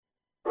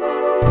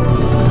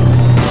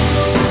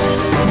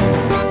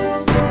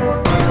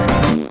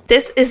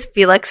This is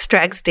Felix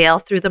drags Dale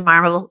through the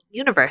Marvel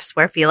Universe,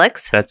 where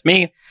Felix... That's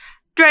me.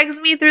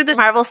 ...drags me through the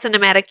Marvel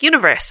Cinematic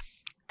Universe.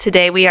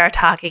 Today we are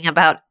talking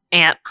about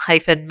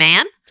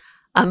Ant-Man,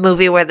 a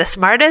movie where the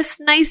smartest,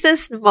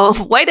 nicest,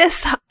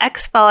 whitest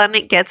ex-felon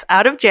gets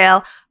out of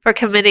jail for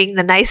committing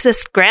the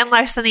nicest grand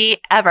larceny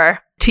ever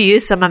to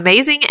use some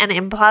amazing and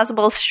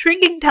implausible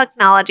shrinking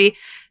technology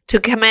to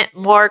commit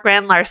more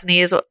grand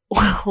larcenies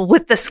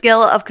with the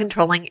skill of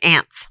controlling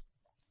ants.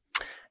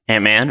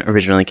 Ant-Man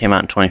originally came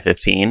out in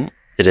 2015.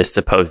 It is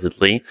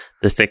supposedly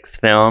the sixth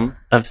film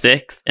of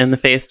six in the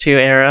Phase 2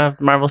 era of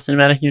the Marvel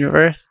Cinematic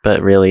Universe,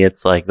 but really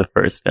it's like the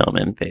first film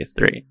in Phase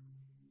 3.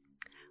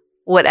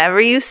 Whatever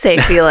you say,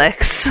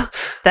 Felix.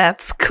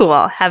 That's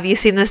cool. Have you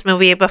seen this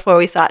movie before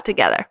we saw it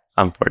together?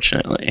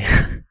 Unfortunately.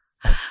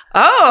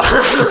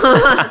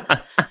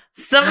 Oh!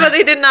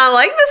 Somebody did not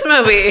like this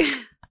movie.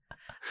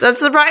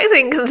 That's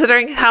surprising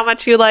considering how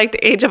much you liked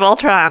Age of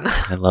Ultron.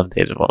 I loved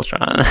Age of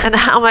Ultron. And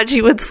how much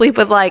you would sleep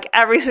with like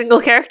every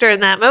single character in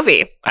that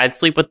movie. I'd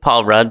sleep with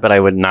Paul Rudd, but I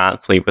would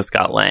not sleep with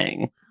Scott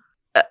Lang.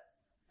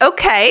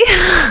 Okay.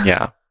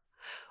 Yeah.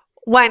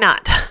 Why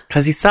not?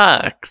 Because he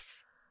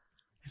sucks.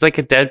 He's like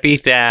a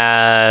deadbeat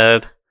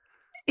dad.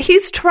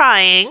 He's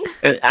trying.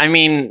 I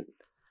mean,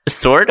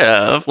 sort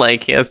of.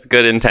 Like, he has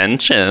good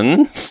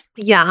intentions.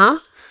 Yeah.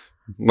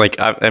 Like,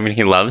 I mean,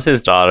 he loves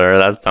his daughter.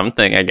 That's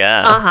something, I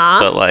guess.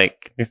 But,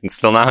 like, he's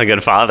still not a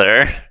good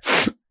father.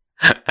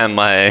 And,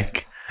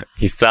 like,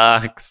 he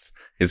sucks.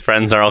 His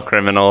friends are all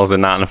criminals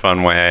and not in a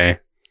fun way.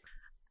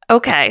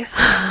 Okay.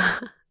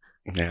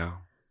 Yeah.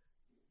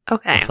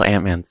 Okay. Also,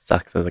 Ant-Man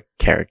sucks as a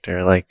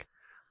character. Like,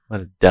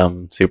 what a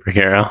dumb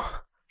superhero.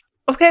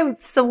 Okay,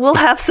 so we'll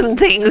have some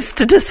things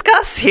to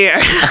discuss here.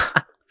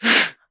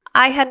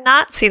 I had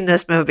not seen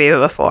this movie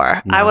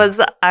before. No.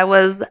 I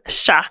was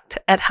shocked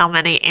at how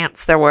many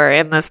ants there were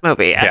in this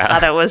movie. I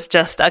thought it was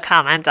just a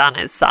comment on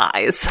his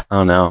size.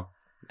 Oh no,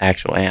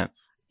 actual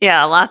ants.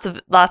 Yeah, lots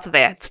of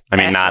ants. I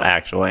mean, not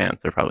actual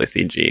ants. They're probably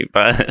CG,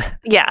 but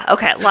yeah,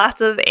 okay, lots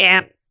of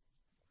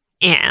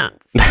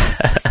ants,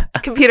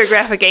 computer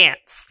graphic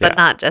ants, but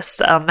not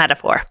just a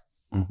metaphor.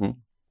 Mm-hmm.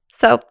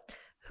 So,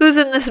 who's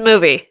in this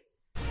movie?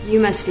 You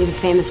must be the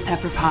famous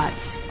Pepper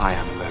Potts. I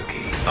am Loki.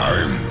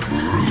 I'm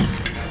Groot.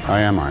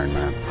 I am Iron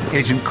Man.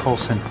 Agent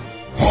Coulson.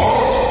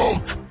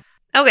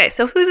 Okay,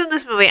 so who's in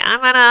this movie?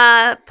 I'm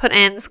gonna put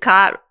in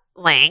Scott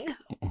Lang,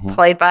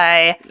 played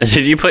by...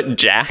 Did you put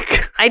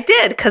Jack? I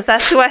did, because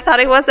that's who I thought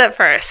he was at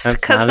first.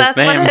 Because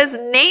that's what his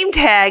name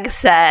tag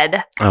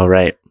said. Oh,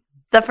 right.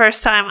 The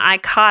first time I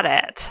caught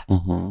it.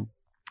 Mm-hmm.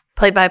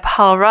 Played by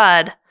Paul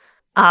Rudd.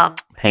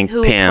 Hank Pym.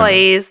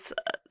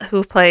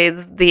 Who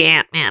plays the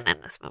Ant-Man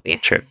in this movie.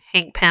 True.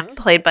 Hank Pym,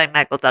 played by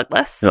Michael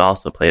Douglas. Who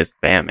also plays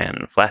the Ant-Man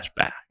in a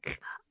flashback.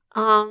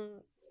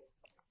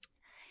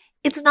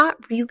 It's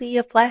not really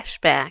a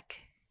flashback.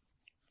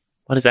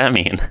 What does that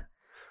mean?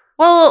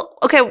 Well,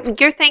 okay,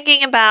 you're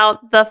thinking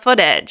about the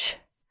footage.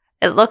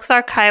 It looks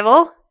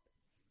archival.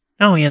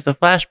 No, he has a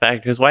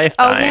flashback to his wife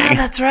dying. Oh, yeah,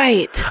 that's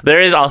right.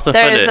 There is also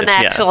footage. There is an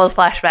actual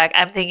flashback.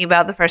 I'm thinking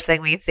about the first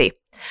thing we see.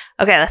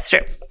 Okay, that's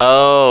true.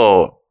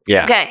 Oh,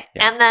 yeah. Okay,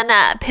 yeah. And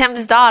then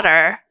Pym's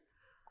daughter.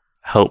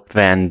 Hope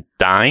Van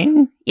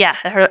Dyne? Yeah,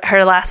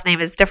 her last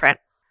name is different.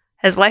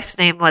 His wife's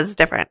name was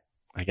different.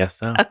 I guess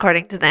so.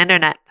 According to the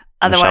internet.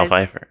 Michelle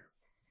Pfeiffer.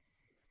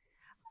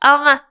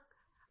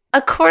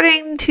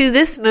 According to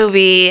this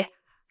movie,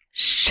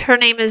 her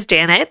name is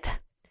Janet.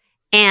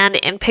 And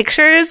in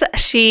pictures,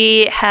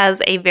 she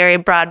has a very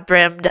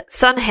broad-brimmed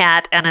sun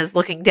hat and is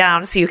looking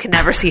down so you can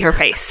never see her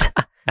face.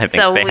 I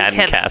think they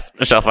hadn't cast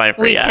Michelle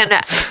Pfeiffer yet. We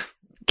can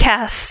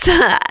cast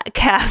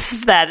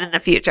that in the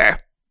future.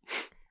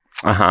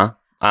 Uh-huh.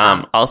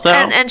 Also...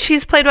 And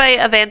she's played by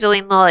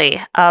Evangeline Lilly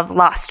of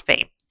Lost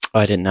fame. Oh,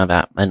 I didn't know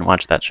that. I didn't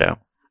watch that show.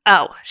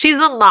 Oh, she's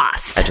in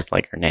Lost. I just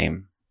like her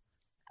name.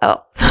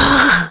 Oh.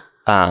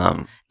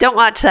 Don't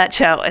watch that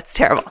show. It's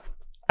terrible.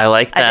 I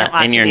like that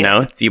in your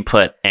notes you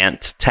put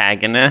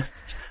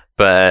antagonist,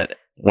 but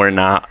we're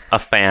not a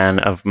fan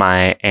of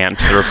my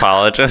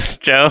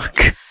anthropologist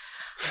joke.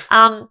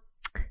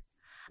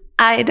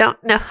 I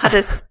don't know how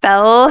to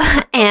spell,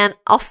 and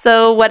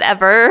also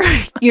whatever.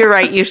 You're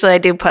right. Usually I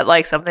do put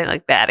like something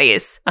like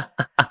baddies,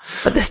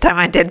 but this time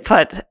I did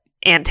put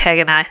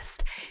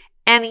antagonist.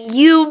 And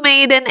you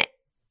made an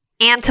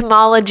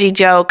entomology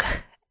joke,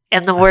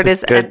 and the word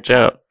is good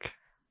joke.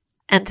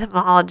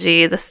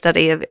 Entomology, the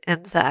study of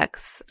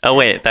insects. Oh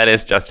wait, that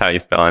is just how you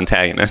spell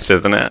antagonist,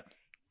 isn't it?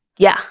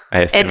 Yeah.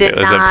 I assumed it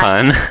was a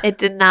pun. It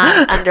did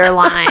not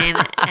underline,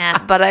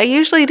 but I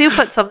usually do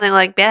put something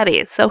like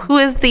baddies. So who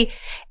is the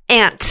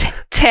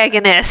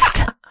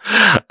antagonist?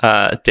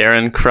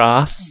 Darren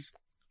Cross,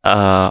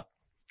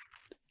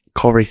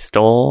 Corey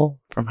Stoll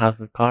from House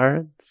of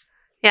Cards.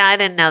 Yeah, I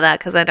didn't know that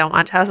because I don't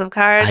watch House of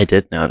Cards. I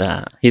did know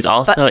that. He's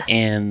also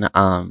in...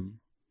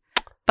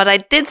 But I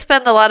did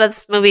spend a lot of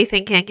this movie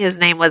thinking his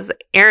name was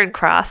Aaron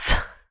Cross.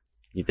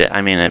 You did?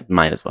 I mean, it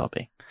might as well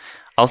be.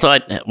 Also,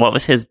 what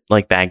was his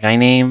like bad guy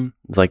name?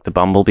 It was like the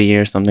Bumblebee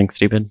or something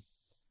stupid.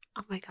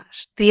 Oh my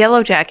gosh. The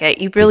Yellow Jacket.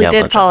 You really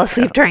did fall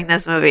asleep during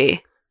this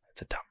movie.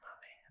 It's a dumb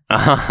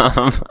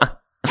movie.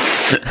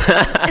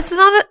 It's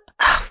not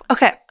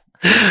okay.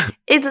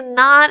 It's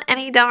not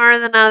any dumber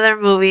than other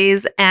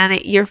movies,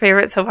 and your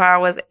favorite so far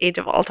was Age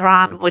of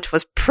Ultron, which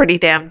was pretty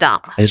damn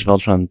dumb. Age of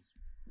Ultron's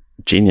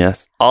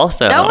genius.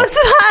 Also, no, it's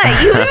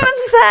not. You even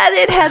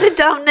said it had a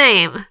dumb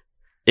name.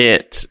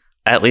 It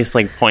at least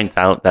like points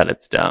out that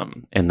it's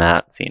dumb in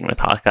that scene with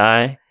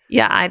Hawkeye.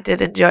 Yeah, I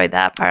did enjoy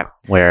that part.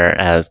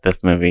 Whereas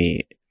this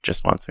movie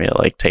just wants me to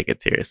like take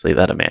it seriously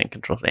that a man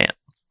controls ants.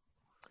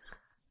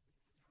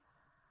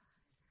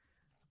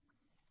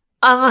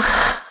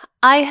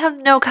 I have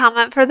no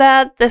comment for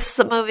that. This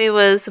movie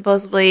was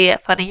supposedly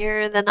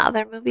funnier than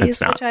other movies,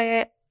 which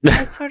I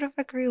sort of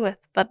agree with,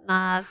 but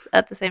not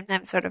at the same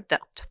time sort of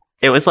don't.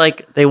 It was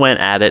like they went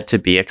at it to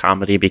be a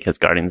comedy because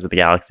Guardians of the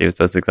Galaxy was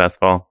so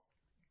successful.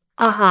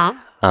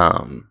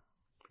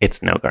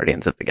 It's no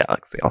Guardians of the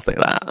Galaxy, I'll say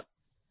that.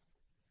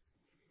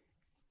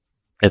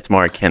 It's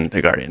more akin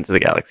to Guardians of the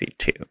Galaxy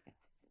 2.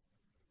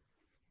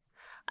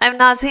 I've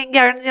not seen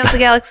Guardians of the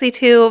Galaxy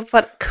 2,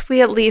 but could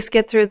we at least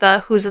get through the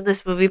who's in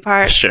this movie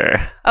part?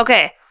 Sure.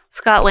 Okay.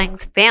 Scott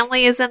Lang's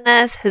family is in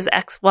this. His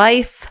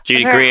ex-wife.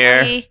 Judy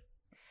Greer.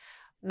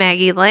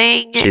 Maggie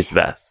Lang. She's the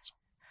best.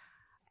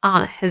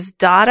 His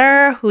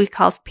daughter, who he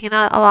calls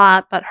Peanut a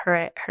lot, but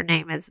her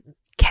name is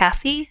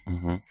Cassie.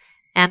 Mm-hmm.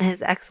 And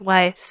his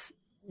ex-wife's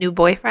new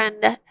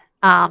boyfriend,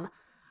 Officer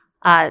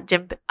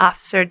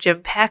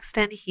Jim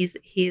Paxton. He's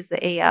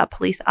a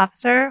police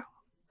officer.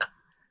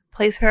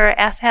 Plays her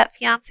asshat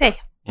fiance.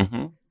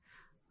 Mm-hmm.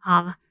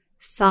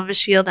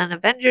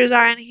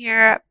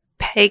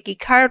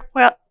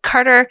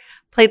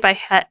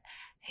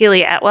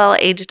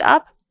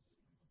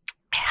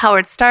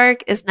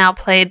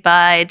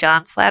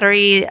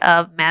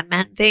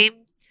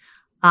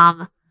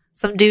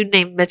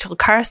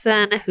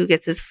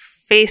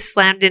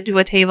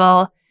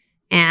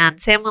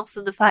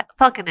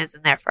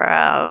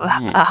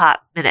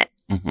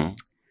 Mm-hmm.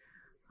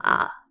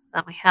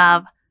 Then we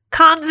have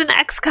cons and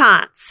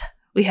ex-cons.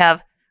 We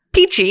have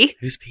Peachy.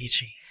 Who's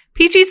Peachy?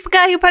 Peachy's the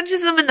guy who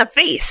punches him in the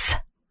face.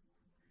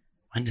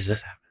 When does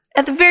this happen?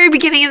 At the very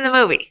beginning of the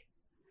movie.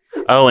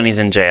 Oh, when he's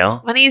in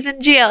jail? When he's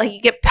in jail,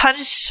 you get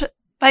punched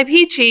by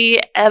Peachy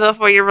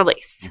before you're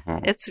released.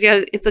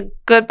 Mm-hmm. It's a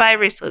goodbye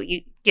ritual.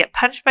 You get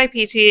punched by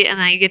Peachy, and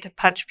then you get to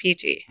punch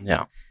Peachy.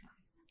 Yeah.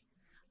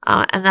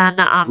 And then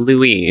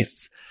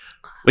Louise,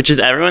 which is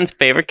everyone's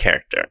favorite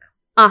character.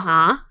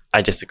 Uh-huh.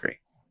 I disagree.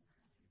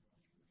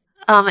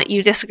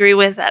 You disagree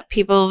with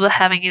people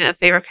having a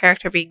favorite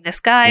character being this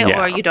guy,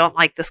 or you don't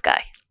like this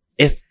guy?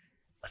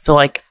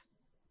 Like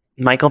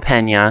Michael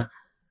Pena,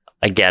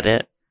 I get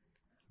it,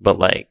 but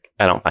like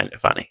I don't find it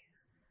funny.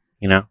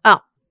 You know? Oh.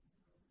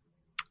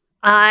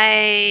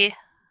 I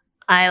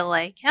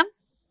like him,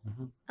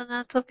 mm-hmm. and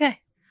that's okay.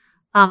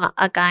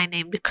 A guy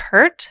named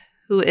Kurt,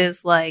 who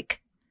is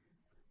like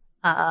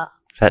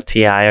is that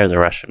T.I. or the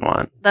Russian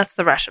one? That's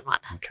the Russian one.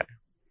 Okay.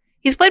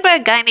 He's played by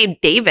a guy named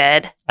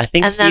David. I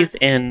think he's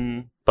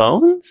in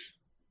Bones?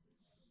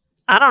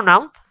 I don't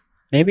know.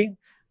 Maybe.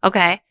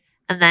 Okay.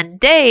 And then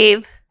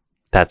Dave.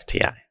 That's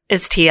T.I.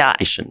 Is T.I.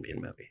 He shouldn't be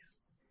in movies.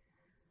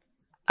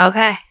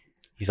 Okay.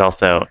 He's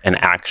also an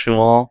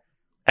actual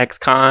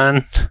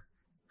ex-con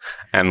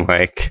and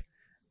like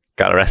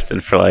got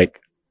arrested for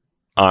like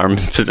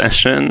arms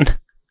possession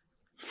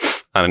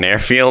on an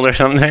airfield or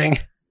something.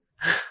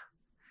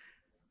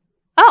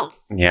 Oh.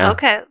 Yeah.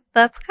 Okay.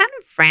 That's kind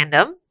of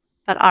random.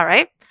 But all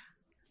right.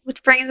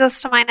 Which brings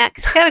us to my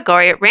next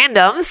category,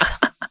 randoms.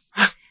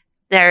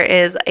 There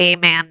is a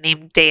man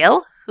named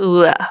Dale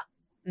who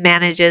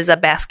manages a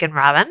Baskin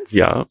Robbins.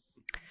 Yeah.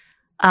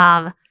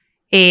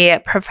 A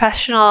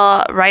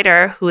professional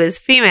writer who is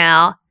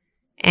female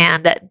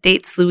and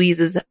dates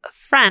Louise's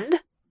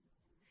friend.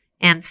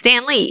 And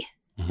Stan Lee,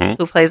 mm-hmm.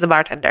 who plays a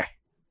bartender.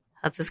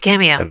 That's his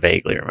cameo. I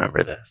vaguely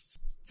remember this.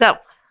 So,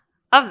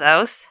 of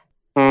those...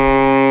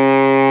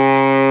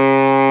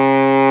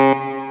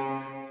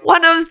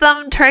 one of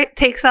them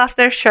takes off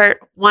their shirt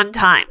one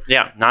time.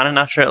 Yeah, not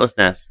enough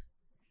shirtlessness.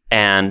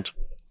 And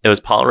it was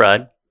Paul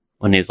Rudd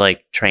when he was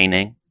like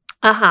training.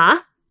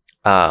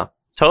 Uh-huh.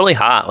 Totally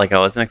hot. Like I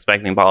wasn't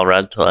expecting Paul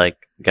Rudd to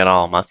like get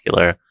all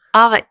muscular.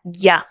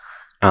 Yeah.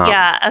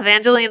 Yeah,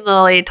 Evangeline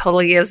Lilly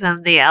totally gives him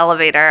the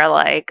elevator,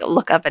 like,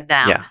 look up and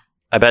down. Yeah.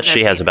 I bet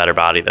she has a better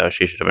body, though.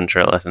 She should have been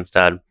shirtless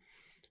instead.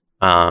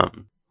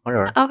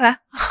 Whatever. Okay.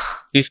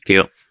 He's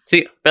cute.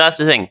 See, but that's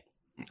the thing.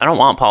 I don't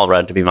want Paul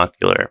Rudd to be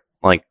muscular.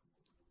 Like,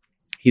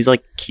 he's,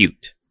 like,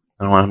 cute.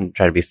 I don't want him to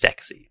try to be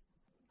sexy.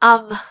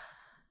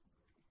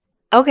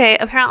 Okay,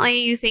 apparently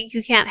you think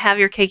you can't have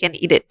your cake and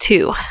eat it,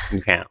 too.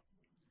 You can't.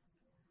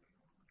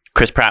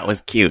 Chris Pratt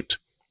was cute.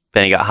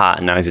 Then he got hot,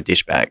 and now he's a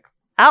douchebag.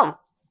 Oh.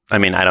 I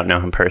mean, I don't know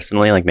him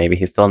personally. Like, maybe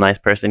he's still a nice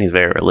person. He's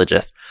very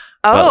religious.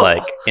 Oh. But,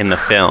 like, in the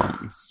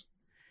films,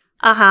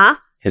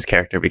 his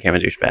character became a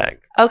douchebag.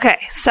 Okay,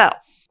 so,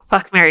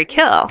 fuck, marry,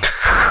 kill.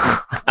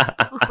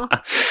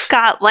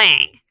 Scott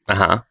Lang.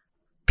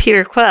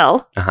 Peter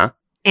Quill.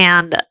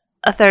 And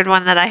a third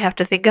one that I have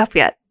to think up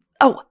yet.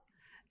 Oh,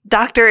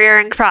 Dr.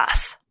 Aaron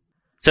Cross.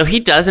 So he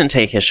doesn't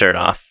take his shirt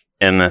off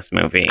in this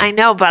movie. I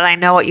know, but I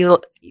know what you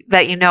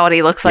know what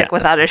he looks like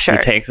without his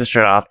shirt. He takes his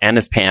shirt off and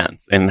his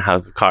pants in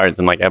House of Cards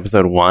in like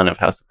episode 1 of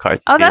House of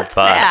Cards. Oh, that's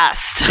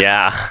fast.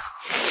 Yeah.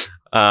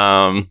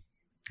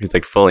 He's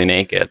like fully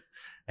naked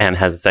and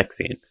has a sex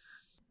scene.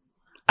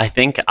 I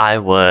think I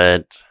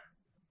would,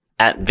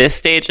 at this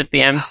stage of the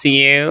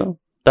MCU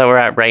that we're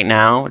at right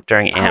now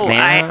during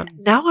Ant-Man.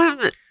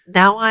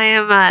 Now I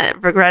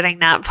am regretting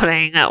not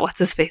putting what's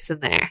his face in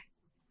there.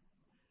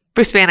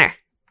 Bruce Banner.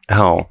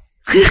 Oh.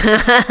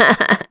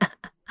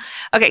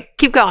 Okay,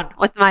 keep going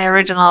with my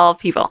original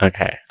people.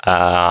 Okay.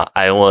 I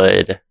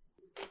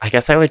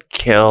guess I would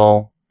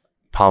kill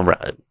Paul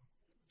Rudd.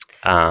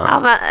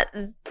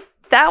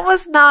 That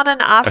was not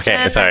an option.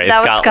 Okay, sorry.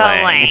 That Scott was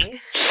Scott Lang.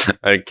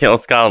 I would kill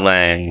Scott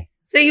Lang.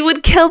 So you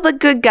would kill the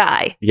good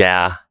guy.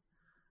 Yeah.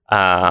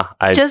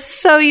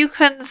 Just so you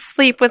couldn't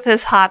sleep with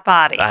his hot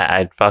body.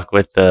 I'd fuck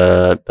with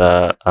the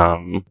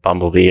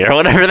Bumblebee or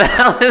whatever the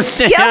hell his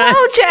name is.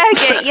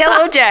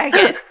 Yellow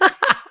jacket.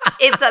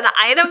 It's an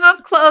item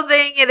of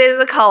clothing. It is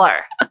a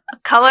color.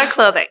 Color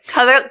clothing.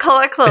 Color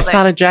clothing. It's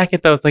not a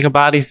jacket though. It's like a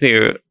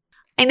bodysuit.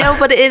 I know,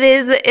 but it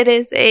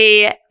is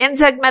a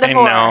insect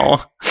metaphor. I know.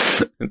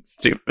 It's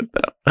stupid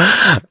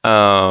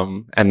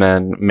though. And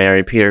then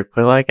marry Peter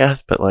Quill, I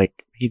guess, but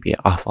like he'd be an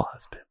awful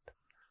husband.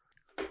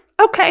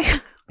 Okay.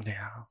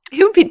 Yeah.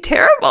 He would be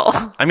terrible.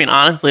 I mean,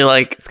 honestly,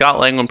 like, Scott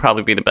Lang would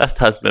probably be the best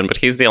husband, but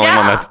he's the only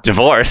one that's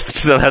divorced,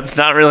 so that's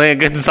not really a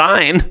good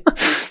sign.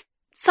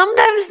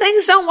 Sometimes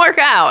things don't work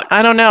out.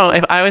 I don't know.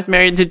 If I was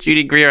married to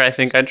Judy Greer, I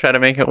think I'd try to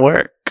make it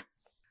work.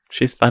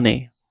 She's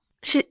funny.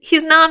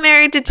 He's not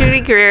married to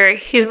Judy Greer.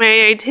 He's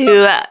married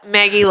to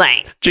Maggie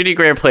Lang. Judy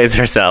Greer plays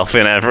herself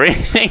in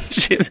everything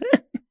she's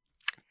in.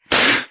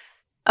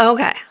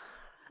 Okay.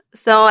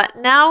 So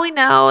now we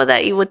know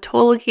that you would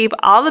totally keep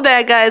all the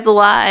bad guys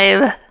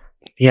alive.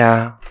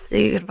 Yeah. So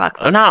you can fuck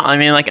them. Oh, no, I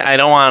mean, like, I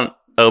don't want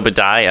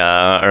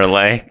Obadiah or,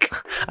 like,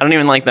 I don't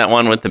even like that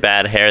one with the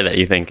bad hair that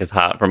you think is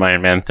hot from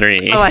Iron Man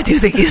 3. Oh, I do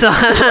think he's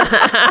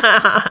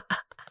hot.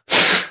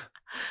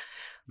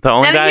 The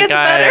only and bad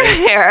better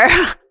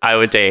hair I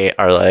would date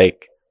are,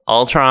 like,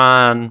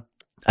 Ultron.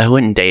 I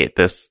wouldn't date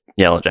this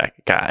Yellow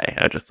Jacket guy.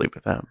 I would just sleep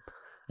with him.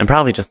 And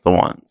probably just the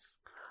once.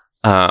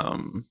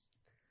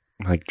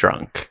 Like,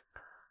 drunk.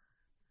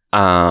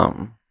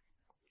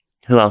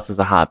 Who else is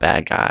a hot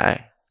bad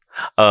guy?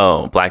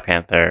 Oh, Black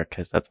Panther,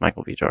 because that's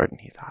Michael B. Jordan.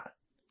 He's hot.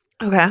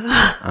 Okay.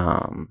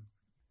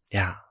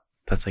 Yeah,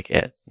 that's like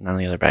it. None of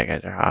the other bad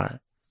guys are hot.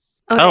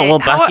 Okay. Oh, well,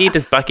 Bucky,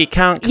 does Bucky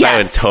count? Because I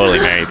would totally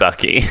marry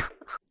Bucky.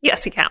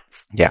 Yes, he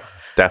counts. Yeah,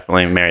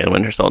 definitely marry the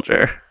Winter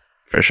Soldier,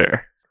 for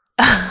sure.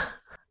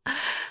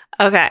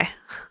 Okay.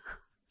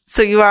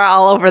 So you are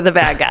all over the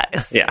bad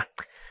guys. Yeah.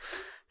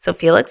 So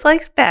Felix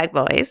likes bad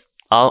boys.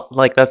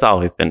 That's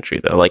always been true,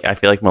 though. Like, I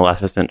feel like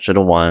Maleficent should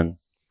have won.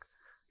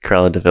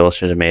 Cruella de Vil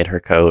should have made her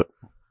coat.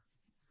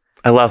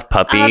 I love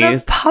puppies. Out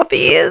of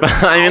puppies.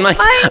 I mean, like,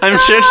 I'm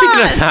sure she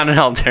could have found an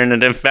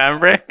alternative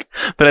fabric,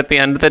 but at the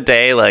end of the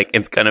day, like,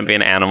 it's going to be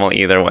an animal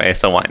either way,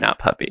 so why not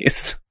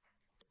puppies?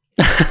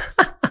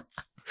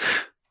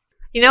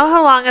 You know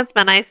how long it's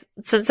been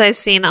since I've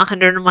seen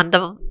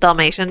 101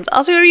 Dalmatians?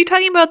 Also, are you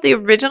talking about the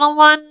original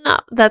one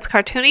that's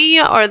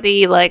cartoony or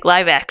the, like,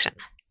 live action?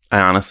 I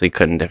honestly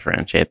couldn't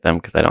differentiate them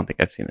because I don't think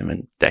I've seen them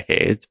in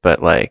decades,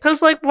 but like...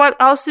 Because, like, what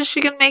else is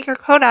she going to make her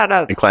coat out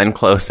of? Glenn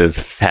Close is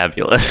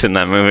fabulous in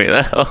that movie,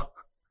 though.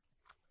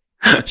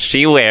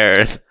 She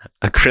wears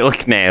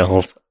acrylic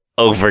nails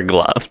over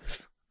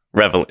gloves.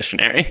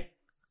 Revolutionary.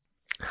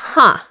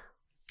 Huh.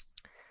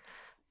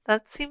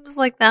 That seems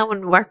like that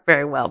wouldn't work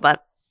very well,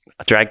 but...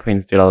 Drag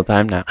queens do it all the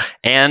time now.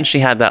 And she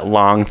had that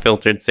long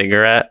filtered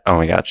cigarette. Oh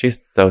my god,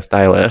 she's so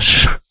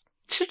stylish.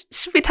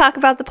 Should we talk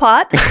about the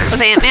plot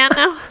of Ant-Man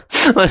now?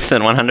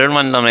 Listen,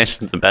 101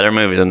 Dalmatians is a better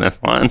movie than this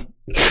one.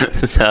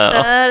 So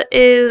that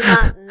is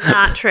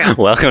not true.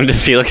 Welcome to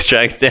Felix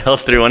Dragsdale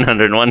through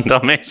 101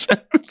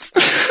 Dalmatians.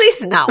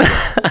 Please no.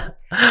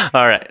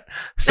 All right.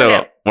 So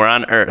okay. We're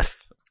on Earth.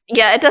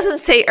 Yeah, it doesn't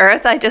say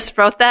Earth. I just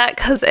wrote that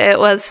because it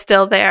was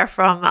still there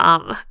from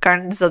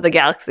Guardians of the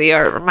Galaxy,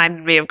 or it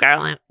reminded me of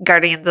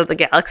Guardians of the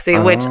Galaxy,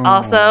 which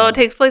also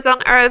takes place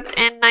on Earth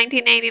in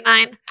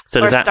 1989. So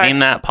does that mean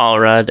that Paul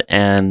Rudd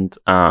and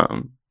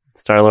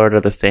Star-Lord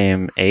are the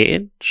same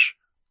age?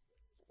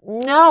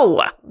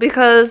 No,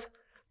 because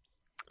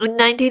in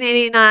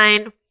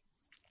 1989,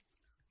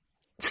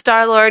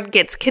 Star-Lord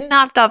gets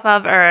kidnapped off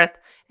of Earth,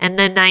 and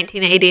in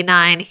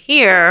 1989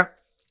 here,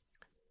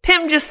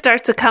 Pym just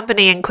starts a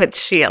company and quits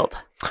S.H.I.E.L.D.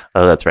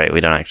 Oh, that's right. We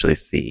don't actually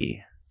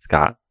see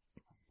Scott.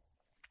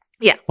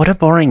 Yeah. What a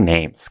boring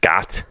name,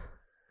 Scott.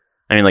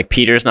 I mean, like,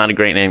 Peter's not a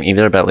great name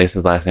either, but at least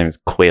his last name is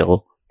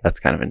Quill. That's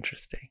kind of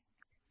interesting.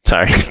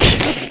 Sorry.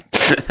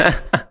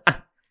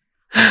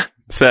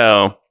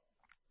 So,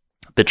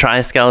 the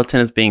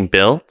Tri-Skeleton is being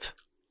built.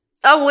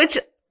 Oh, which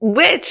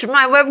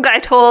my web guy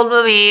told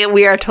me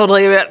we are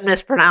totally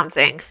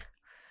mispronouncing.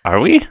 Are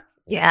we?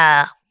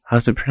 Yeah.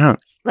 How's it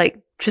pronounced? Like,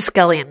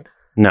 Triskelion.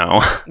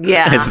 No.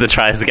 Yeah. It's the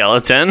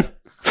Tri-Skeleton.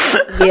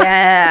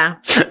 Yeah.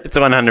 It's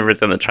 100%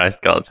 the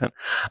tri-skeleton.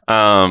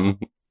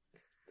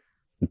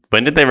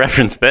 When did they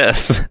reference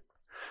this?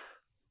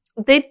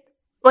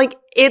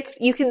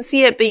 You can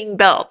see it being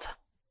built.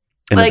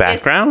 In the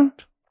background?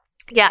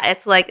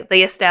 It's like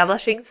the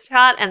establishing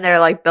shot and they're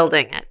like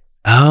building it.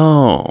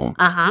 Oh.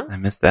 Uh-huh. I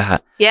missed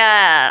that.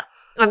 Yeah.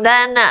 And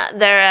then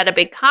they're at a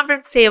big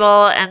conference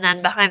table, and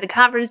then behind the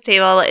conference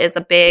table is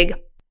a big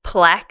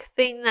plaque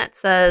thing that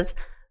says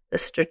the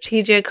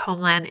Strategic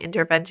Homeland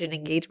Intervention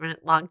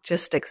Engagement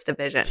Logistics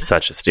Division.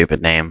 Such a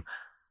stupid name.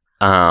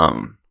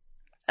 That's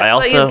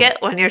what you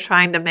get when you're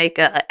trying to make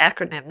an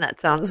acronym that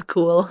sounds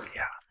cool.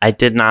 Yeah. I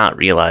did not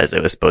realize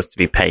it was supposed to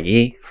be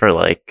Peggy for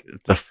like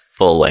the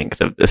full length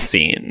of the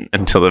scene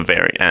until the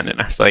very end. And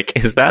I was like,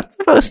 is that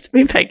supposed to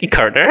be Peggy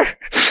Carter?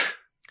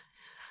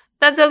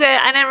 That's okay.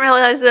 I didn't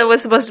realize it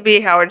was supposed to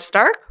be Howard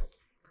Stark.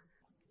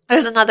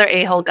 There's another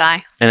a-hole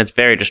guy. And it's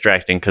very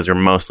distracting because we're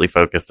mostly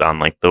focused on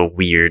like the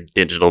weird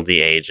digital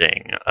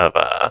de-aging of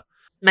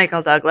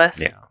Michael Douglas.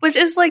 Yeah. Which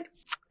is like,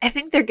 I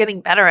think they're getting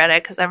better at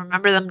it because I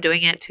remember them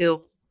doing it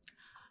to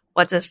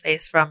what's his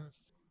face from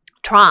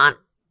Tron.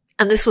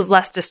 And this was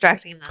less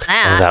distracting than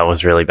that. Oh, that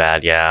was really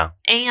bad, yeah.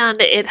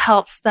 And it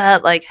helps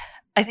that, like,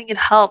 I think it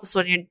helps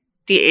when you're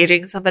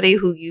de-aging somebody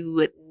who you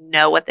would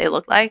know what they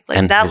look like.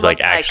 And that who's,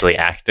 like, actually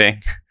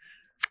acting.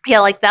 Yeah,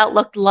 like, that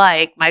looked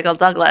like Michael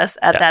Douglas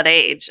at that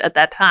age, at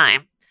that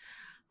time.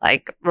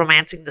 Like,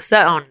 romancing the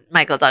zone,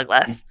 Michael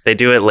Douglas. They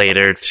do it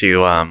later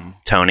to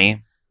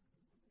Tony.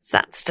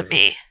 Sense to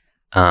me.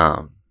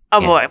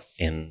 Boy.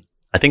 In,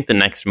 I think, the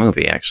next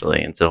movie,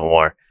 actually, in Civil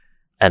War.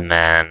 And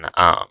then...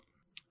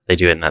 they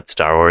do it in that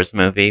Star Wars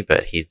movie,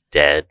 but he's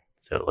dead,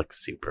 so it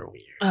looks super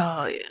weird.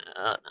 Oh, yeah.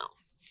 No.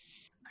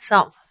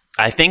 So.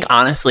 I think,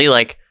 honestly,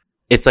 like,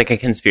 it's like a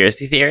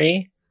conspiracy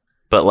theory,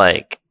 but,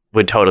 like,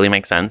 would totally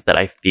make sense that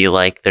I feel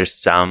like there's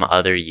some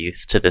other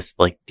use to this,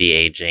 like,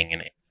 de-aging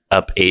and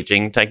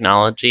up-aging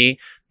technology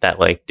that,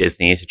 like,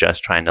 Disney's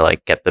just trying to,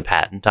 like, get the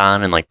patent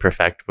on and, like,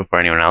 perfect before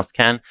anyone else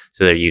can.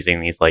 So they're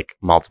using these, like,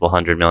 multiple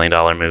 $100 million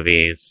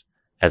movies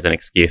as an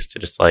excuse to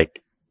just,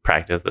 like,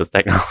 practice this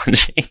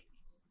technology.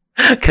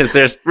 Because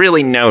there's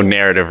really no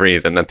narrative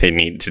reason that they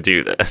need to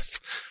do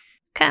this.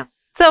 Okay.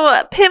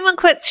 So Pym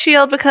quits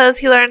S.H.I.E.L.D. because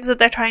he learns that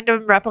they're trying to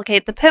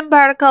replicate the Pym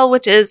particle,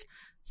 which is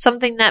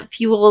something that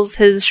fuels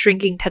his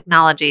shrinking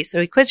technology. So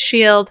he quits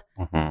S.H.I.E.L.D.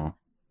 Mm-hmm.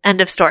 End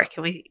of story.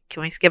 Can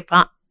we skip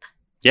on?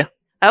 Yeah.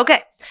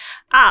 Okay.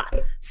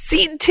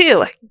 Scene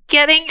 2.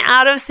 Getting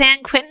out of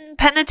San Quentin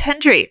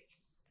Penitentiary.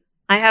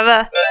 I have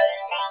a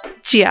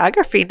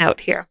geography note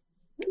here.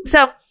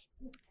 So...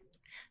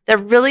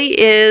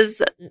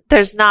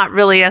 there's not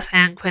really a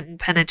San Quentin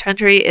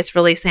Penitentiary. It's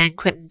really San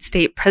Quentin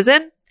State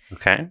Prison.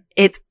 Okay.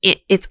 It's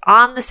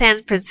on the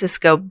San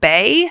Francisco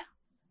Bay.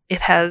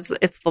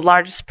 It's the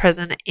largest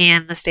prison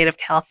in the state of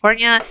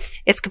California.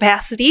 Its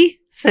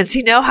capacity, since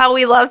you know how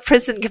we love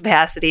prison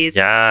capacities,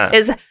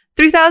 is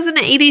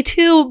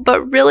 3,082,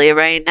 but really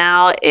right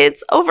now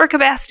it's over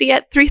capacity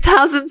at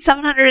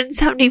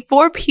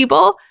 3,774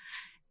 people.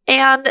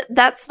 And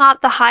that's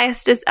not the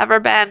highest it's ever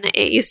been.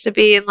 It used to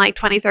be in like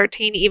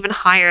 2013, even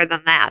higher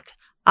than that.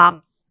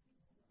 And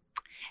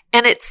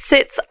it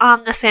sits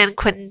on the San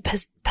Quentin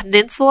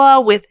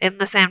Peninsula within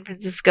the San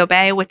Francisco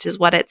Bay, which is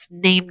what it's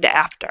named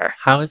after.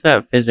 How is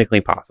that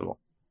physically possible?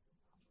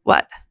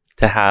 What?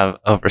 To have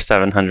over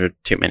 700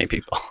 too many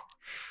people.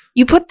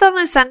 You put them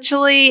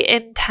essentially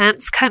in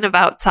tents kind of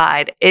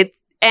outside.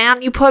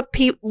 And you put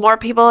more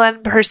people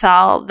in per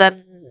cell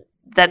than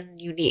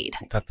you need.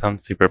 That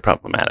sounds super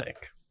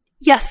problematic.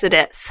 Yes, it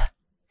is.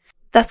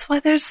 That's why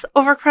there's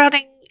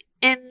overcrowding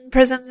in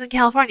prisons in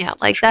California.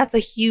 Like, that's a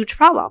huge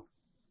problem.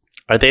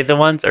 Are they the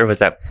ones, or was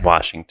that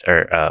Washington,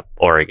 or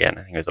Oregon?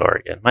 I think it was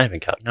Oregon. Might have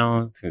been California.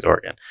 No, it was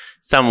Oregon.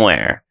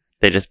 Somewhere,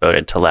 they just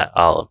voted to let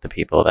all of the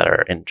people that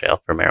are in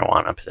jail for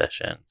marijuana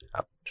possession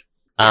out.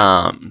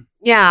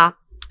 Yeah.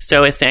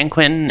 So is San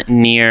Quentin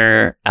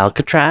near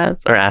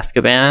Alcatraz, or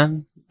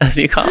Azkaban, as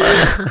you call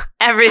it?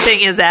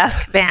 Everything is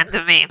Azkaban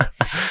to me.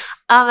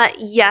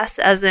 Yes,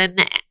 as in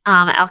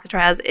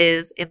Alcatraz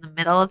is in the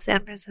middle of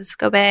San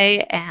Francisco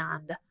Bay,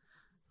 and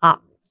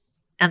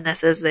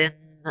this is in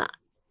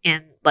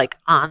like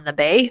on the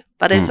bay,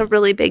 but it's a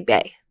really big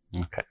bay.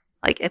 Okay,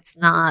 like it's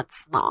not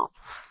small.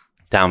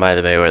 Down by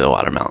the bay where the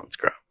watermelons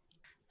grow.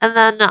 And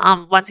then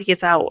once he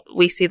gets out,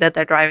 we see that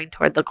they're driving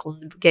toward the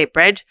Golden Gate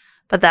Bridge,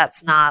 but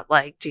that's not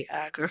like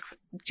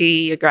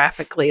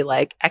geographically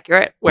like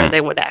accurate where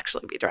they would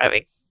actually be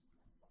driving.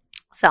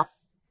 So.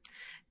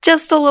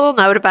 Just a little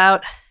note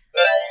about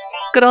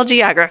good old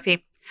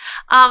geography.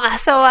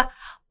 So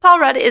Paul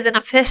Rudd is in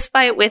a fist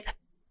fight with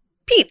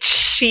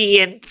Peach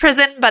in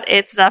prison, but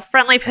it's a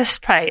friendly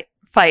fist fight.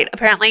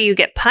 Apparently, you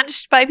get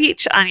punched by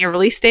Peach on your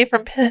release day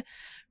from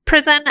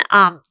prison,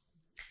 and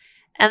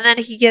then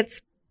he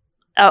gets.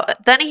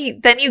 Then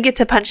you get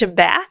to punch him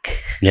back.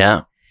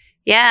 Yeah.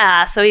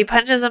 Yeah. So he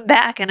punches him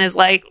back and is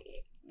like,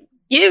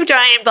 "You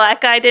giant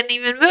black guy didn't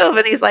even move."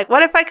 And he's like,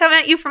 "What if I come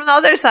at you from the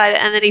other side?"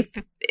 And then he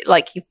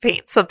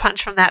feints a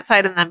punch from that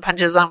side and then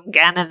punches him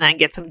again and then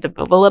gets him to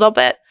move a little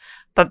bit.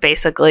 but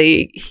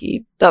basically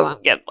he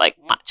doesn't get like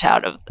much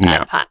out of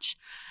that punch.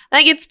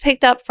 And it gets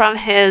picked up from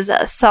his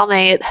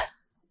cellmate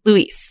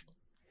Luis,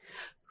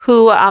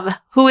 who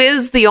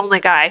is the only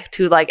guy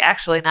to like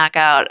actually knock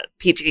out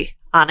Peachy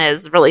on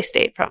his release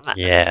date from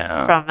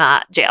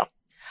jail.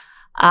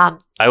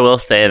 I will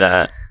say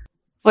that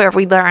where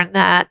we learn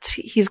that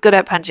he's good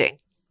at punching.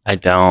 I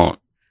don't.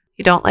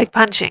 You don't like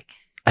punching.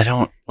 I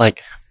don't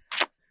like.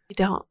 You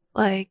don't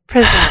like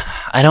prison.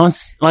 I don't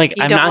like.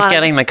 I'm not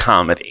getting the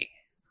comedy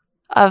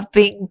of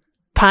being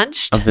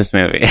punched of this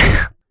movie.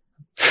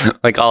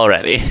 Like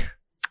already.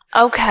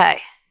 Okay.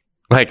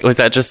 Like, was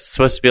that just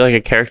supposed to be like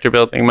a character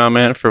building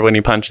moment for when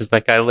he punches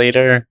that guy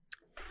later?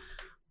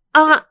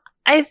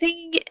 I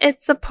think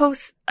it's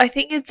supposed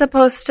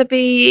to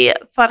be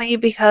funny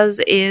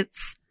because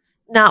it's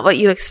not what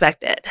you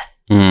expected.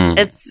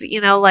 It's,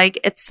 like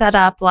it's set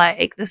up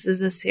like this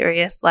is a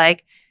serious,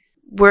 like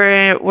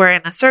we're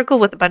in a circle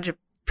with a bunch of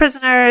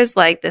prisoners,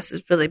 like this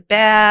is really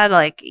bad,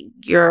 like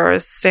you're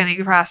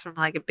standing across from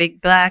like a big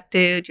black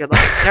dude, you're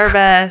looking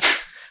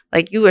nervous,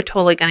 like you were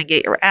totally going to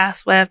get your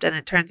ass whipped, and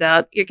it turns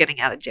out you're getting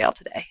out of jail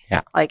today.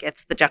 Yeah. Like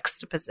it's the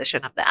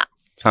juxtaposition of that.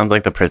 Sounds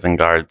like the prison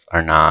guards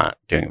are not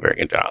doing a very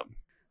good job.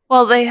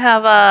 Well, they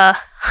have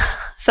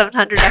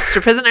 700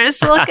 extra prisoners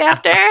to look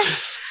after.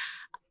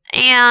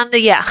 And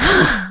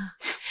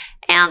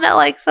and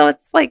like, so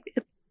it's like,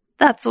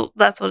 that's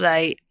what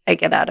I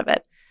get out of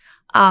it.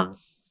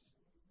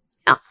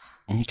 Yeah.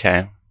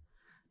 Okay.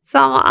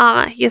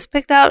 So, he is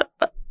picked up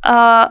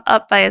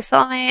by his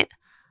cellmate,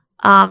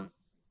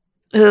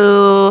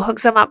 who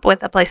hooks him up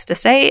with a place to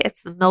stay.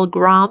 It's the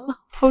Milgram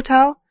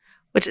Hotel,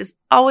 which has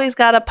always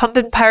got a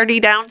pumping party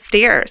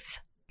downstairs.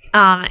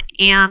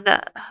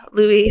 And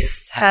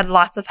Luis had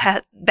lots of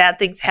bad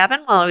things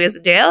happen while he was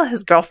in jail.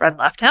 His girlfriend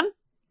left him.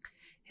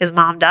 His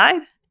mom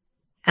died.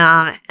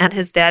 And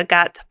his dad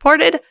got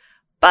deported.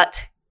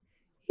 But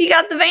he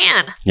got the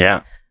van.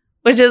 Yeah.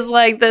 Which is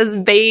like this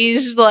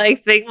beige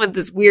like thing with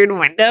this weird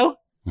window.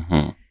 Mm-hmm.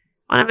 Want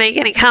to make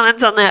any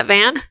comments on that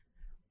van?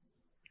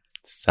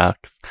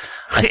 Sucks.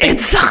 It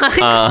sucks.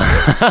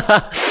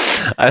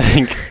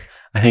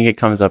 I think it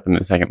comes up in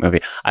the second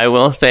movie. I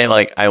will say,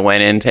 like, I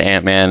went into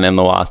Ant-Man and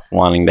the Wasp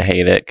wanting to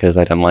hate it because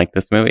I didn't like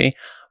this movie,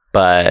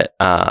 but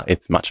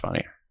it's much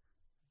funnier.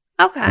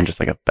 Okay. And just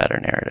like a better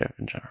narrative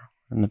in general.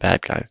 And the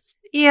bad guys.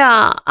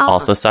 Yeah.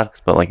 Also sucks,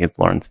 but like it's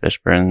Lawrence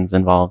Fishburne's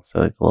involved,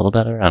 so it's a little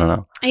better. I don't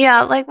know.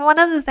 Yeah, like one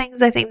of the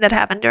things I think that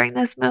happened during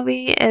this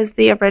movie is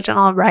the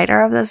original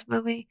writer of this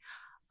movie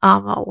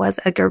was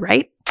Edgar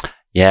Wright.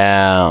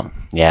 Yeah.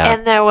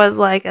 And there was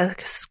like a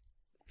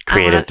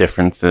creative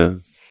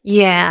differences.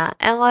 Yeah,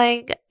 and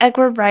like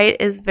Edgar Wright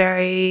is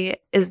very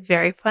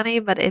funny,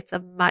 but it's a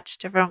much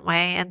different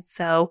way. And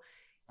so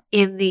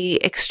in the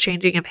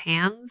exchanging of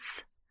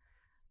hands,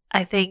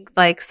 I think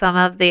like some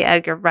of the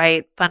Edgar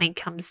Wright funny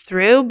comes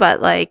through,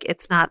 but like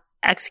it's not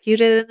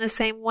executed in the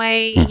same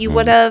way you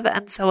would have.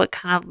 And so it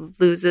kind of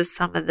loses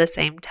some of the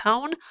same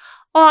tone,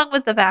 along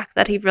with the fact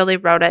that he really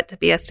wrote it to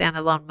be a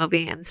standalone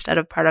movie instead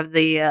of part of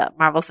the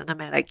Marvel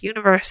Cinematic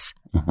Universe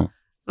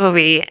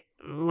movie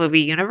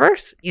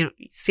universe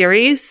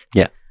series.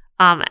 Yeah.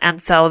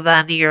 And so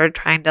then you're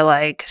trying to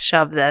like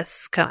shove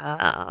this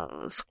kind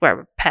of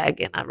square peg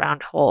in a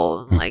round hole,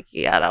 and like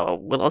you gotta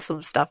whittle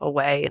some stuff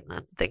away, and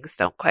then things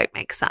don't quite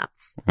make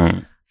sense.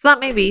 So that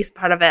may be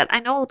part of it. I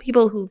know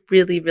people who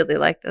really, really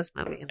like this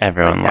movie. And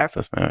everyone loves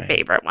this movie.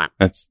 Favorite one.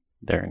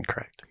 They're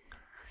incorrect.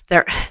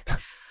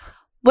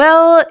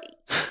 Well,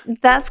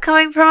 that's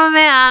coming from a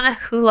man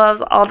who loves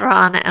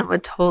Aldron and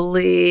would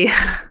totally.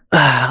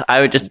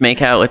 I would just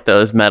make out with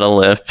those metal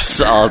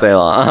lips all day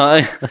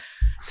long.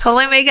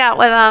 Totally make out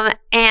with them,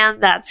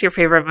 and that's your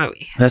favorite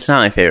movie. That's not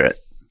my favorite.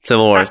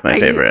 Civil War is my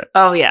favorite.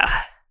 Oh, yeah.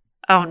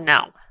 Oh,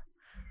 no.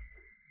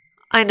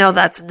 I know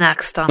that's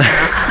next on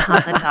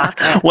the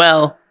docket.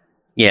 Well,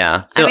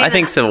 yeah. So I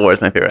think Civil War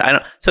is my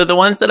favorite. So the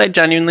ones that I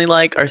genuinely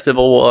like are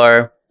Civil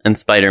War and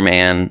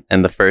Spider-Man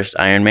and the first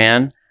Iron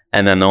Man.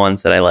 And then the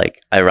ones that I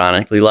like,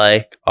 ironically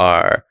like,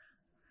 are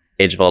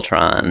Age of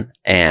Ultron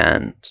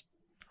and,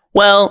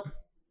 well,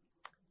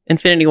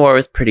 Infinity War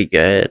was pretty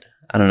good.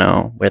 I don't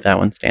know where that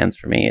one stands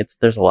for me.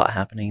 There's a lot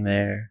happening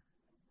there.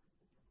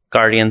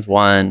 Guardians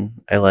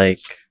 1, I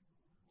like.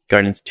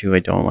 Guardians 2, I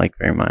don't like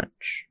very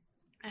much.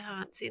 I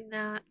haven't seen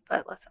that,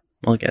 but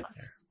we'll get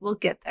there. We'll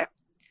get there.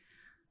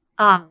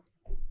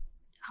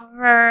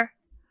 However,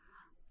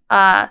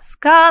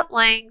 Scott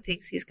Lang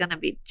thinks he's going to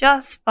be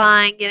just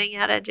fine getting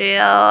out of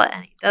jail,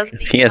 and he does.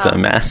 He has a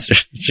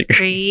master's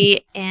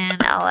degree in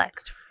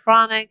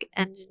electronic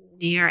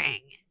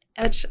engineering,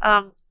 which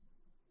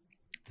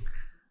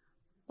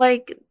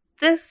like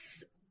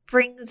this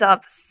brings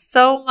up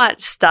so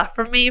much stuff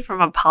for me from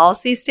a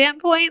policy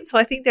standpoint. So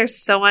I think there's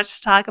so much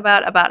to talk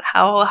about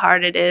how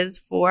hard it is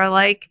for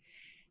like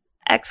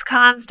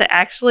ex-cons to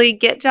actually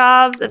get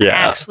jobs and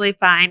actually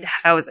find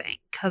housing,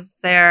 because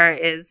there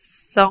is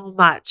so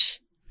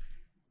much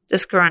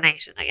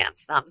discrimination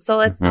against them. So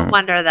it's no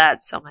wonder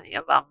that so many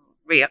of them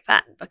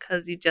reoffend,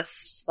 because you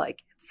just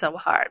like, it's so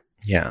hard.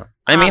 Yeah.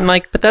 I mean,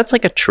 like, but that's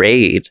like a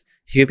trade.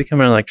 He could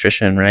become an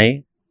electrician,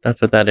 right?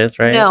 That's what that is,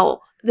 right? No,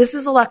 this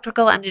is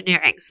electrical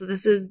engineering. So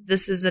this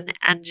is an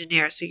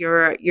engineer. So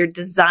you're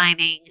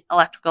designing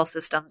electrical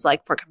systems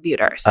like for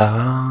computers.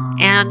 Oh.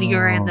 And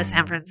you're in the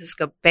San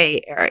Francisco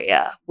Bay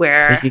Area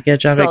where so you could get a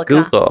job at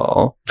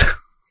Google.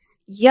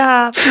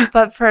 Yeah,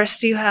 but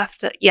first you have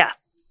to Yeah,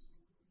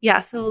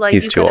 so like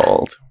he's too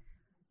old.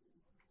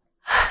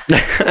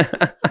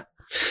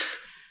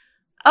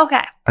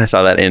 Okay. I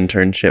saw that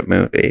internship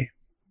movie.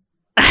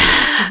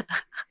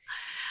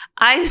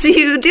 I see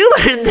you do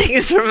learn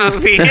things from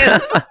movies.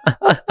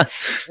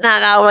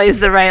 Not always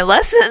the right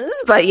lessons,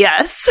 but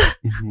yes.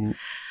 Mm-hmm.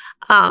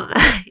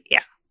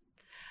 Yeah.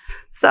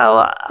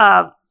 So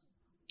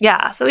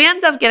he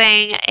ends up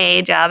getting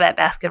a job at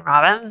Baskin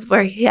Robbins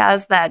where he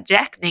has that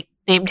Jack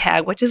name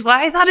tag, which is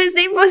why I thought his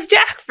name was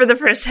Jack for the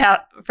first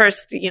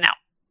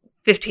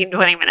 15,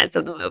 20 minutes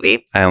of the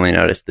movie. I only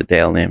noticed the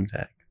Dale name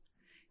tag.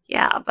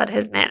 Yeah, but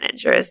his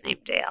manager is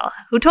named Dale,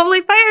 who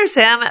totally fires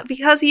him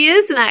because he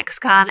is an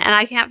ex-con, and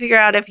I can't figure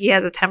out if he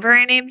has a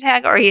temporary name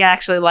tag or he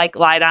actually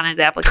lied on his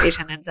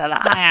application and said,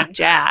 "Hi, I'm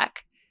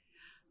Jack."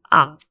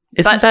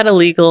 Isn't that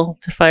illegal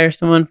to fire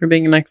someone for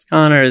being an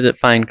ex-con, or is it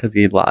fine because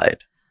he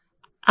lied?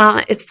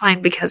 It's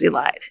fine because he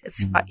lied.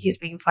 He's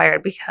being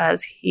fired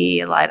because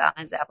he lied on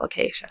his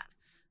application.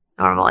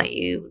 Normally,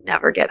 you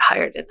never get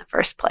hired in the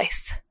first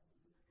place.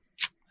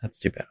 That's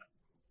too bad.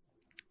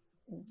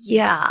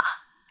 Yeah.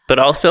 But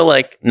also,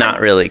 not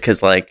really,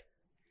 because,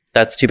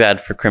 that's too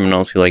bad for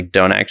criminals who,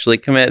 don't actually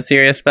commit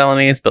serious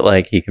felonies,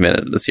 but, he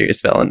committed a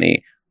serious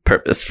felony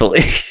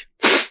purposefully.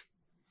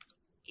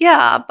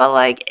 Yeah,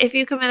 but, if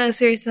you commit a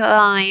serious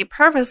felony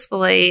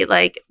purposefully,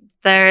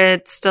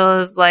 there still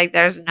is,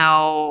 there's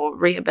no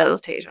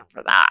rehabilitation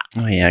for that.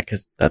 Oh, yeah,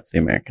 because that's the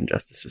American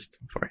justice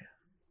system for you.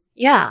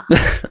 Yeah.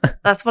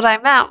 That's what I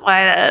meant,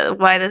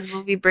 why this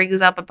movie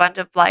brings up a bunch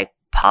of,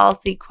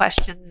 policy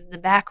questions in the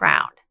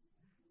background.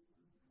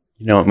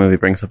 You know what movie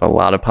brings up a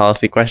lot of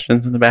policy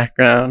questions in the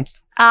background?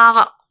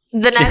 The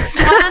next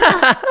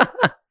one.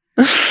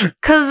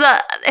 Because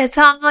it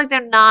sounds like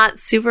they're not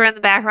super in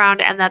the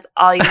background, and that's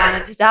all you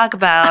wanted to talk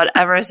about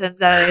ever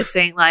since I was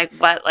saying,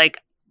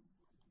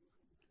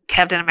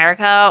 Captain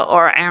America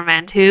or Iron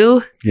Man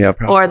 2? Yeah,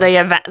 probably. Or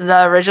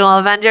the original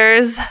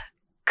Avengers?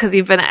 Because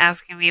you've been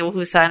asking me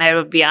whose side I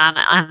would be on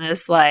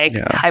this,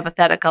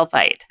 hypothetical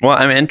fight. Well,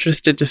 I'm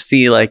interested to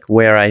see,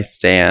 where I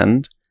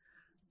stand.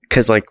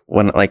 Because,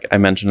 when I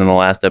mentioned in the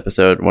last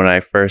episode, when I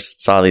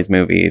first saw these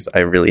movies, I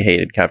really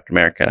hated Captain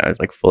America. And I was,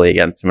 fully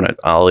against him, and I was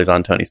always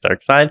on Tony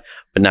Stark's side.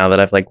 But now that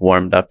I've,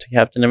 warmed up to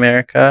Captain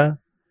America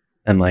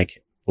and,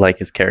 like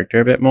his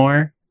character a bit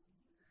more.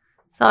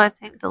 So I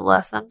think the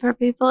lesson for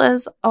people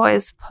is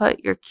always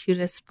put your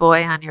cutest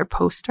boy on your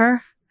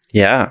poster.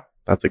 Yeah,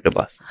 that's a good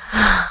lesson.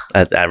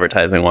 That's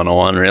advertising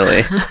 101,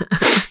 really.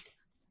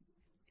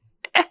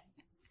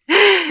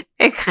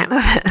 It kind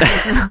of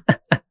is.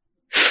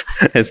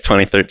 His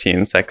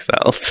 2013 sex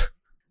sells.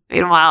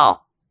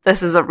 Meanwhile,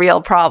 this is a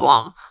real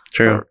problem.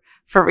 True.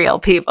 For real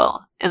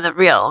people in the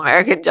real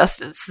American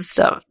justice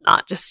system,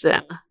 not just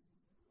in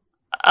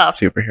a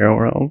superhero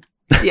world.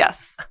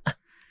 Yes.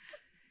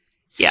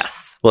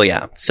 Yes. Well,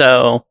 yeah.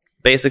 So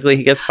basically,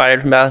 he gets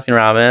fired from Baskin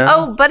Robbins.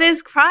 Oh, but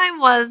his crime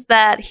was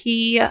that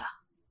he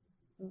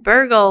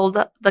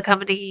burgled the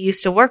company he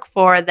used to work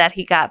for that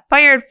he got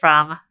fired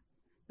from,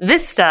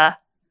 Vista,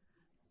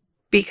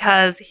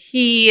 because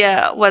he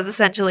was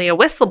essentially a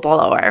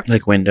whistleblower.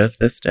 Like Windows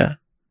Vista?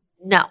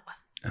 No.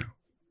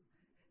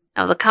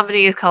 No, the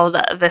company is called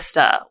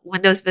Vista.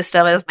 Windows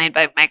Vista was made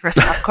by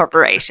Microsoft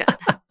Corporation.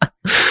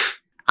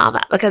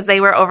 Because they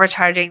were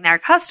overcharging their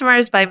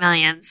customers by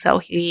millions. So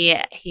he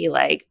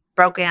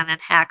broke in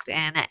and hacked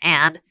in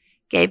and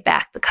gave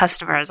back the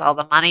customers all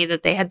the money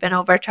that they had been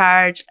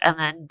overcharged and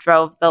then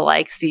drove the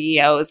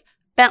CEO's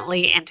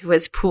Bentley into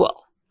his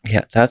pool.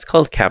 Yeah, that's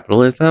called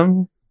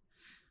capitalism.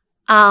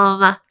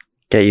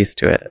 Get used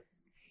to it.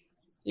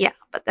 Yeah,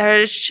 but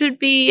there should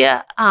be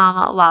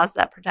laws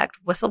that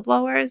protect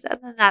whistleblowers, and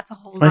then that's a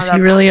whole. Was he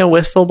really a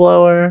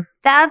whistleblower?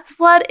 That's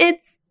what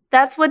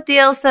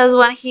Dale says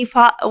when he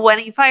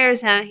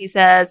fires him. He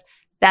says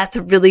that's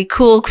a really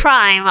cool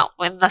crime.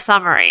 When the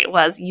summary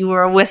was you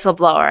were a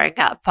whistleblower and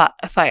got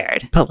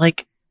fired. But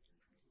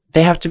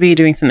they have to be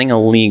doing something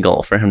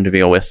illegal for him to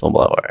be a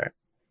whistleblower.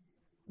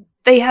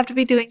 They have to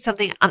be doing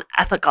something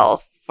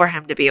unethical for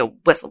him to be a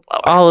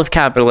whistleblower. All of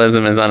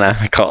capitalism is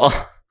unethical.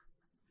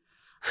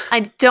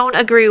 I don't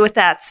agree with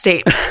that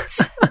statement.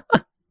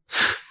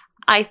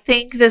 I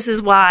think this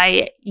is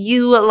why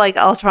you, like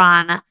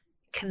Ultron,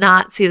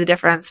 cannot see the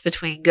difference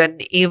between good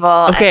and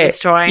evil and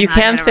destroying you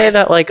can't say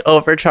that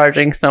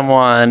overcharging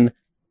someone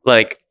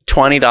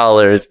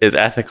 $20 is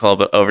ethical,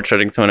 but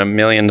overcharging someone $1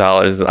 million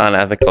is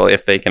unethical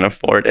if they can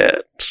afford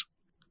it.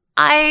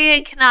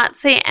 I cannot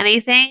say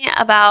anything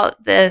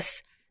about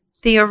this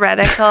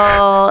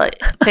theoretical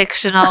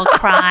fictional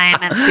crime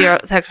and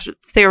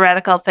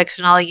theoretical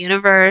fictional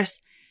universe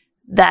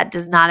that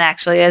does not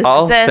actually exist,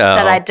 also,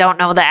 that I don't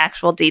know the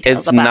actual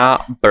details about.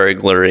 It's not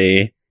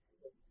burglary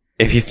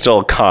if you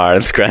stole a car.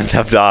 It's Grand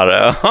Theft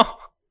Auto.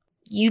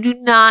 You do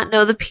not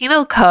know the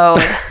penal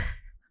code.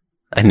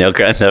 I know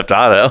Grand Theft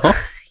Auto.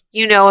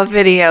 You know a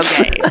video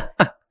game.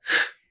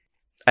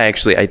 I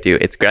do.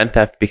 It's Grand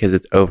Theft because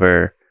it's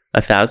over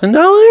 $1,000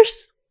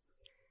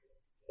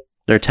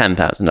 or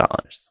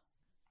 $10,000.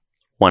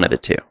 One of the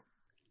two.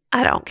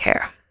 I don't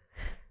care.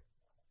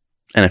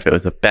 And if it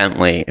was a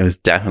Bentley, it was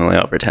definitely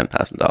over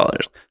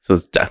 $10,000. So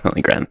it's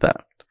definitely Grand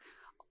Theft.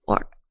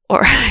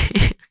 Or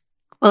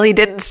well, he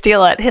didn't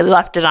steal it. He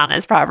left it on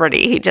his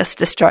property. He just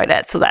destroyed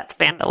it. So that's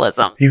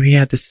vandalism. Maybe he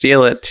had to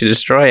steal it to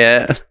destroy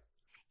it.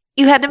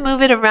 You had to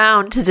move it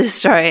around to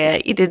destroy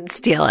it. You didn't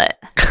steal it.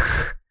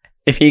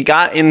 If he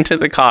got into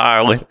the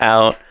car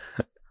without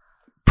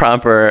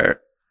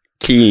proper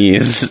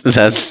keys,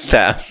 that's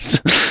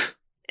theft.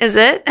 Is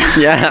it?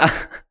 Yeah.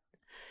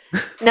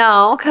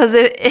 No, because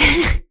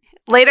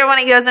later when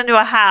he goes into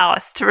a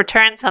house to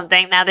return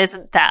something, that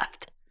isn't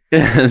theft.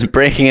 It's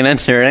breaking and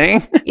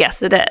entering.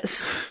 Yes, it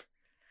is.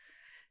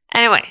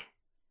 Anyway,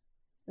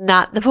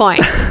 not the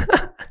point.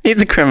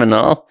 He's a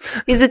criminal.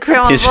 He's a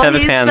criminal. He should have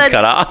his hands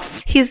cut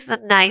off. He's the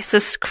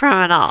nicest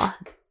criminal.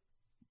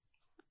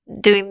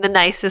 Doing the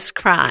nicest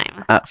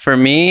crime. For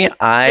me,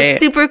 the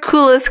super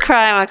coolest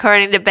crime,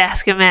 according to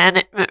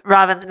Baskin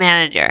Robbins'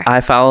 manager.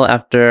 I follow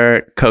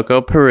after Coco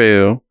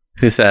Peru,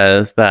 who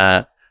says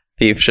that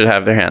thieves should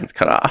have their hands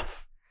cut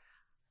off.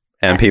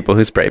 And people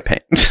who spray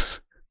paint.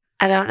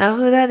 I don't know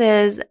who that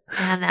is,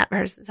 and that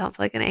person sounds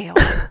like an a-hole.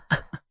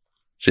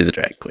 She's a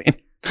drag queen.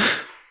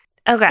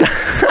 Okay.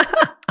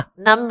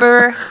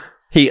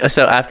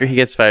 So after he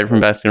gets fired from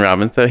Baskin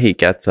Robbins, though, he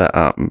gets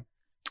a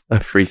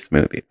free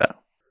smoothie, though.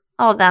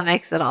 Oh, that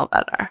makes it all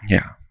better.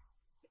 Yeah.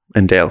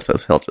 And Dale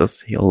says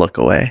he'll look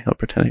away. He'll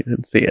pretend he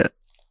didn't see it.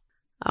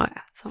 Okay.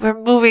 So we're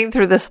moving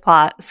through this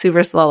plot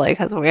super slowly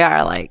because we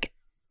are like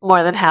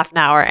more than half an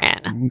hour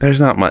in.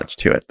 There's not much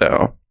to it,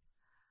 though.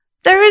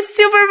 There is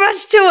super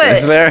much to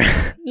it. Is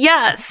there?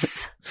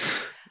 Yes.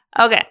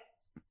 Okay.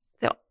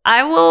 So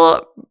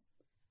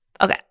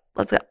Okay,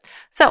 let's go.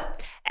 So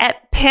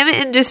at Pym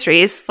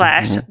Industries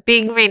 /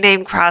 being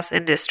renamed Cross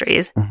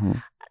Industries,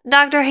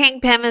 Dr.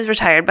 Hank Pym is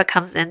retired but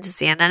comes in to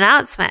see an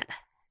announcement.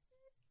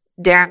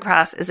 Darren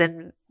Cross is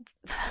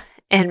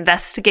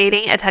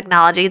investigating a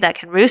technology that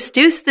can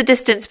reduce the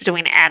distance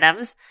between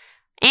atoms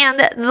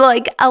and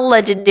like a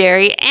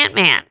legendary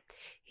Ant-Man.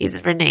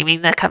 He's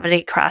renaming the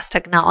company Cross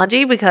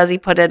Technology because he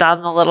put it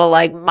on the little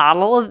like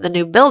model of the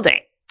new building.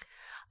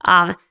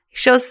 He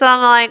shows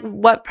some like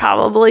what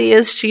probably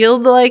is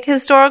S.H.I.E.L.D. like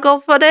historical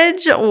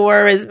footage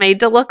or is made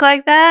to look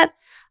like that.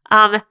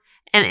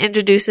 And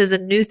introduces a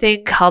new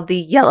thing called the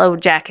Yellow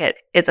Jacket.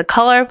 It's a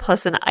color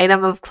plus an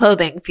item of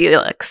clothing,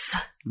 Felix.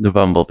 The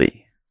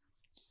Bumblebee.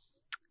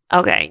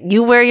 Okay,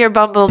 you wear your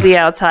Bumblebee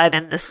outside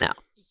in the snow.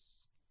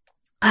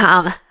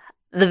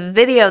 The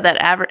video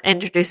that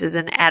introduces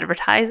and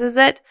advertises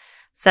it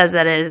says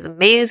that it is an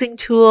amazing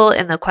tool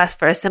in the quest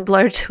for a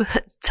simpler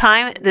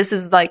time. This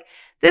is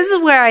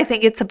where I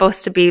think it's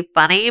supposed to be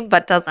funny,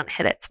 but doesn't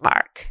hit its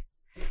mark.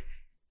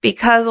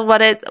 Because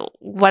what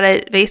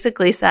it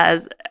basically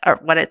says, or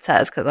what it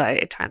says, because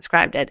I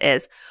transcribed it,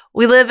 is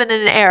we live in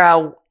an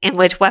era in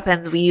which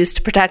weapons we use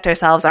to protect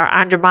ourselves are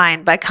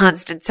undermined by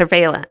constant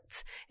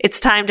surveillance. It's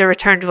time to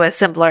return to a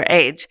simpler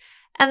age.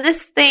 And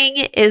this thing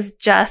is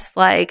just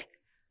like,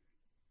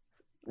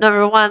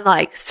 number one,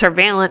 like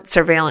surveillance,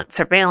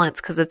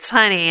 because it's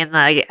tiny, and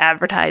they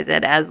advertise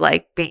it as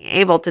like being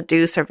able to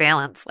do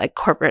surveillance, like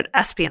corporate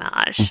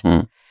espionage.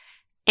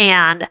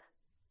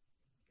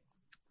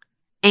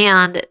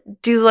 And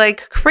do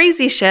like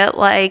crazy shit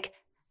like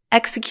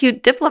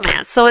execute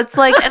diplomats. So it's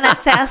like an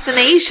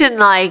assassination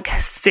like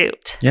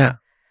suit. Yeah.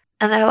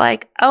 And they're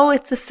like, oh,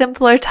 it's a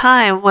simpler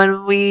time when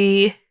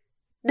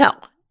no,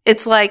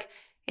 it's like,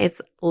 it's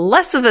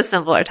less of a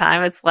simpler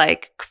time. It's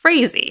like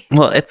crazy.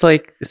 Well, it's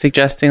like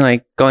suggesting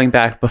like going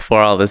back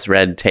before all this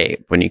red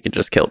tape when you could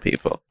just kill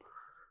people.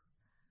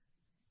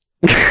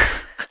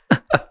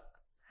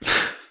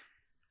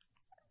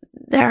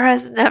 There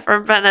has never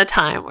been a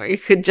time where you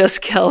could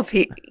just kill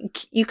people.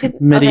 You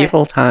could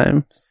medieval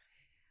times.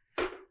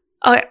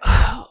 Okay.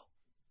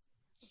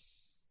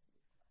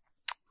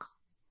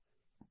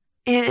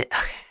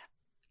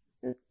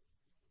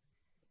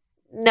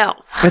 No.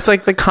 It's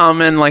like the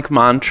common like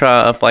mantra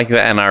of like the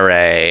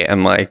NRA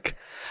and like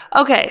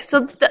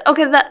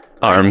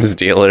arms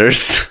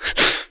dealers.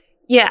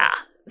 Yeah.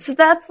 So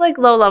that's like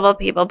low level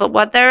people, but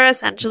what they're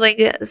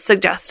essentially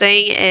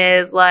suggesting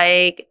is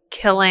like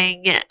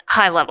killing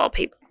high level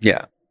people.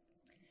 Yeah.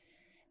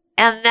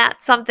 And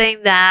that's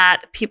something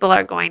that people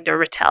are going to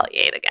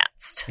retaliate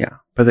against. Yeah.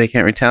 But they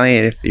can't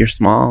retaliate if you're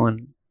small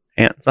and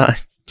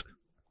ant-sized.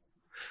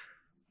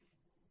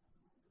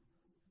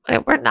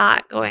 We're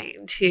not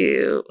going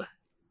to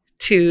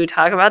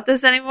talk about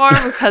this anymore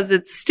because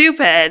it's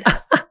stupid.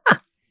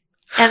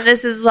 And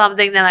this is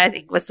something that I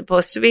think was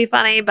supposed to be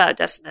funny, but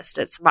just missed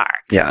its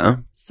mark. Yeah.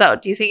 So,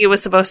 do you think it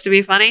was supposed to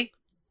be funny?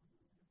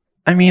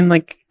 I mean,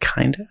 like,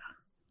 kind of.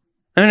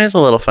 I mean, it's a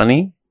little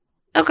funny.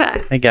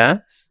 Okay. I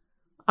guess.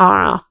 I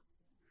don't know.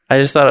 I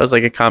just thought it was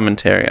like a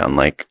commentary on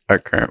like our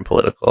current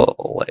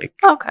political like.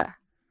 Okay.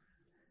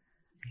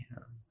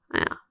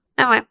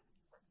 Anyway,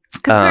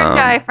 concerned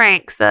guy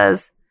Frank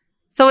says,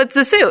 so it's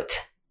a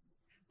suit.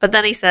 But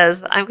then he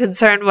says, I'm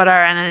concerned what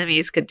our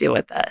enemies could do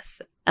with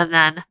this. And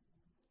then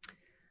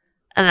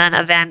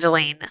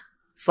Evangeline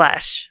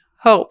 /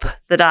 Hope,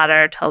 the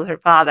daughter, tells her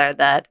father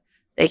that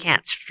they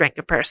can't shrink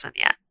a person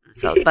yet.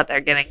 But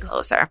they're getting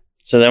closer.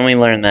 So then we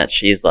learn that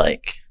she's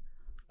like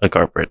a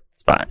corporate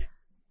spy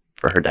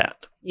for her dad.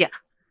 Yeah.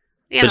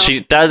 But she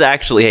does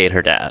actually hate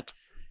her dad.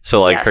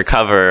 So like her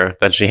cover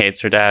that she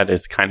hates her dad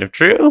is kind of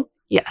true.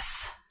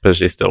 Yes. But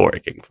she's still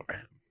working for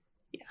him.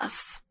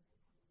 Yes.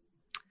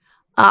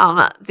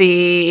 One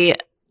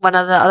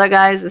of the other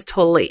guys is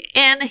totally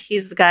in.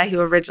 He's the guy who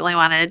originally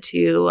wanted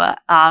to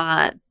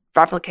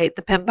replicate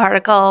the Pym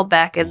particle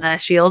back in the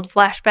S.H.I.E.L.D.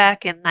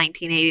 flashback in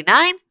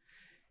 1989.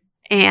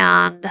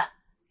 And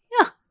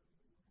yeah.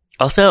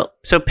 Also,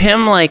 so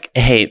Pym like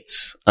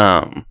hates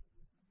Tony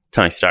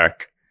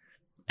Stark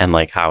and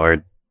like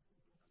Howard.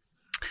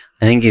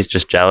 I think he's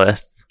just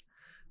jealous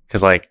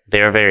because like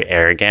they were very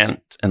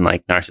arrogant and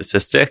like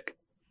narcissistic.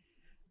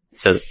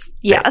 So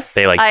yes,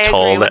 they like I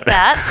told agree with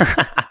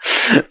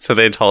that. So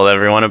they told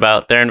everyone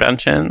about their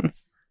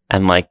inventions,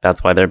 and like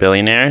that's why they're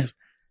billionaires.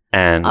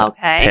 And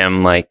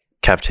Pym like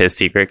kept his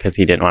secret because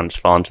he didn't want it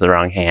to fall into the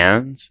wrong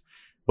hands,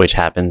 which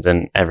happens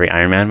in every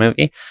Iron Man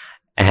movie,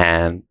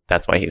 and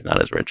that's why he's not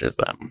as rich as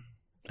them,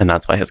 and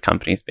that's why his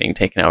company's being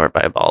taken over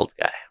by a bald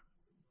guy.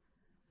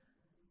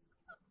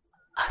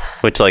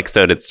 Which like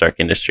so did Stark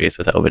Industries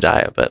with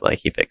Obadiah, but like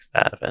he fixed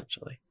that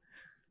eventually.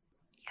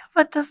 Yeah,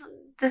 but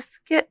doesn't this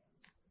get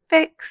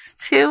fixed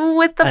too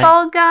with the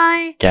bald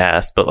guy?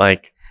 Yes, but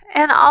like,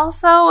 and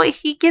also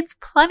he gets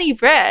plenty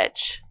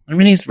rich. I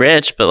mean, he's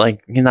rich, but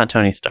like he's not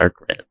Tony Stark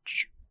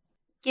rich.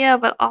 Yeah,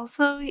 but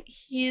also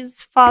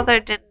his father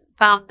didn't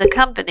found the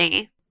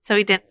company, so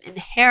he didn't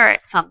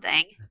inherit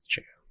something. That's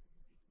true.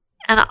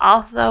 And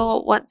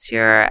also, once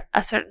you're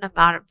a certain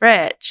amount of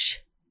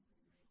rich,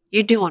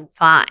 you're doing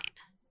fine.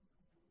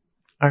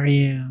 Are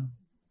you?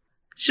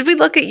 Should we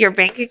look at your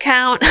bank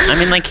account? I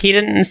mean, like, he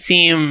didn't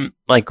seem,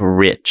 like,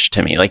 rich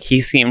to me. Like,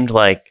 he seemed,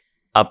 like,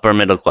 upper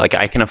middle. Like,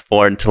 I can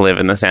afford to live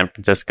in the San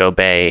Francisco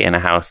Bay in a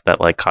house that,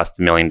 like, costs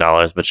 $1 million,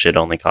 but should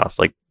only cost,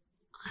 like,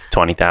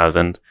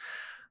 $20,000.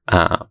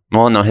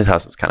 Well, no, his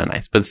house is kind of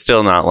nice, but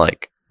still not,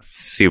 like,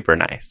 super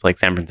nice. Like,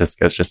 San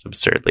Francisco is just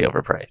absurdly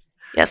overpriced.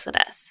 Yes, it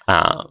is.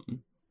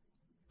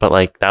 But,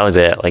 like, that was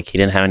it. Like, he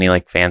didn't have any,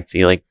 like,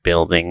 fancy, like,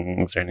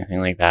 buildings or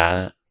anything like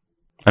that.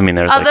 I mean,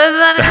 there was other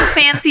than his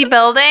fancy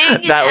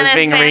building that was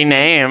being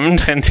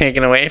renamed and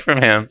taken away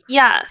from him.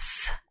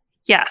 Yes,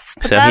 but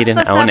so that's he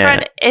didn't a own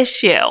separate it.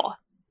 issue.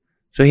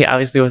 So he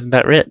obviously wasn't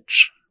that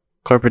rich.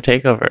 Corporate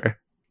takeover.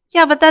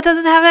 Yeah, but that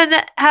doesn't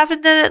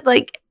happen to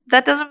like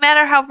that doesn't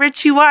matter how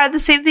rich you are. The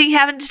same thing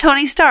happened to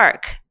Tony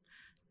Stark.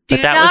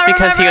 But that was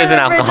because he was an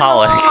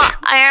alcoholic.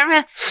 Iron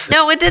Man.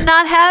 No, it did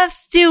not have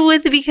to do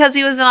with because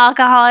he was an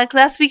alcoholic.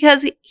 That's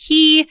because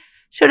he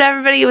showed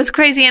everybody he was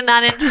crazy and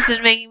not interested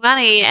in making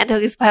money and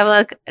took his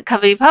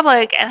company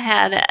public and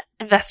had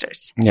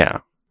investors. Yeah.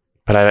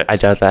 But I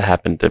doubt that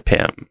happened to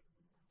Pym.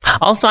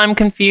 Also, I'm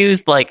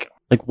confused. Like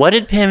what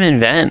did Pym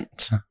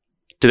invent?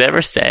 Do they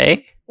ever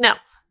say? No.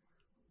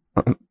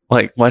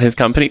 Like what his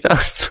company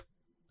does?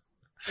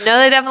 No,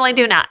 they definitely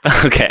do not.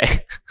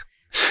 Okay.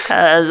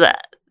 Because,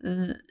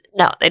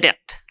 no, they don't.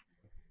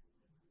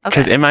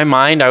 Because in my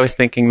mind, I was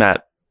thinking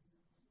that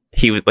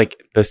he was like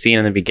the scene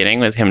in the beginning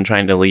was him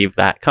trying to leave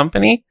that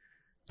company,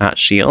 not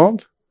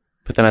S.H.I.E.L.D.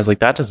 But then I was like,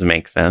 that doesn't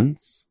make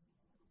sense.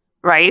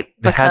 Right.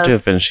 It had to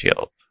have been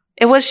S.H.I.E.L.D.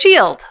 It was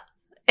S.H.I.E.L.D.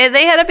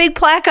 They had a big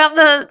plaque on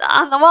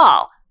the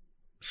wall.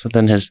 So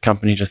then his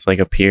company just like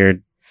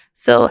appeared.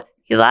 So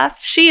he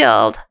left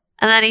S.H.I.E.L.D.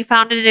 and then he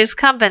founded his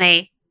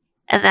company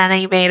and then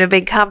he made a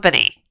big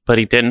company. But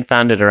he didn't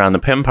found it around the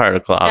Pym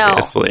particle,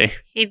 obviously. No,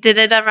 he did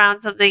it around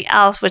something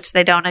else, which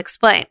they don't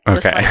explain.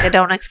 Just like they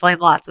don't explain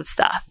lots of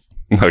stuff.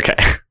 Okay.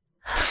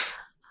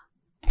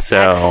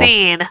 So, next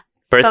scene,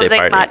 birthday something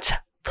party. much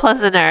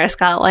pleasanter.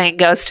 Scott Lang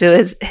goes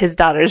to his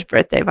daughter's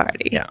birthday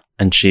party. Yeah,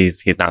 and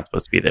he's not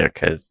supposed to be there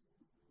because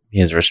he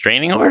has a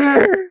restraining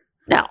order.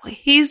 No,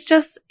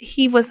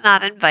 he was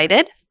not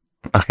invited.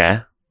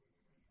 Okay.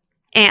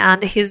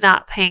 And he's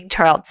not paying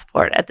child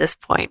support at this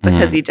point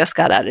because he just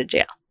got out of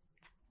jail.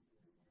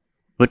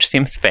 Which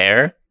seems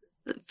fair.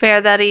 Fair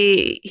that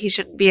he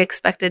shouldn't be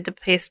expected to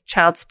pay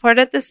child support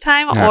at this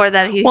time, or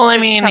that he. Well, I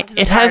mean, come to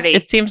the party.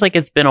 It seems like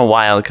it's been a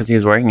while because he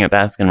was working at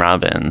Baskin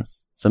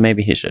Robbins, so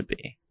maybe he should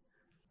be.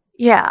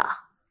 Yeah.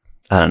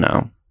 I don't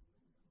know.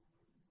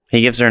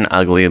 He gives her an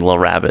ugly little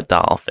rabbit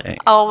doll thing.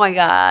 Oh my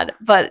god!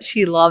 But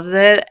she loves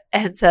it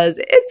and says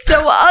it's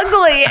so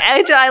ugly,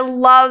 and I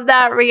love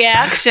that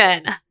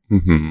reaction.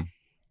 Mm-hmm.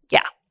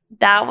 Yeah,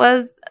 that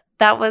was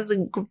a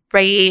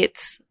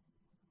great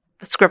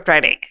script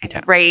writing.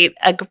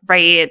 A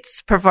great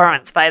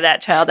performance by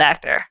that child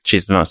actor.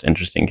 She's the most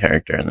interesting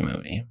character in the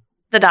movie.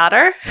 The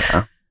daughter?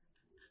 Yeah.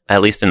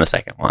 At least in the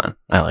second one.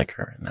 I like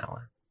her in that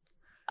one.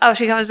 Oh,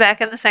 she comes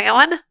back in the second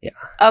one? Yeah.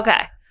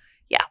 Okay.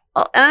 Yeah.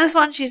 Well, in this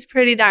one, she's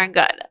pretty darn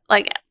good.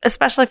 Like,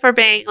 especially for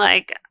being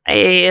like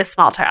a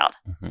small child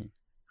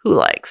who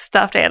likes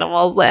stuffed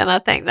animals and a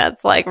thing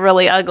that's like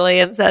really ugly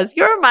and says,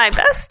 "You're my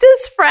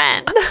bestest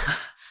friend."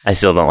 I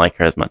still don't like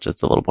her as much as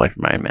the little boy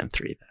from Iron Man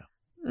 3, though.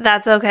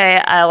 That's okay.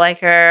 I like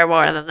her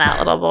more than that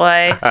little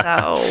boy,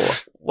 so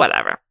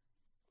whatever.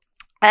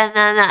 And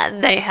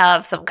then they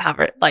have some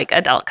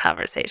adult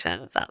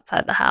conversations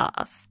outside the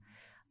house.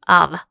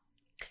 And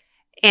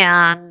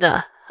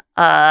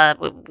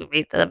we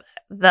meet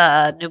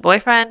the new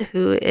boyfriend,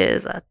 who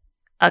is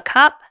a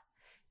cop,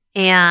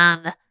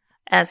 and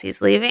as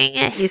he's leaving,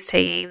 he's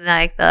taking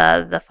like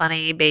the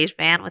funny beige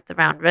van with the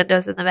round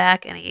windows in the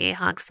back, and he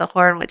honks the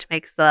horn, which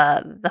makes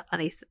the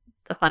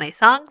funny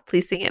song.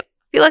 Please sing it,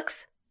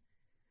 Felix.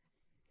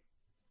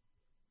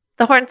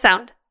 The horn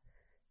sound.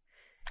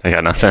 I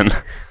got nothing.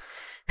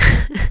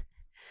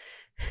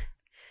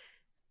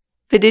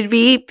 Beep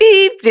beep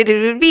beep beep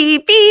beep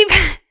beep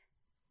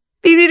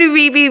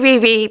beep beep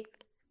beep beep,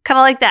 kind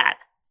of like that.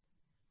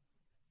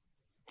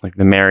 Like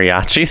the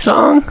mariachi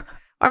song?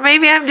 Or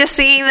maybe I'm just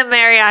singing the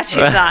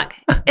mariachi song.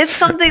 It's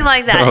something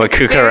like that. Oh, a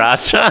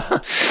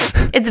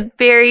cucaracha? It's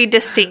very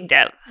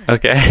distinctive.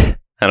 Okay.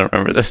 I don't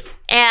remember this.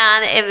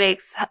 And it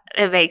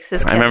makes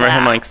his kid I remember laugh.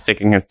 him like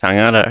sticking his tongue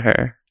out at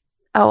her.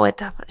 Oh,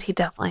 he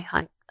definitely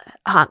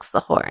honks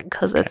the horn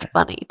because it's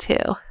funny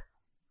too.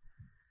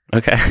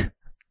 Okay.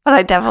 But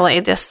I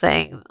definitely just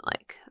sang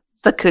like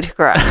the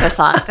cucaracha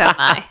song, don't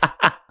I?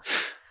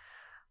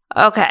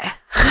 Okay.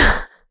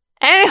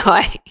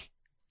 Anyway.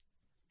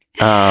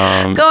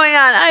 Going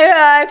on,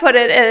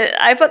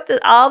 I put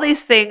all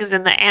these things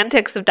in the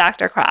antics of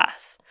Dr.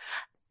 Cross.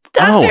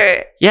 What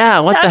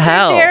the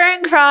hell?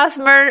 Darren Cross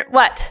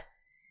what?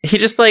 He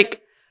just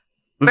like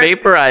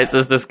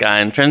vaporizes this guy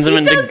and turns him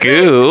into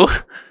goo.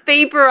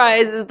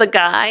 Vaporizes the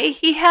guy.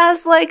 He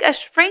has like a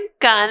shrink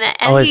gun.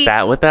 And is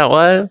that what that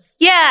was?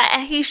 Yeah,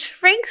 and he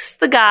shrinks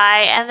the guy,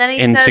 and then he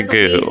into says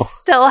goo. We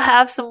still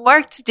have some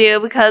work to do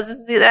because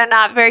they're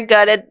not very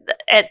good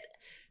at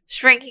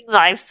shrinking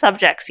live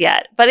subjects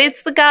yet. But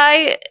it's the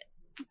guy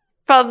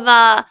from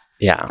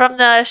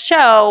the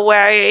show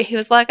where he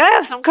was like, I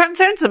have some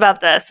concerns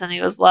about this, and he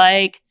was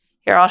like,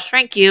 here, I'll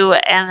shrink you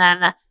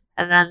and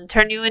then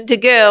turn you into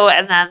goo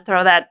and then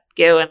throw that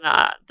goo in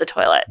the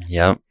toilet.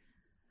 Yep.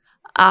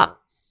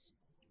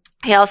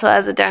 He also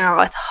has a dinner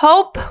with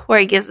Hope where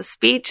he gives a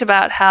speech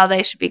about how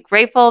they should be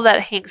grateful that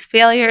Hank's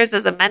failures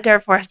as a mentor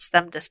forced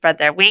them to spread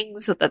their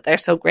wings so that they're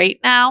so great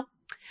now.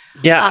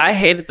 Yeah, I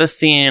hated the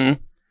scene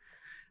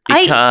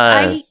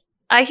because...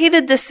 I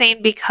hated the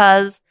scene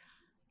because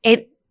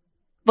it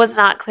was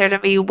not clear to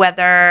me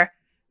whether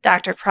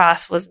Dr.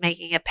 Cross was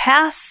making a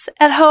pass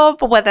at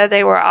Hope, whether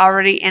they were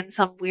already in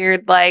some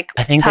weird, like...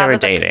 I think they were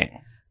dating.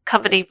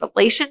 Company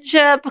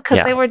relationship,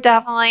 because they were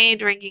definitely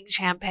drinking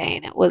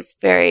champagne. It was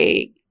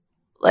very...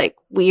 like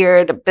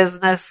weird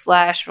business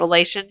 /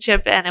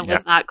 relationship, and it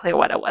was not clear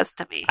what it was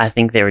to me. I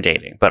think they were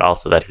dating, but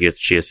also that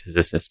she was his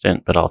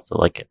assistant, but also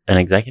like an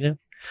executive.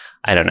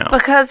 I don't know,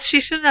 because she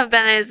shouldn't have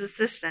been his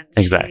assistant.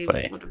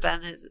 Exactly, she would have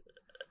been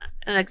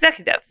an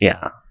executive.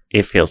 Yeah,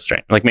 it feels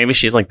strange. Like maybe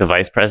she's like the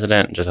vice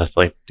president and just has to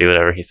like do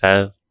whatever he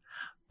says.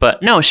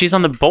 But no, she's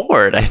on the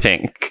board. I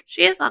think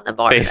she is on the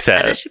board. They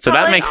said so.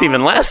 That makes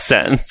even less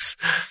sense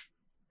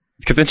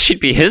because then she'd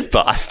be his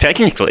boss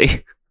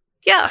technically.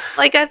 Yeah,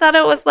 like I thought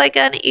it was like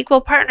an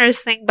equal partners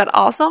thing, but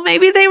also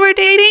maybe they were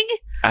dating.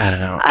 I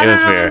don't know. It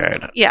was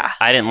weird. Yeah.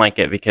 I didn't like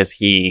it because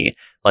he,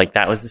 like,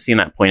 that was the scene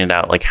that pointed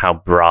out, like, how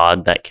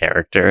broad that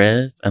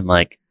character is. And,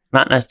 like,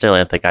 not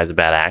necessarily that the guy's a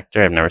bad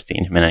actor. I've never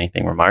seen him in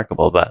anything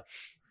remarkable, but,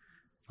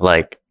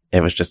 like,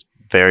 it was just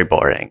very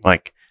boring.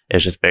 Like, it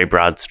was just very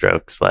broad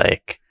strokes.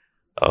 Like,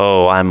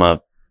 oh, I'm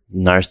a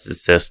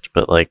narcissist,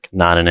 but, like,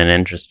 not in an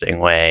interesting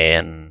way.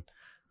 And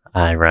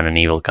I run an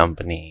evil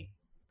company.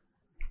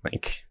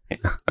 Like... yeah,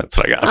 that's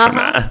what I got from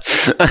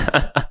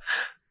that.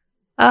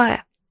 Oh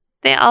yeah.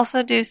 They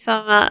also do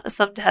some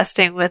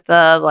testing with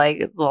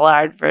the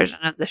large version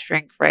of the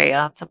shrink ray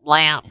on some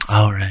lamps.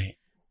 Oh right.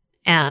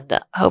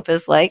 And Hope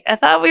is like, I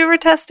thought we were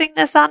testing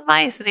this on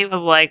mice, and he was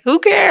like, who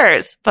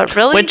cares? But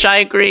really, which I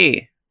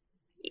agree.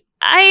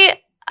 I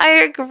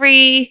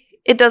agree.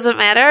 It doesn't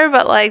matter,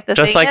 but like the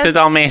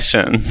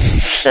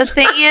Dalmatians. The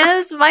thing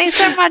is, mice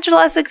are much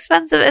less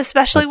expensive,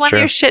 especially when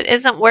your shit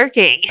isn't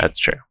working. That's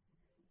true.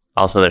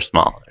 Also, they're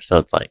smaller, so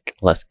it's like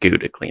less goo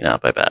to clean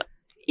up, I bet.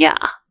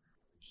 Yeah.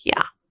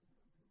 Yeah.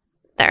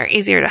 They're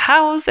easier to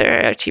house.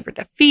 They're cheaper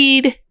to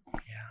feed. Yeah.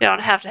 You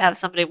don't have to have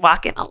somebody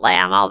walking a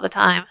lamb all the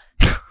time.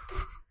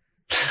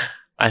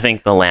 I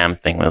think the lamb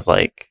thing was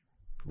like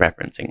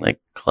referencing like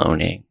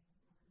cloning,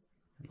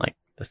 like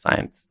the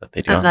science that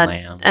they do on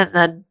lambs. And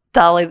then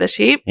Dolly the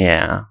sheep.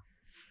 Yeah.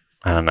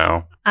 I don't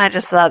know. I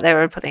just thought they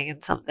were putting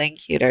in something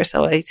cuter,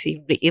 so it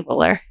seemed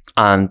eviler.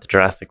 On the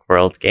Jurassic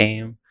World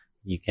game,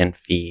 you can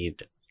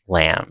feed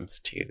lambs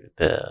to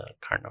the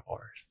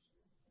carnivores.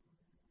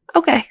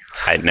 Okay.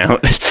 Side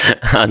note,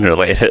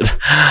 unrelated.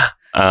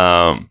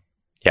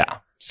 Yeah.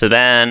 So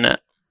then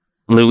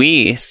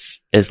Luis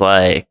is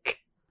like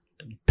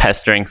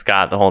pestering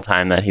Scott the whole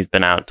time that he's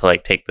been out to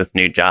like take this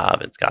new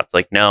job. And Scott's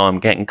like, no, I'm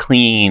getting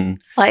clean.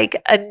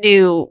 Like a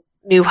new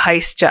new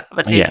heist job,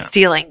 a new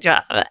stealing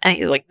job. And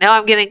he's like, no,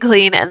 I'm getting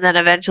clean. And then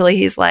eventually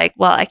he's like,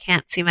 well, I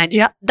can't see my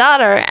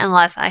daughter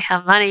unless I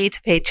have money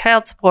to pay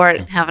child support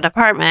and have an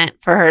apartment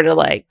for her to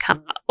like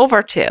come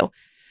over to.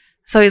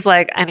 So he's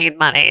like, I need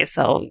money.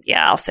 So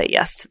yeah, I'll say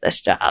yes to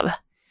this job.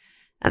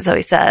 And so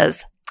he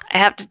says, I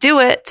have to do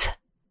it,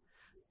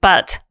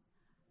 but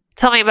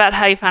tell me about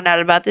how you found out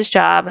about this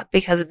job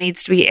because it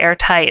needs to be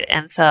airtight.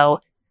 And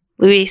so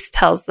Luis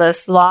tells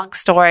this long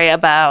story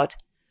about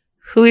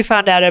who he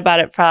found out about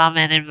it from,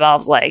 and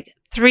involves like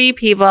 3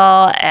 people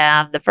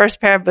and the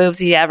first pair of boobs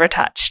he ever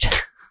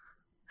touched.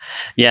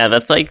 Yeah,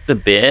 that's like the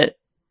bit.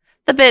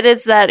 The bit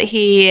is that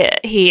he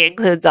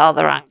includes all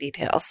the wrong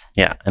details.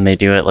 Yeah, and they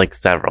do it like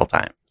several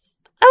times.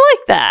 I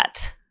like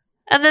that.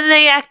 And then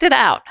they act it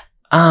out.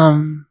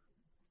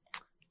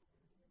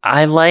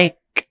 I like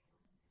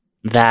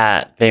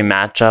that they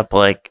match up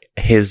like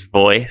his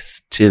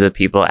voice to the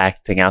people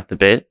acting out the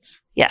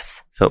bits.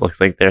 Yes. So it looks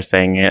like they're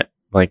saying it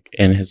like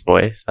in his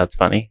voice. That's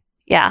funny.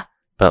 Yeah.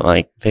 But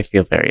like they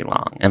feel very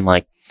long. And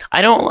like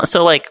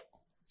so like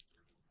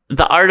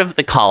the art of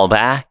the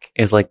callback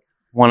is like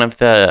one of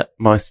the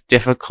most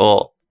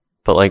difficult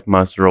but like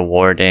most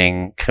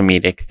rewarding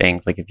comedic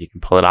things, like if you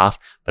can pull it off.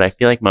 But I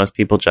feel like most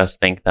people just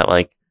think that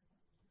like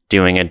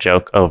doing a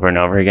joke over and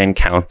over again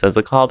counts as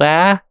a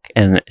callback,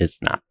 and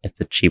it's not. It's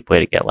a cheap way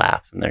to get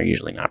laughs, and they're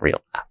usually not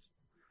real laughs.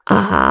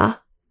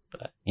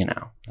 But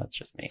that's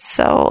just me.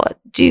 So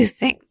do you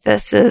think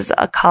this is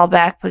a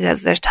callback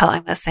because they're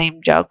telling the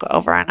same joke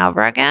over and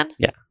over again?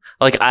 Yeah.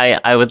 Like I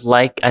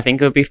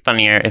think it would be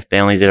funnier if they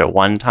only did it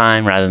one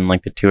time rather than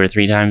like the 2 or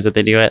 3 times that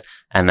they do it,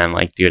 and then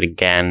like do it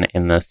again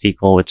in the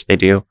sequel, which they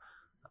do.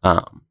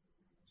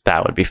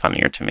 That would be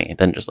funnier to me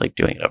than just like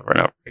doing it over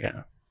and over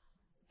again.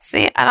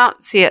 See, I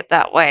don't see it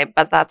that way,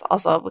 but that's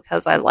also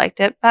because I liked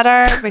it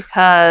better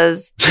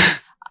because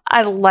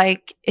I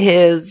like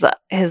his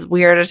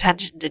weird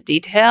attention to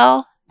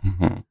detail.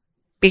 Mm-hmm.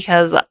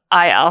 Because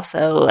I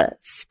also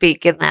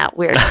speak in that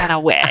weird kind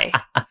of way.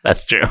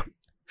 That's true.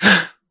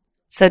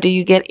 So do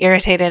you get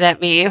irritated at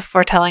me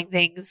for telling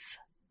things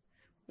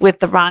with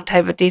the wrong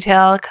type of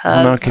detail?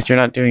 No, because you're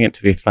not doing it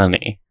to be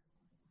funny.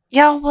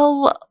 Yeah,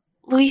 well,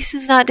 Luis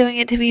is not doing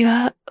it to be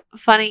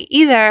funny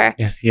either.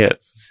 Yes, he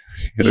is.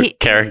 He's a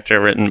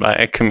character written by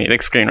a comedic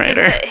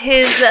screenwriter.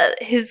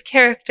 His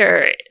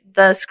character,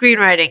 the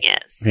screenwriting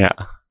is. Yeah.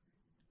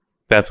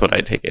 That's what I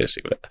take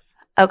issue with.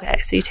 Okay,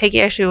 so you take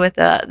issue with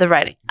the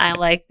writing. I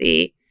like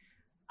the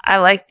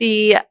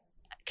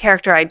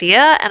character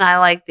idea, and I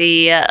like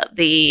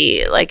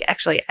the like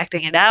actually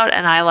acting it out,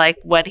 and I like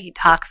when he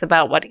talks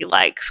about what he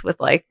likes with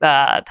like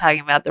the talking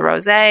about the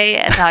rosé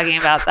and talking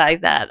about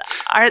like that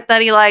art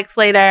that he likes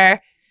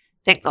later,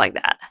 things like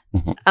that.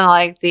 Mm-hmm. And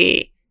like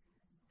the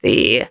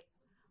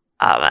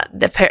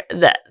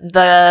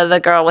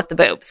girl with the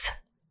boobs.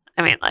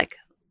 I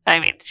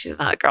mean, she's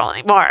not a girl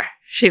anymore.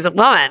 She's a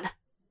woman.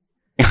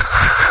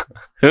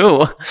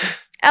 Who?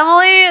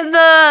 Emily,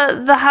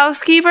 the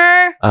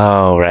housekeeper.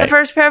 Oh, right. The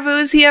first pair of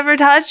boobs he ever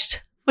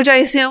touched, which I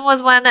assume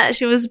was when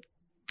she was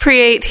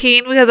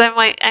pre-18, because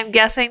I'm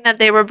guessing that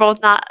they were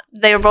both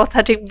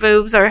touching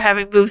boobs or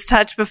having boobs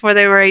touched before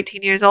they were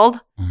 18 years old.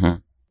 Mm-hmm.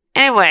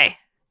 Anyway,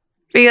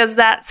 because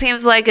that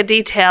seems like a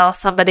detail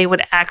somebody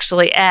would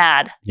actually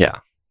add. Yeah.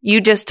 You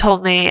just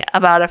told me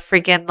about a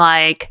freaking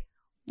like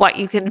what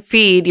you can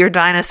feed your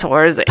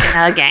dinosaurs in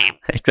a game.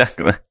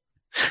 Exactly.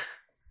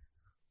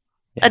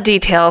 A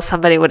detail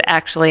somebody would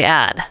actually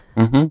add.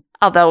 Mm-hmm.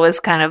 Although it was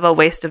kind of a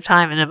waste of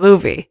time in a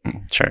movie.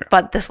 Sure.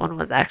 But this one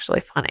was actually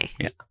funny.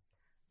 Yeah.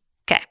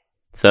 Okay.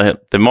 So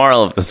the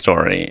moral of the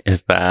story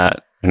is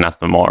that,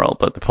 not the moral,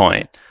 but the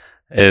point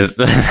is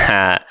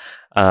that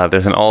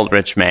there's an old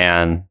rich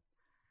man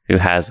who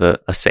has a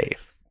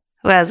safe.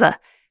 Who has a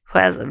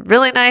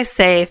really nice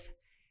safe.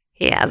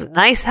 He has a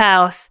nice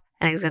house,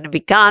 and he's going to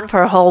be gone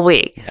for a whole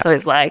week. Yeah. So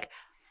he's like,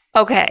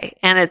 okay.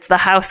 And it's the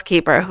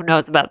housekeeper who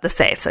knows about the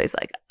safe. So he's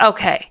like,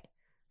 okay,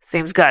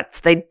 seems good.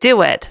 So they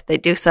do it. They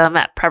do some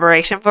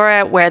preparation for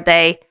it where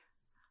they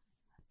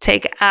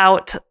take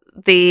out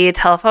the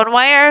telephone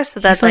wire so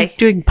that he's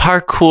doing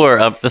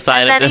parkour up the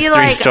side of this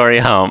 3-story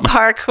home.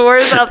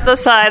 Parkours up the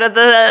side of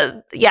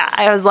the... Yeah,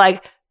 I was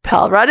like,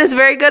 Paul Rudd is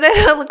very good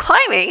at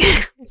climbing.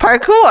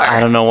 Parkour. I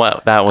don't know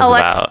what that was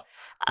about.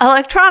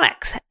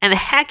 Electronics and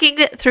hacking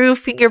it through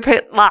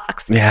fingerprint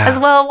locks. Yeah. As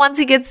well, once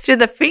he gets through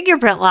the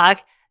fingerprint lock,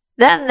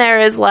 then there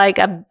is like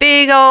a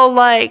big old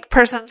like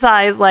person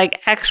size like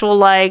actual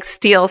like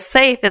steel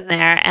safe in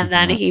there, and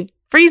then he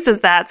freezes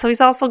that. So he's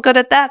also good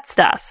at that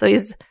stuff. So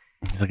he's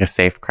like a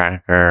safe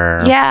cracker.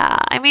 Yeah,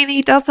 I mean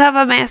he does have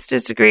a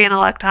master's degree in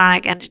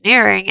electronic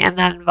engineering, and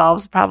that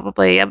involves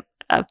probably a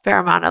fair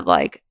amount of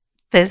like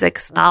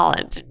physics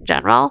knowledge in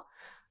general.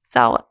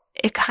 So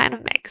it kind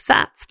of makes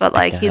sense, but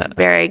like he's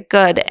very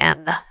good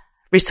and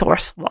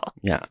resourceful.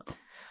 Yeah.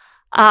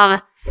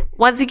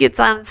 Once he gets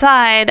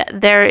inside,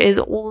 there is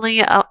only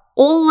a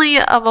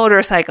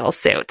motorcycle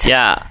suit.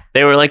 Yeah.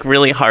 They were like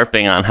really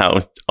harping on how it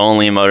was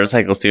only a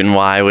motorcycle suit and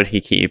why would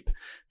he keep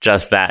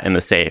just that in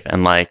the safe?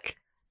 And like,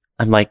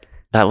 I'm like,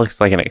 that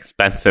looks like an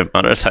expensive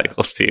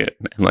motorcycle suit.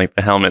 And like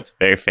the helmet's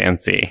very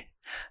fancy.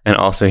 And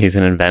also he's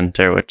an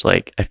inventor, which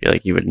like I feel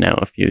like you would know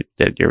if you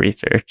did your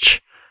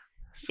research.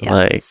 So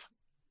yes.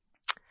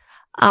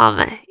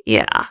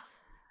 Yeah.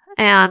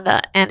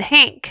 And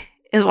Hank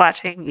is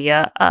watching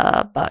via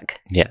a bug.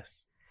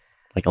 Yes.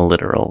 Like a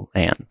literal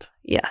ant.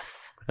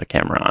 Yes. With a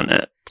camera on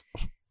it.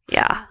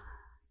 Yeah.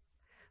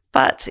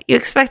 But you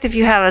expect if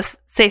you have a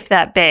safe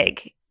that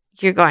big,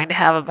 you're going to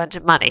have a bunch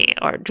of money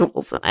or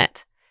jewels in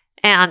it.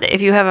 And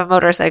if you have a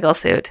motorcycle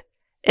suit,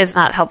 it's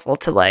not helpful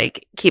to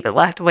like keep it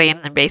locked away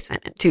in the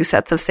basement in 2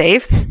 sets of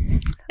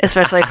safes,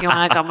 especially if you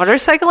want to go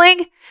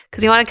motorcycling,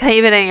 because you want to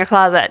keep it in your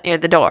closet near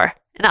the door.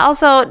 And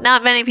also,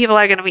 not many people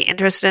are going to be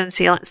interested in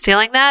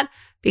stealing that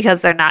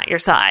because they're not your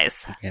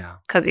size. Yeah.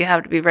 Because you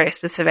have to be very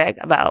specific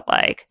about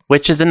like...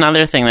 Which is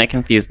another thing that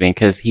confused me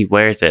because he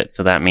wears it.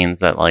 So that means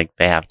that like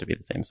they have to be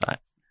the same size.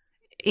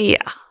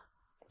 Yeah.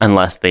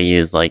 Unless they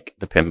use like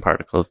the Pym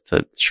particles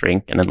to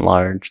shrink and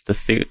enlarge the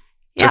suit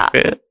to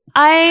fit.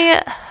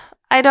 I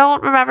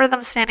don't remember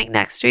them standing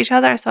next to each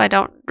other, so I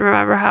don't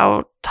remember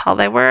how tall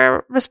they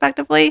were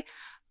respectively.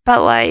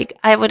 But like,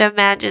 I would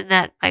imagine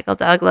that Michael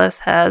Douglas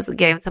has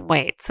gained some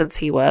weight since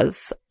he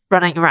was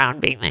running around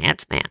being the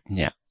Ant-Man.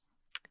 Yeah.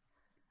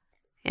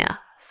 Yeah.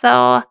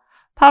 So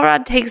Paul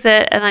Rudd takes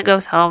it and then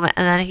goes home, and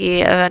then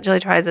he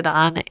eventually tries it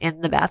on in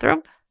the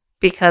bathroom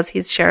because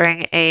he's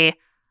sharing a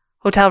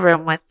hotel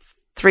room with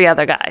 3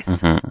 other guys.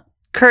 Mm-hmm.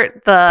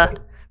 Kurt, the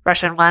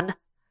Russian one,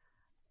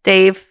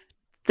 Dave,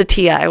 the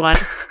TI one,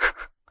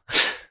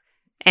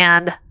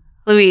 and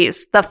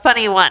Louise, the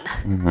funny one.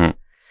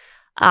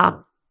 Mm-hmm.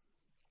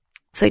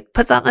 So he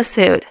puts on the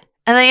suit,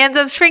 and then he ends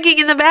up shrinking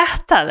in the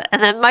bathtub.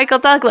 And then Michael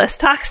Douglas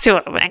talks to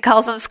him and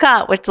calls him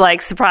Scott, which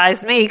like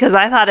surprised me because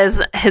I thought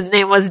his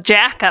name was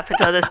Jack up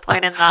until this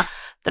point in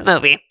the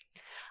movie.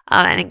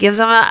 And he gives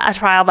him a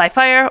trial by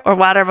fire or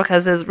water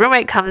because his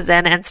roommate comes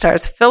in and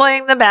starts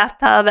filling the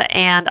bathtub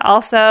and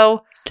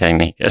also getting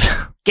naked.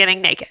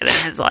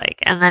 And is like,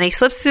 and then he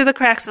slips through the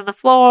cracks in the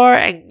floor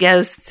and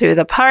goes to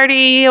the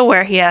party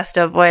where he has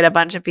to avoid a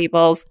bunch of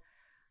people's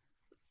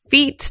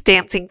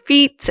dancing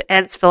feet,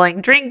 and spilling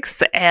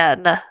drinks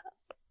and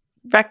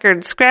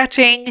record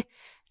scratching,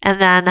 and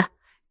then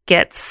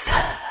gets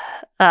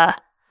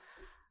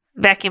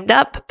vacuumed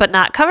up but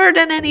not covered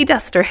in any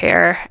dust or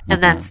hair,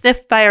 and then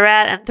sniffed by a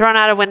rat and thrown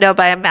out a window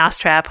by a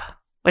mousetrap,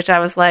 which I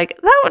was like,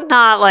 that would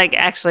not like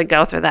actually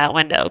go through that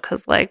window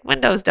because like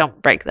windows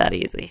don't break that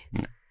easy.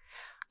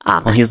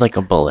 Well, he's like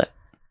a bullet.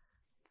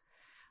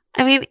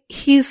 I mean,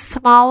 he's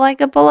small like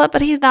a bullet,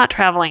 but he's not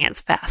traveling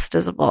as fast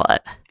as a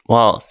bullet.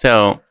 Well,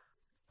 so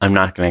I'm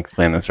not going to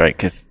explain this right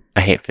because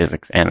I hate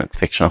physics and it's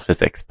fictional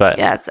physics, but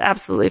yeah, it's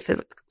absolutely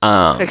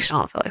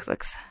fictional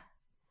physics.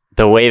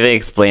 The way they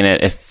explain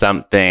it is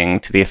something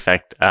to the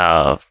effect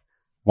of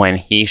when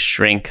he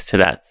shrinks to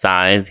that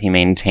size, he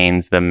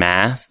maintains the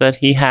mass that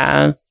he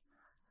has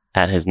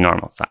at his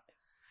normal size.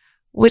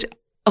 Which,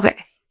 okay,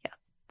 yeah.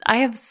 I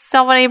have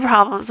so many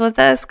problems with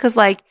this because,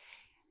 like,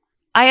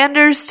 I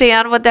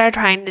understand what they're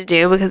trying to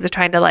do because they're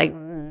trying to, like,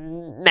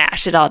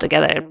 mash it all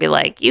together and be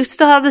like, you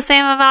still have the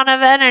same amount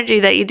of energy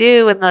that you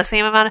do and the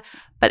same amount of...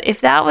 But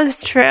if that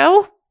was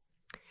true,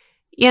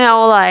 you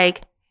know,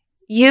 like,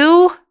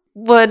 you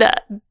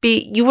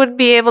wouldn't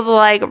be able to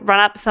like run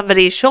up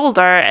somebody's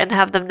shoulder and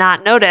have them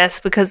not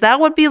notice because that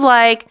would be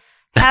like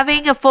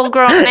having a full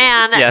grown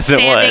man yes,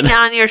 standing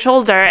on your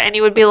shoulder and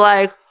you would be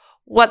like,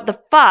 what the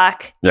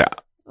fuck? Yeah.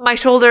 My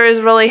shoulder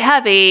is really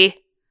heavy.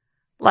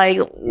 Like,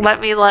 let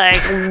me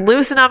like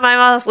loosen up my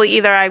muscle.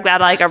 Either I've got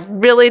like a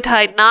really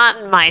tight knot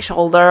in my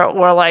shoulder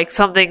or like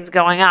something's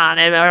going on.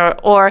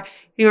 Or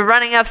you're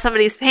running up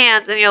somebody's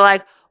pants and you're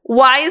like,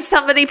 why is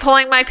somebody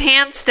pulling my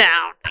pants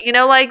down? You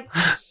know, like...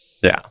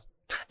 Yeah.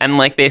 And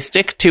like they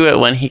stick to it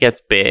when he gets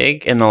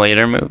big in the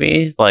later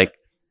movies. Like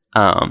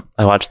I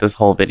watched this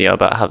whole video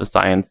about how the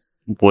science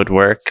would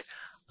work.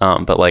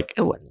 But like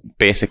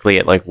basically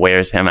it like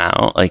wears him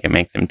out. Like it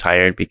makes him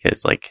tired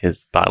because like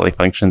his bodily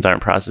functions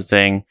aren't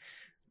processing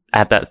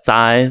at that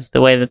size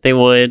the way that they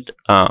would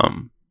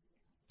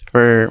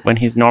for when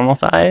he's normal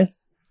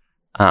size.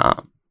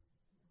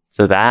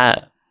 So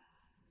that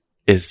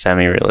is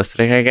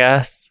semi-realistic, I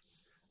guess.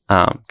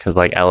 Because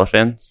like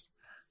elephants.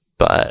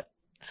 But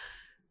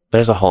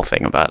there's a whole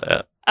thing about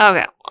it.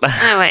 Okay.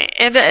 Anyway,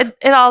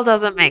 it all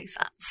doesn't make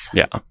sense.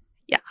 Yeah.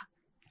 Yeah.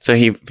 So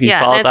he falls out the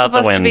window. It's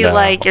supposed to be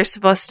like, you're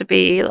supposed to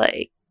be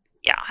like,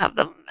 yeah, have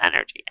the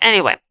energy.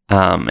 Anyway.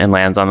 And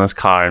lands on this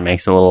car and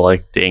makes a little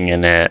like ding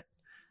in it.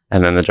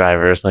 And then the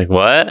driver is like,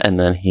 what? And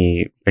then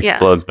he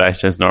explodes back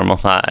to his normal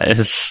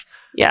size.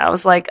 Yeah. I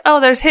was like, oh,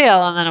 there's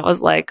hail. And then it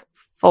was like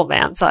full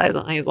man size.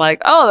 And he's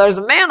like, oh, there's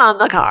a man on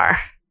the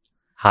car.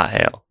 Hot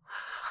hail.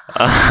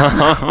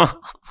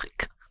 Oh my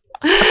God.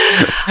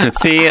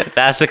 See,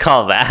 that's a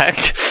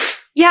callback.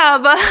 Yeah,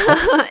 but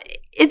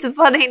it's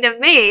funny to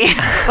me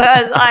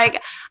because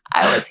like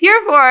I was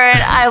here for it.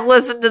 I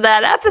listened to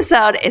that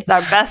episode. It's our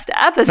best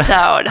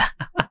episode.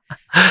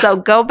 So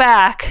go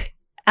back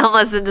and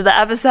listen to the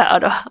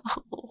episode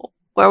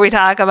where we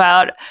talk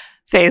about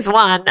phase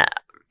 1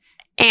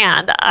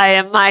 And I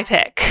am my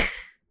pick,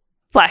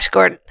 Flash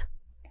Gordon.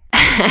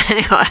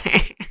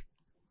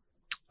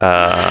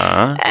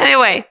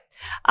 Anyway,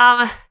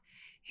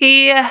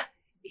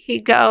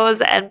 he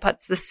goes and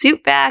puts the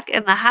suit back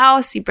in the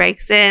house. He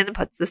breaks in,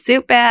 puts the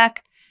suit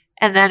back,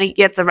 and then he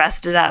gets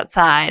arrested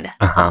outside.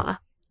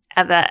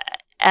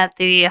 At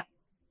the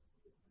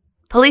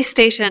police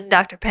station.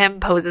 Dr. Pym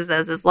poses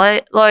as his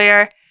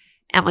lawyer,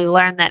 and we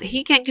learn that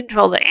he can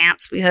control the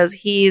ants because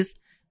he's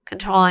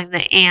controlling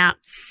the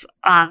ants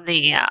on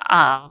the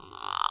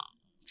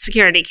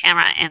security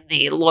camera in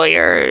the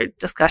lawyer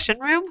discussion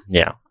room.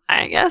 Yeah.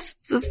 I guess.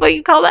 Is this what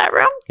you call that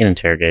room? An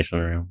interrogation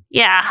room.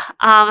 Yeah.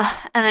 And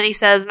then he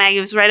says,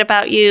 Maggie was right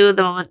about you.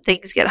 The moment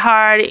things get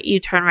hard, you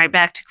turn right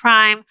back to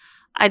crime.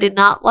 I did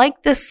not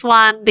like this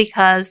one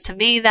because to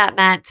me that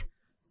meant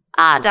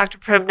Dr.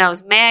 Pym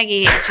knows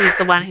Maggie and she's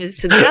the one who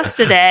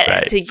suggested it. Right.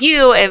 And to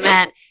you, it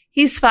meant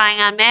he's spying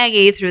on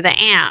Maggie through the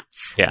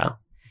ants. Yeah.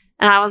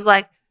 And I was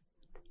like,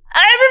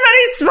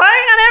 everybody's spying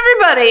on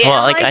everybody.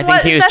 Well, like I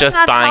think he was just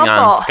spying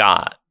helpful. on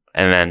Scott.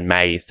 And then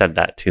Maggie said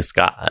that to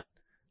Scott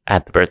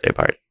at the birthday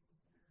party.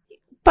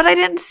 But I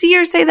didn't see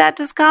her say that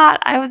to Scott.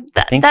 I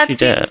think that she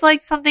seems did.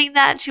 like something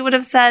that she would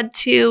have said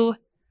to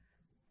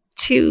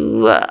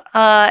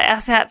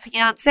Asshat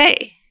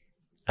fiance.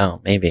 Oh,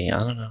 maybe. I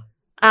don't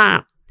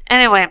know.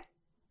 Anyway,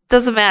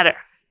 doesn't matter.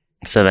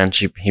 So then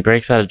he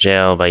breaks out of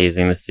jail by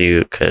using the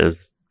suit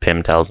because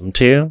Pym tells him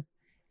to.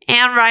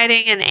 And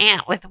riding an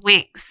ant with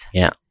wings.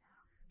 Yeah.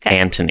 Okay.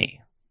 Antony.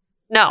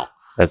 No.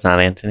 That's not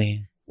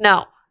Antony?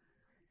 No.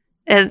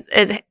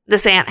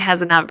 This ant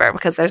has a number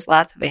because there's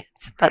lots of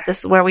ants. But this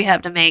is where we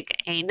have to make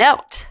a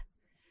note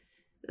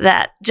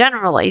that,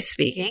 generally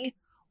speaking,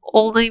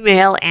 only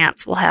male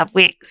ants will have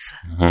wings.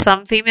 Mm-hmm.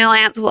 Some female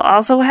ants will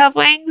also have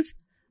wings.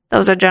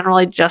 Those are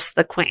generally just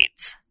the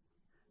queens.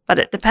 But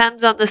it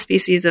depends on the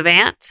species of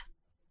ant.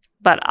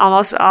 But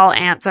almost all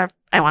ants are,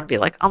 I want to be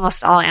like,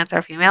 almost all ants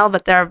are female,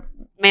 but their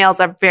males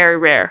are very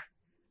rare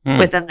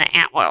within the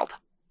ant world.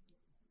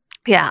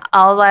 Yeah,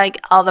 all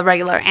the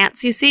regular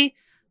ants you see,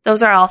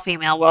 those are all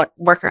female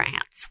worker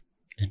ants.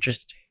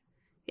 Interesting.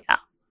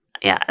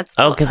 Yeah.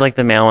 Because like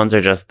the male ones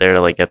are just there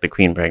to like get the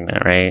queen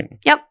pregnant, right?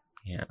 Yep.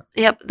 Yeah.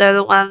 Yep, they're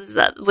the ones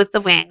with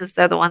the wings.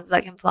 They're the ones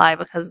that can fly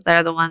because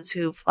they're the ones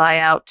who fly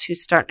out to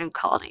start new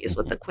colonies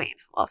with the queen,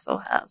 who also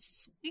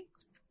has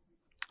wings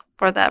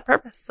for that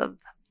purpose of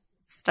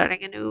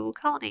starting a new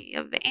colony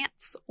of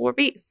ants or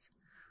bees.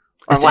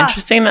 Or It's wasps.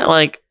 interesting that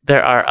like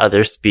there are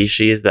other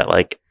species that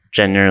like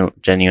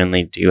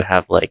genuinely do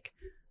have like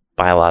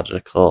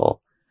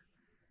biological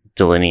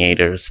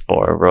delineators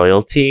for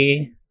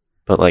royalty,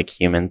 but like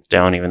humans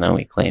don't, even though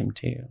we claim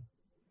to.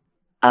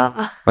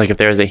 Like if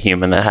there was a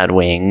human that had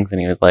wings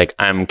and he was like,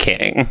 I'm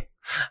king,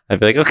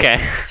 I'd be like, okay,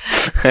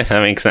 that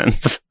makes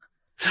sense.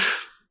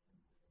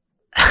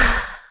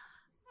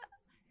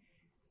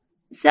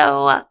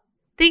 So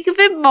think of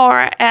it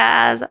more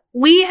as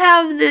we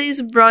have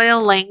these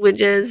royal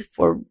languages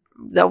for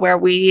where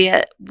we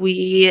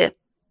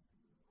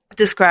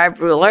describe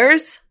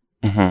rulers.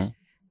 Mm-hmm.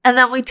 And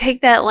then we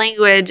take that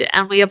language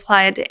and we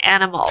apply it to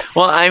animals.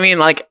 Well, I mean,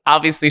 like,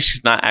 obviously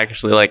she's not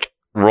actually, like,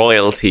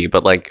 royalty,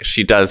 but, like,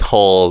 she does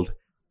hold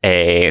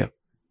a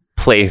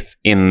place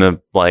in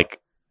the, like,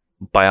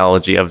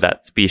 biology of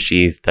that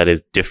species that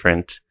is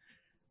different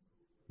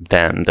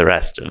than the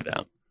rest of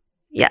them.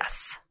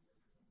 Yes.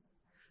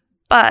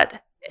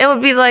 But it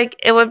would be like,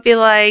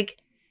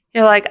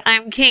 you're like,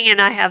 I'm king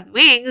and I have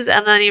wings.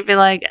 And then you'd be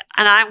like,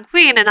 and I'm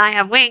queen and I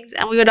have wings.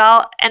 And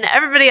and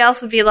everybody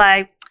else would be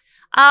like,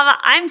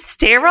 I'm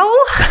sterile.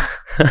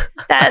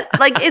 That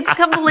like it's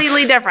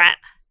completely different.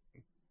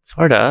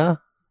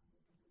 Sorta.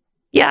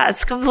 Yeah,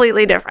 it's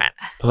completely different.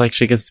 But like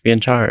she gets to be in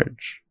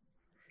charge.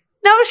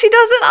 No, she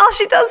doesn't. All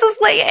she does is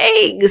lay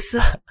eggs.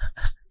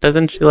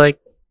 Doesn't she like?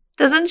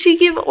 Doesn't she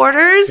give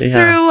orders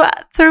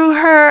through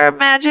her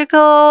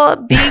magical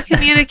bee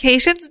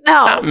communications?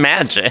 No, Not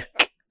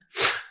magic.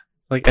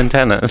 Like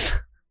antennas.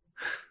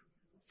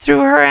 Through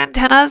her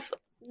antennas?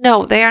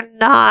 No, they are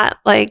not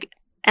like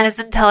as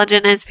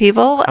intelligent as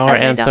people. How are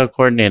ants so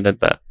coordinated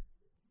though?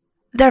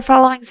 They're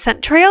following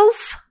scent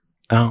trails.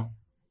 Oh,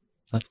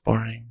 that's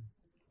boring.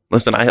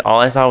 Listen, all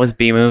I saw was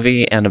Bee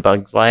Movie and A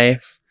Bug's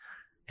Life,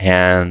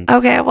 and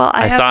okay, well,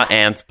 I saw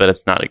Ants, but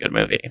it's not a good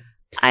movie.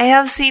 I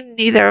have seen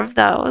neither of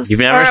those.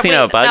 You've never seen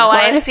A Bug's Life? No,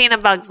 I have seen A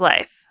Bug's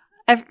Life.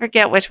 I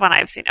forget which one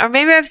I've seen, or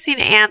maybe I've seen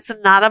Ants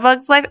and not A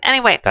Bug's Life.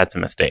 Anyway, that's a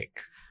mistake.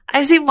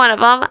 I've seen one of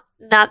them,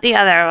 not the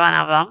other one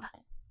of them.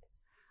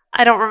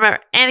 I don't remember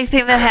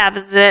anything that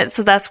happens in it,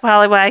 so that's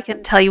probably why I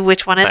can tell you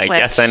which one is which. I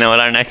guess I know what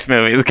our next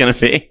movie is going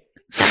to be.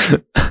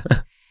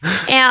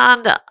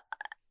 and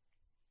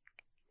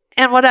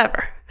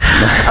whatever.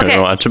 I'm Okay. going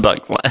to watch A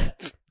Bug's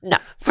Life. No.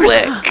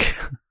 Flick.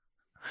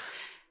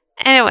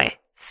 Anyway,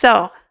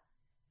 so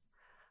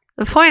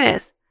the point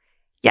is,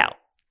 yeah,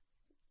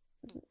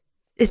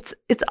 it's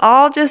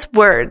all just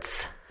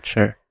words.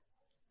 Sure.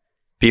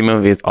 Bee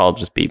movies all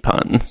just bee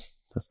puns.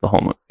 That's the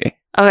whole movie.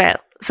 Okay,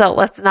 so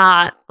let's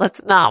not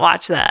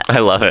watch that. I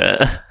love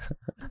it.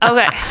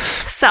 Okay,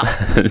 So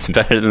it's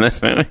better than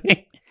this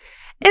movie.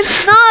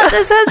 It's not.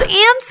 This has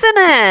ants in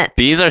it.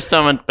 Bees are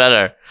so much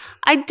better.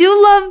 I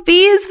do love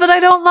bees, but I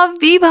don't love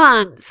bee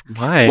puns.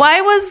 Why?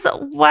 Why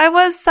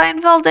was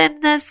Seinfeld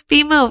in this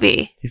bee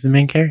movie? He's the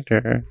main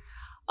character.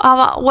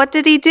 What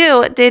did he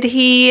do? Did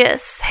he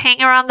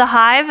hang around the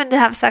hive and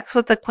have sex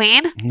with the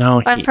queen?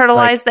 No. And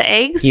fertilize the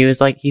eggs? He was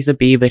like, he's a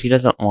bee, but he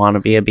doesn't want to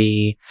be a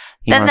bee.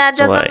 Then that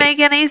doesn't make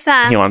any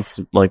sense. He wants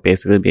to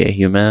basically be a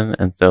human.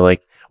 And so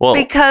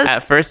because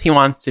at first he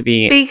wants to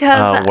be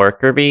a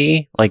worker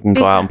bee, and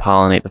go out and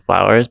pollinate the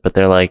flowers. But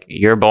they're like,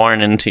 you're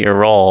born into your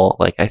role.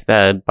 Like I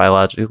said,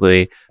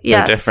 biologically,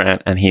 they're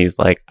different. And he's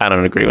like, I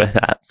don't agree with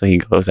that. So he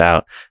goes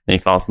out and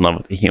he falls in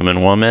love with a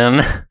human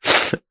woman.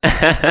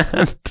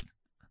 And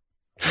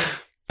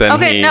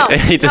then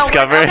he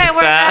discovers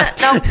that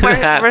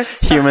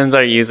humans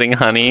are using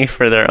honey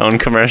for their own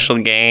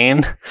commercial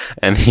gain,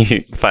 and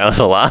he files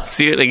a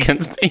lawsuit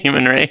against the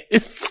human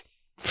race.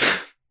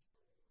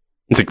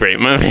 It's a great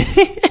movie.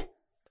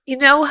 You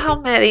know how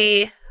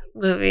many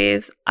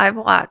movies I've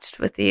watched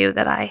with you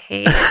that I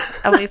hate,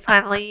 and we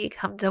finally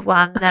come to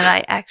one that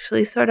I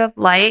actually sort of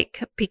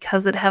like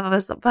because it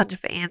has a bunch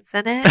of ants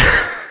in it.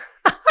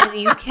 And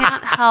you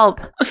can't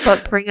help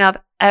but bring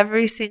up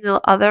every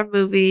single other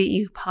movie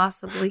you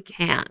possibly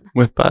can.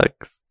 With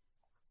bugs.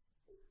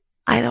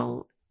 I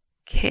don't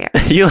care.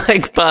 You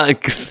like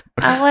bugs.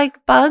 I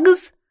like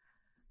bugs?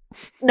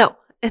 No.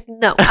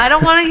 I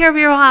don't want to hear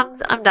your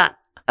puns. I'm done.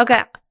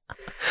 Okay.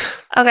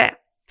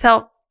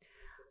 So,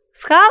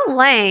 Scott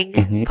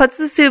Lang puts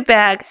the suit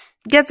back,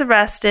 gets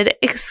arrested,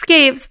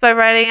 escapes by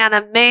riding on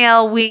a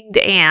male winged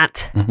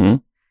ant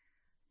in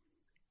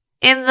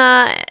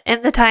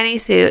the tiny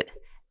suit.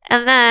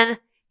 And then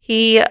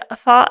he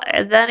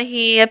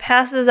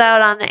passes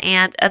out on the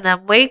ant and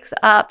then wakes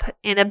up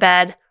in a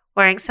bed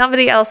wearing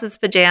somebody else's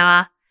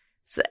pajamas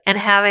and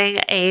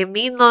having a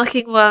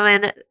mean-looking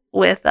woman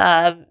with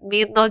a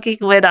mean-looking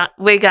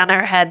wig on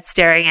her head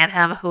staring at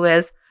him, who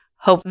is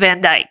Hope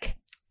Van Dyke.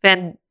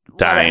 Dyne.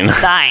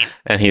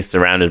 And he's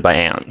surrounded by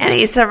ants. And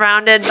he's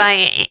surrounded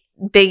by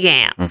big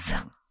ants.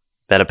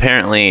 That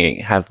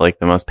apparently have the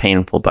most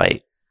painful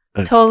bite.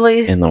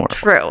 Totally in the world.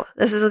 True.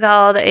 This is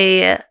called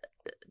a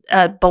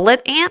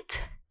bullet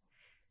ant.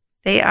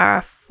 They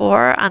are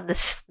 4 on the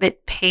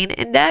Schmidt pain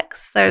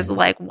index. There's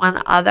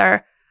one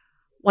other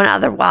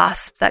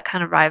wasp that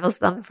kind of rivals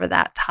them for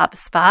that top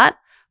spot,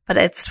 but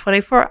it's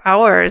 24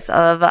 hours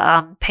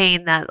of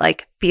pain that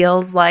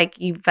feels like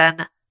you've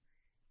been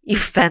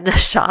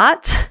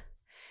shot,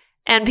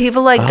 and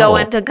people go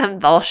into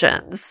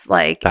convulsions.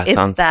 That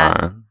sounds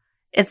fun.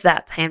 It's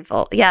that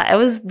painful. Yeah, it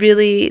was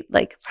really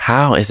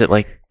How is it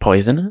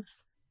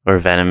poisonous or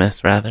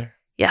venomous rather?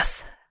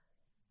 Yes.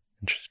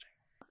 Interesting.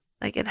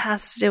 It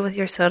has to do with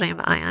your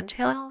sodium ion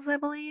channels, I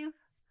believe.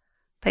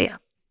 But yeah.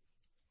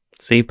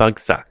 See,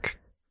 bugs suck.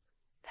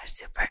 They're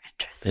super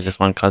interesting. They just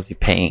want to cause you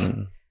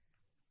pain.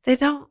 They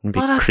don't and be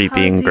want to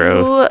creepy cause and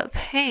gross. You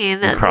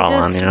pain. And they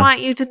just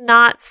want you to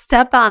not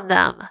step on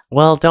them.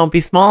 Well, don't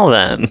be small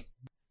then.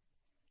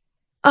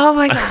 Oh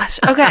my gosh.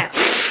 Okay.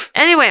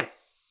 Anyway,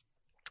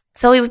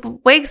 so he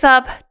wakes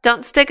up.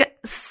 Don't step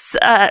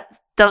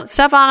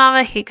on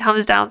him. He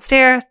comes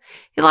downstairs.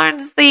 He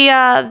learns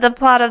the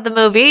plot of the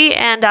movie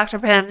and Dr.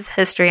 Pym's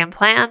history and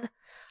plan.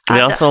 We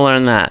also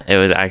learned that it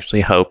was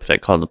actually Hope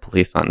that called the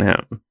police on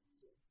him.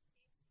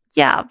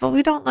 Yeah, but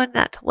we don't learn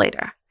that till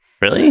later.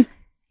 Really?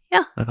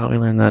 Yeah. I thought we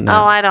learned that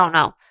now. Oh, I don't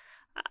know.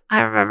 I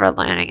remember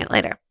learning it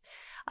later.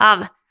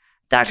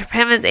 Dr.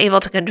 Pym is able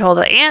to control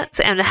the ants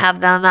and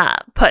have them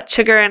put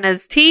sugar in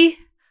his tea.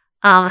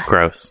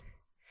 Gross.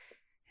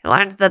 He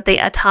learned that the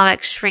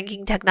atomic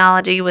shrinking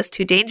technology was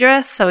too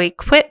dangerous, so he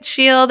quit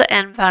S.H.I.E.L.D.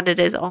 and founded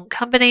his own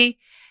company.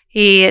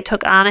 He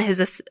took on as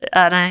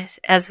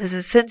his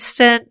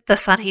assistant the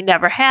son he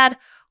never had,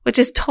 which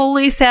is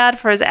totally sad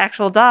for his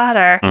actual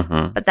daughter.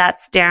 But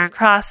that's Darren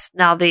Cross,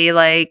 now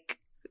the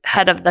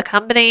head of the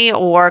company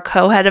or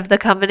co-head of the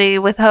company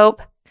with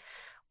Hope,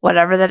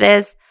 whatever that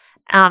is.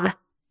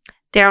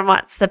 Darren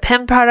wants the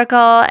Pym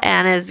particle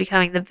and is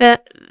becoming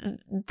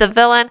the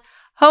villain.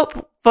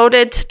 Hope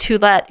voted to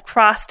let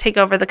Cross take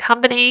over the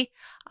company,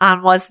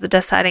 was the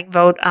deciding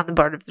vote on the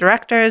board of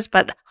directors,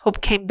 but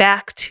Hope came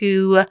back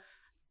to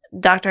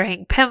Dr.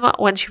 Hank Pym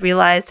when she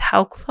realized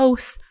how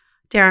close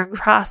Darren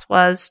Cross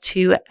was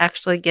to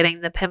actually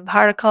getting the Pym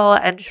particle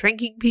and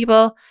shrinking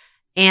people,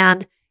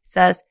 and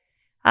says,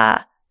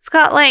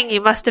 Scott Lang,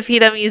 you must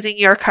defeat him using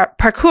your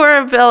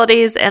parkour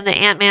abilities and the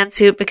Ant-Man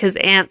suit, because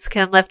ants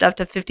can lift up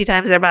to 50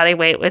 times their body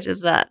weight, which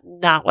is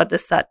not what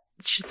this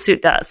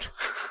suit does.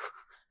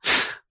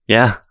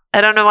 Yeah.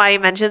 I don't know why he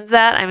mentions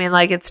that. I mean,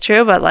 it's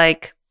true, but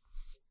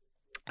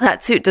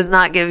that suit does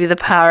not give you the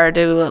power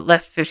to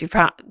lift 50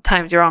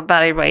 times your own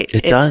body weight.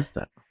 It does,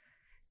 though.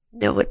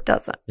 No, it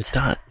doesn't. It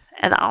does.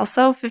 And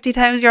also, 50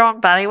 times your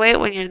own body weight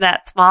when you're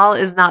that small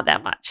is not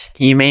that much.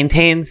 He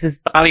maintains his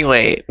body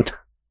weight.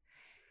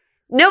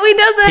 No, he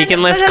doesn't. He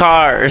can lift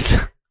cars.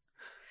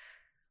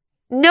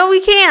 No,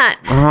 he can't.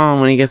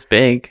 Oh, when he gets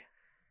big.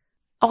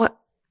 Oh,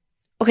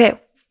 okay.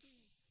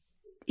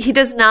 he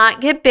does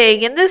not get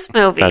big in this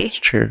movie. That's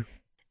true.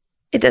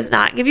 It does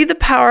not give you the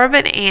power of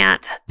an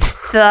ant.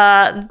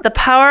 The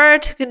power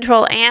to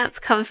control ants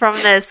comes from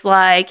this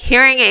like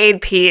hearing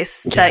aid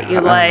piece that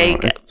you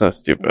like. It's so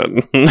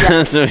stupid.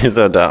 This movie is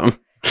so dumb.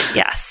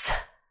 Yes.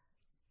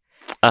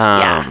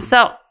 Yeah.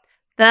 So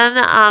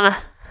then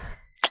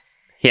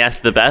he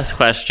asked the best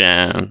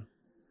question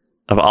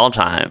of all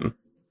time.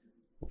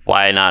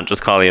 Why not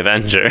just call the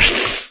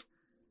Avengers?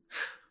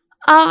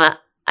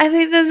 I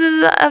think this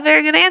is a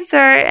very good answer.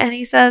 And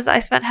he says, I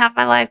spent half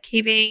my life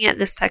keeping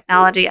this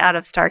technology out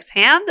of Stark's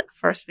hand,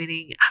 first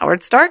meaning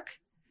Howard Stark.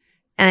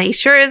 And he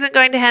sure isn't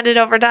going to hand it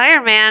over to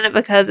Iron Man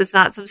because it's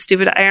not some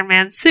stupid Iron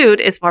Man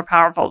suit. It's more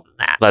powerful than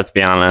that. Let's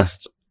be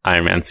honest.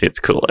 Iron Man suit's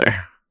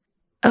cooler.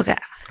 Okay.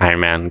 Iron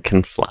Man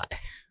can fly.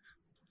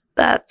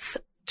 That's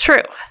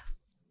true.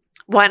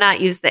 Why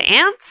not use the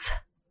ants?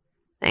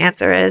 The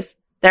answer is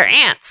they're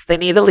ants. They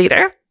need a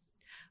leader.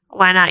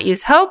 Why not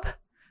use Hope?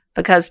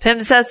 Because Pym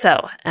says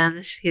so,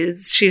 and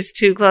she's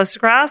too close to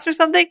cross or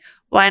something.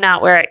 Why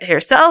not wear it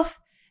herself?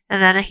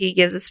 And then he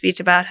gives a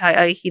speech about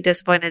how he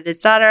disappointed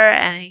his daughter,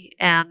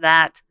 and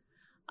that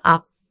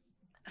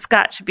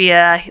Scott should be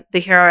the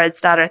hero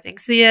his daughter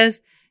thinks he is.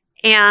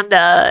 And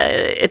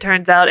it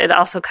turns out it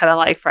also kind of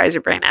like fries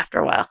your brain after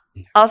a while.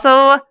 Also,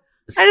 I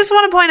just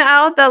want to point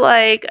out that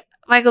like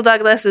Michael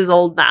Douglas is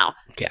old now.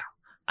 Yeah,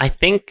 I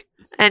think.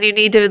 And you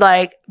need to,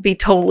 like, be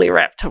totally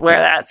ripped to wear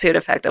that suit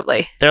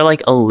effectively. They're,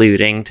 like,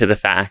 alluding to the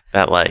fact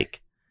that,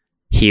 like,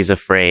 he's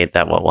afraid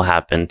that what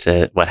happened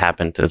to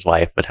his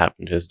wife would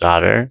happen to his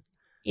daughter.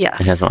 Yes.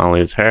 And he doesn't want to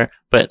lose her.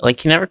 But, like,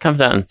 he never comes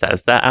out and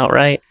says that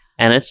outright.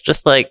 And it's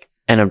just, like,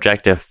 an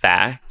objective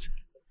fact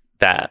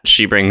that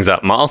she brings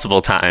up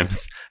multiple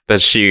times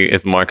that she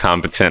is more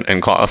competent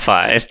and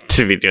qualified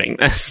to be doing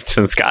this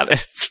than Scott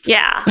is.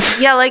 Yeah.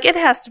 Yeah, like, it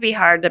has to be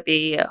hard to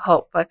be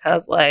Hope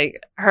because,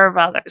 like, her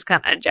mother's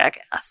kind of a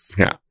jackass.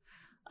 Yeah.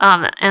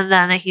 And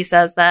then he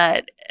says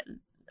that,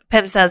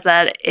 Pym says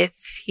that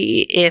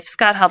if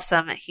Scott helps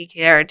him, he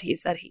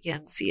guarantees that he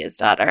can see his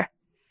daughter.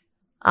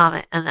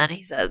 And then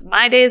he says,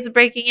 my days of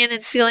breaking in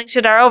and stealing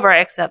shit are over,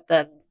 except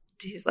that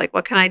he's like,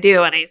 what can I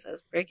do? And he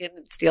says, break in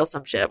and steal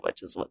some shit,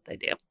 which is what they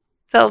do.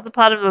 So the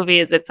plot of the movie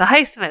is it's a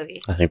heist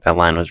movie. I think that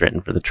line was written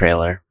for the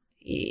trailer.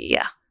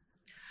 Yeah.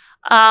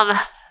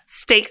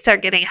 Stakes are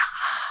getting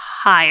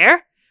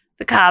higher.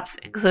 The cops,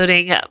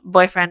 including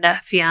boyfriend,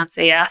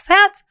 fiance,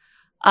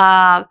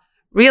 asshat,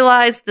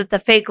 realize that the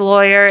fake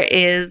lawyer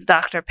is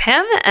Dr.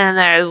 Pym, and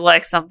there's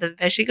like something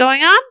fishy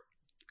going on,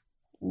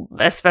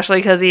 especially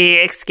because he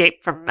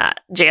escaped from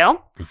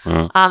jail.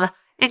 Mm-hmm.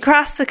 And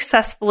Cross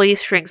successfully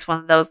shrinks one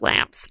of those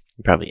lamps.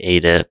 He probably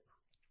ate it.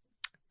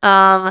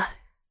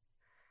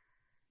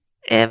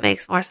 It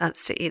makes more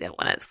sense to eat it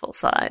when it's full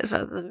size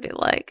rather than be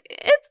like,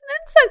 it's an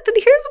insect and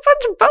here's a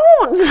bunch of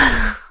bones.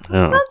 It's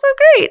not so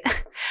great.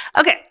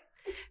 Okay.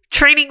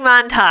 Training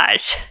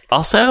montage.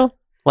 Also,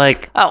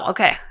 like... Oh,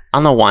 okay.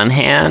 On the one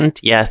hand,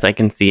 yes, I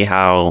can see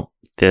how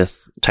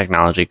this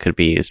technology could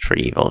be used for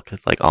evil,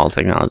 because, like, all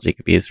technology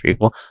could be used for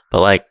evil.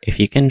 But, like, if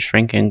you can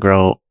shrink and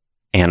grow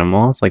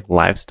animals, like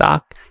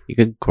livestock, you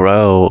could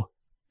grow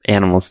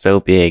animals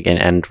so big and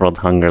end world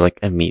hunger, like,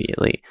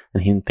 immediately.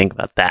 And he didn't think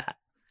about that.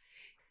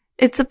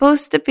 It's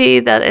supposed to be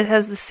that it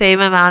has the same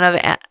amount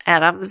of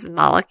atoms and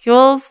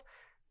molecules.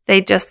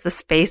 The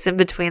space in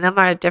between them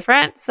are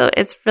different. So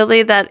it's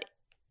really that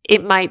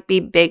it might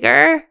be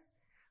bigger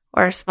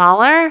or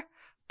smaller,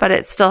 but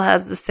it still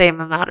has the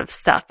same amount of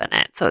stuff in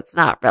it. So it's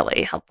not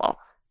really helpful.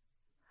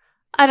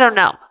 I don't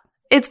know.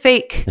 It's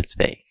fake. It's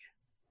fake.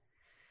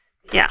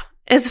 Yeah,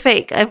 it's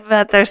fake. I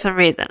bet there's some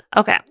reason.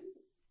 Okay.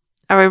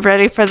 Are we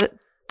ready for the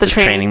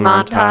training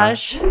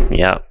montage?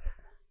 Yep.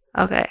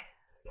 Okay.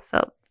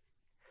 So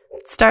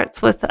it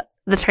starts with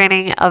the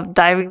training of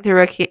diving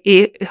through a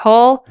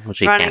keyhole,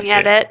 running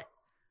at it,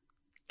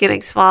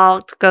 getting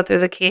small to go through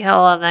the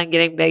keyhole, and then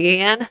getting big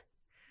again.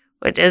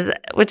 Which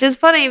is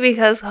funny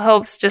because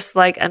Hope's just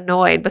like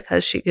annoyed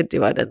because she could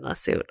do it in the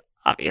suit,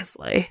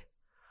 obviously.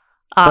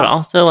 But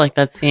also, like,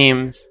 that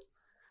seems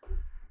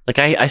like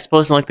I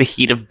suppose in like the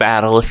heat of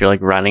battle, if you're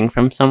like running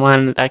from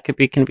someone, that could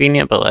be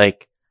convenient. But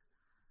like,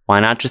 why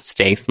not just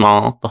stay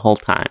small the whole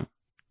time?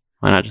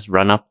 Why not just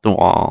run up the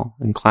wall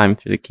and climb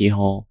through the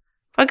keyhole?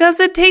 Because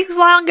it takes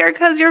longer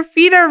because your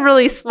feet are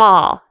really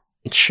small.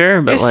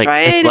 Sure, but like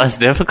it's less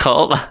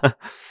difficult.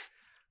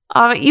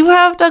 You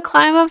have to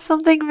climb up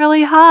something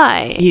really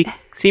high. He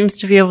seems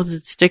to be able to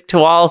stick to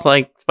walls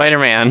like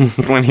Spider-Man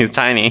when he's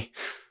tiny.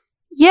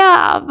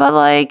 Yeah, but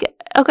like,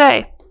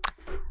 okay.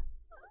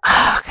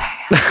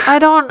 I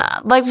don't,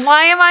 like,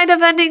 why am I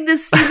defending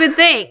this stupid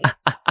thing?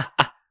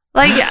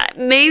 Like,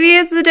 maybe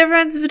it's the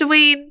difference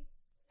between,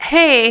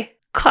 hey,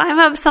 climb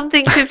up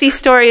something 50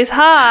 stories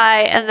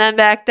high and then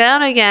back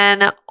down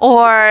again,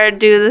 or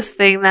do this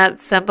thing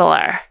that's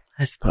simpler.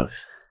 I suppose.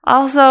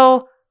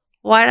 Also,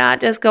 why not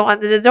just go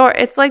under the door?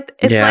 It's like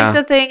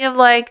the thing of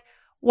like,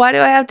 why do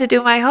I have to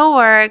do my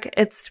homework?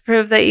 It's to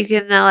prove that you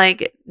can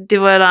like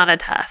do it on a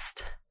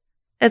test.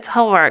 It's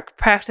homework.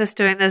 Practice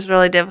doing this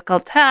really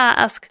difficult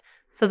task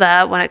so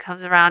that when it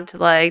comes around to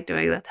like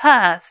doing the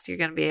test, you're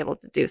going to be able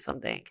to do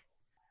something.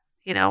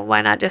 You know,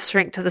 why not just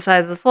shrink to the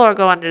size of the floor,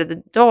 go under the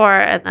door,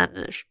 and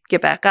then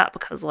get back up?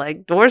 Because,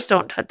 like, doors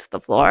don't touch the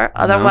floor.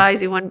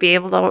 Otherwise, you wouldn't be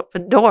able to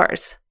open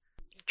doors.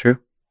 True.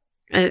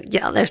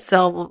 Yeah, there's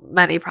so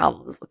many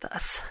problems with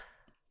this.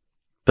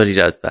 But he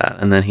does that,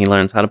 and then he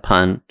learns how to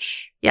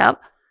punch.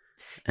 Yep.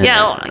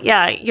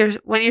 Yeah.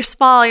 When you're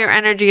small, your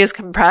energy is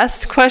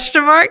compressed.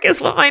 Question mark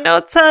is what my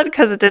note said,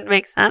 because it didn't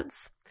make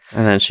sense.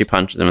 And then she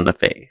punches him in the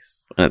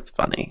face, and it's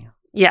funny.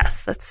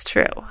 Yes, that's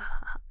true.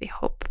 We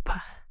hope.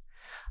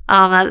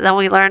 Then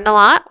we learned a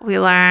lot. We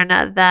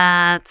learned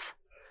that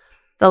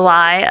the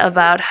lie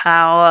about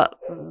how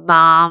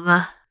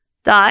mom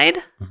died,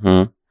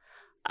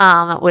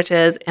 which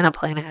is in a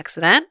plane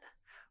accident.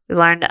 We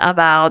learned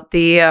about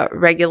the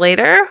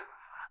regulator,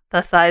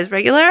 the size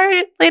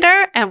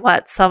regulator, and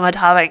what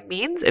subatomic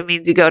means. It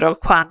means you go to a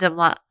quantum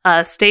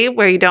state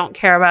where you don't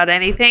care about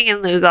anything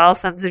and lose all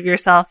sense of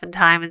yourself and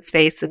time and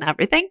space and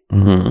everything,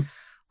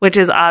 which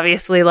is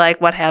obviously like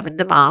what happened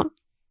to mom.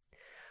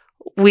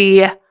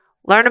 We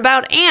learn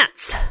about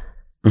ants.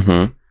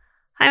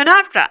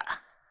 Hymenoptera.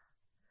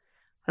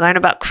 We learn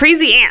about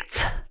crazy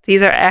ants.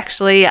 These are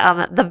actually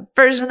the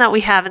version that we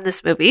have in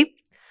this movie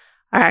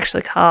are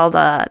actually called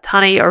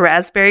tawny or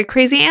raspberry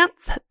crazy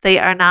ants. They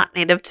are not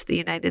native to the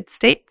United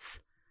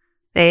States.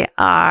 They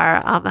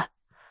are,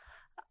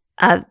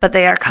 but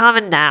they are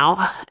common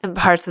now in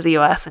parts of the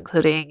U.S.,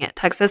 including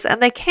Texas,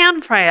 and they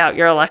can fry out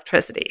your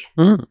electricity.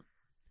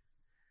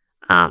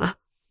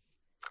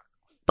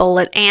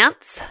 Bullet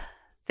ants.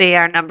 They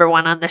are number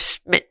 1 on the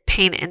Schmidt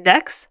pain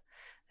index.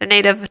 They're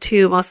native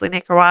to mostly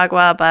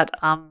Nicaragua, but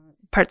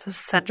parts of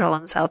Central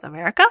and South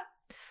America.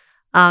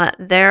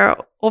 They're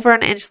over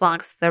an inch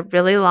long, so they're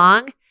really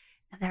long,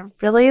 and they're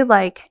really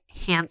like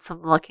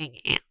handsome looking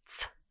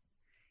ants.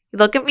 You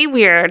look at me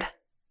weird.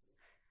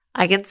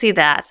 I can see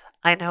that.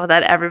 I know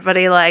that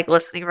everybody like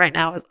listening right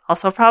now is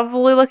also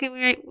probably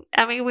looking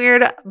at me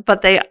weird,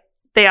 but they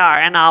are,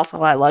 and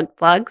also I love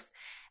bugs.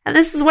 And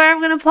this is where I'm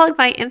going to plug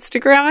my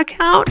Instagram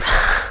account.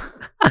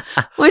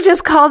 Which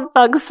is called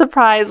Bug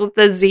Surprise with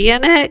the Z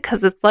in it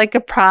because it's like a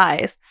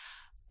prize.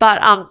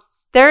 But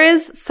there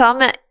is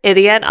some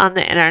idiot on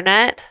the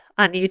internet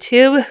on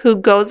YouTube who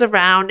goes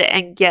around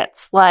and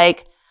gets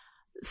like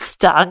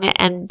stung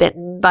and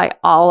bitten by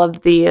all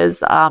of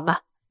these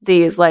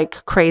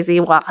like crazy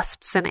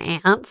wasps and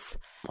ants.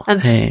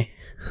 And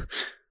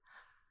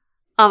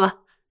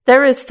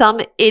there is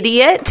some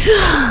idiot.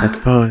 I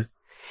suppose.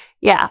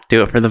 Yeah.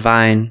 Do it for the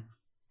vine.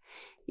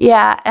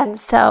 Yeah, and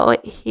so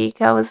he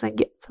goes and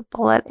gets a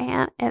bullet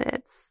ant,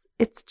 and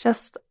it's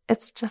just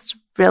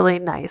really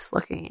nice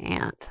looking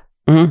ant.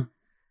 I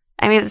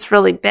mean, it's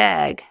really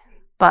big,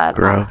 but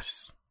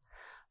gross.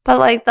 But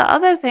like the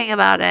other thing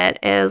about it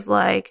is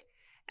like,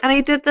 and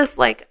he did this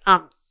with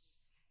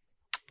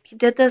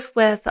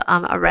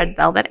a red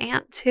velvet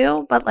ant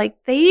too. But like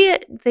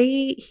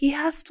he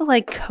has to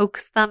like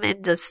coax them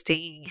into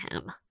stinging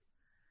him,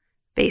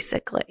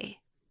 basically.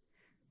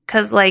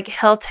 Because, like,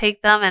 he'll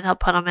take them and he'll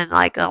put them in,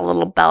 like, a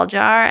little bell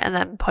jar and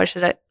then put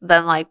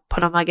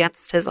them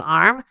against his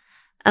arm.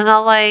 And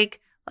they'll, like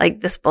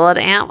this bullet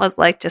ant was,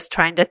 like, just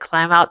trying to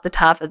climb out the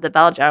top of the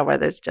bell jar where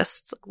there's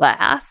just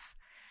glass.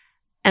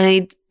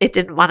 And it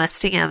didn't want to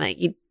sting him.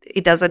 He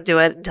doesn't do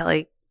it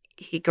until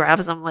he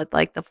grabs them with,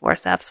 like, the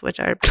forceps, which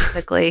are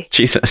basically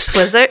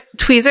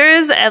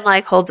tweezers, and,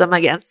 like, holds them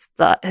against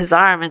his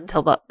arm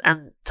until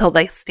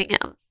they sting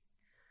him.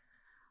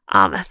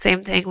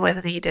 Same thing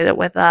when he did it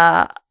with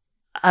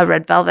a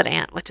red velvet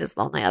ant, which is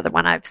the only other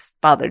one I've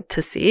bothered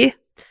to see,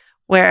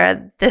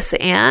 where this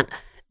ant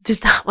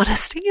did not want to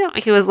sting him.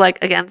 He was like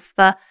against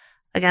the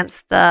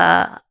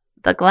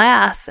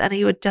glass, and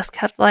he would just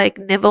kept like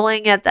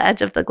nibbling at the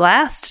edge of the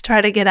glass to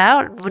try to get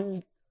out,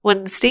 and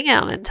wouldn't sting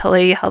him until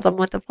he held him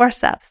with the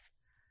forceps.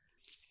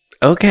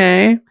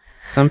 Okay,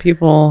 some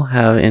people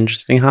have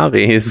interesting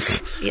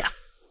hobbies. Yeah.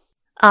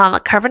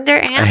 Carpenter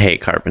ants. I hate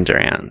carpenter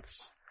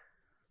ants.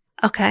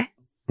 Okay.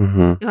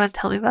 You want to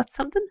tell me about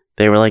something?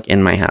 They were like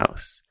in my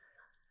house,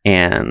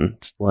 and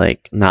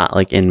like not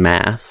like in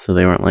mass, so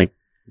they weren't like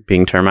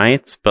being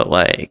termites, but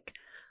like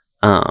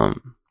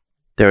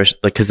there was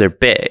like, because they're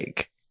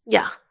big.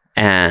 Yeah.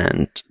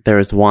 And there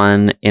was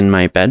one in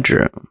my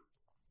bedroom,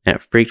 and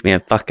it freaked me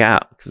the fuck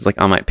out because it's like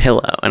on my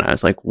pillow, and I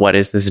was like, what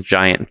is this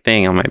giant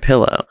thing on my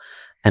pillow?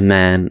 And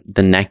then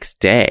the next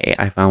day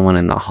I found one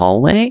in the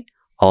hallway,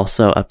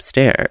 also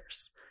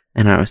upstairs,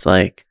 and I was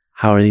like,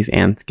 how are these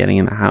ants getting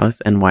in the house,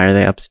 and why are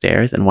they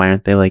upstairs, and why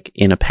aren't they like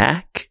in a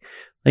pack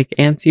like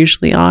ants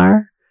usually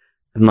are?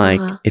 And like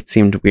it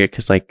seemed weird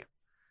because like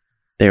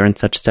they were in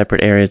such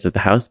separate areas of the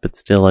house, but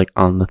still like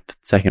on the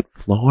second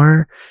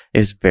floor. It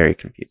was very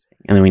confusing,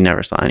 and then we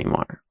never saw any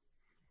more.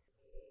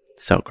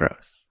 So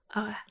gross.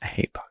 Okay. I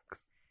hate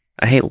bugs.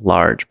 I hate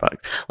large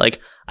bugs. Like,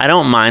 I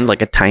don't mind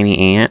like a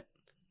tiny ant,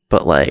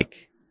 but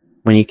like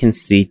when you can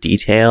see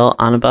detail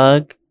on a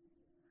bug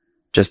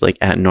just like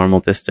at normal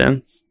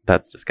distance,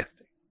 that's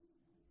disgusting.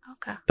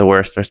 Okay. The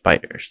worst are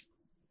spiders.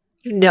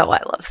 You know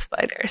I love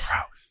spiders.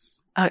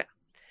 Gross. Okay.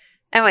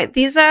 Anyway,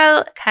 these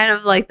are kind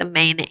of like the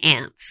main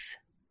ants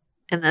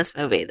in this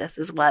movie. This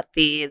is what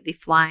the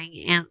flying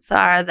ants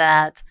are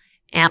that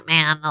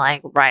Ant-Man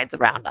like rides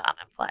around on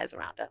and flies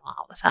around on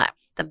all the time.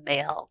 The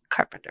male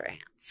carpenter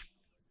ants.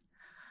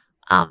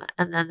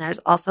 And then there's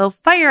also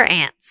fire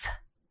ants,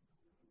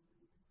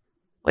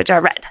 which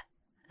are red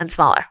and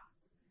smaller.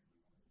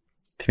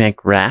 They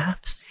make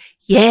rafts?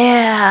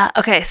 Yeah.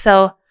 Okay,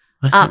 so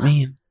what does that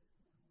mean?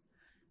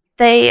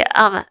 They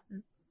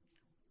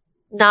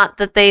not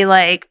that they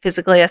like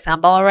physically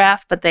assemble a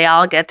raft, but they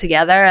all get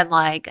together and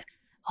like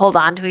hold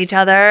on to each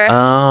other.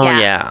 Oh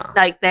yeah.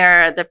 Like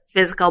they're the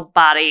physical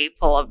body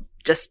full of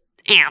just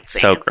ants.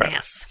 So ants, gross.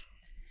 Ants.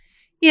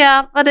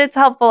 Yeah, but it's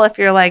helpful if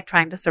you're like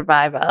trying to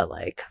survive a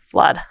like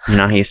flood. You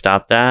know how you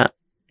stop that?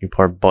 You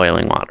pour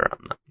boiling water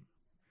on them.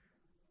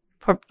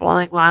 Pour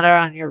boiling water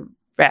on your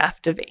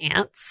raft of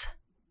ants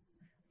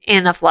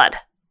in a flood.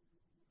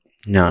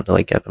 No, to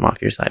like get them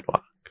off your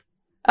sidewalk.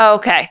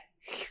 Okay.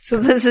 So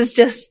this is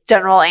just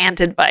general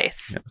ant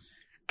advice. Yes.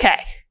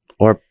 Okay.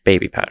 Or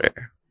baby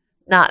powder.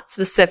 Not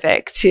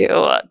specific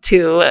to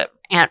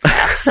ant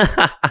rafts.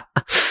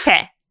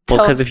 Okay. Well,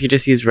 because if you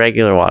just use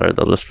regular water,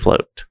 they'll just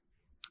float.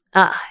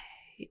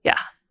 Yeah.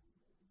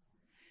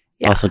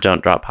 Also,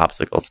 don't drop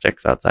popsicle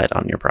sticks outside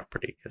on your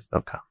property because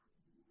they'll come.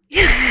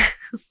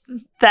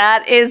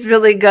 That is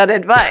really good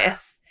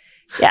advice.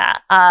 Yeah.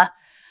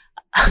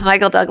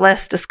 Michael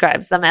Douglas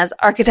describes them as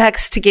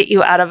architects to get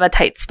you out of a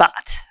tight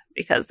spot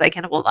because they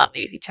can hold on to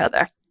each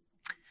other.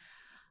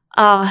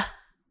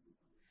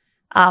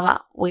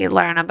 We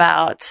learn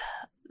about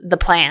the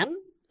plan.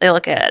 They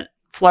look at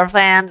floor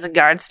plans and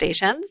guard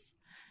stations.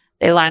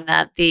 They learn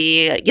that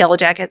the Yellow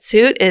Jacket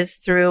suit is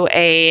through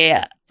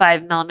a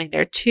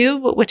 5mm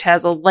tube, which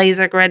has a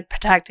laser grid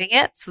protecting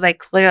it. So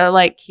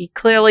he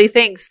clearly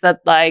thinks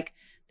that like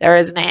there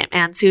is an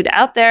Ant-Man suit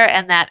out there,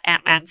 and that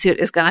Ant-Man suit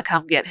is going to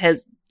come get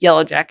his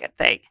Yellow Jacket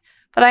thing.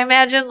 But I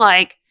imagine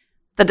like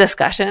the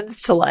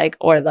discussions to like,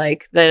 or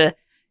like the,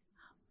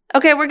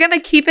 okay, we're going to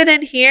keep it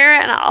in here,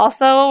 and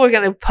also we're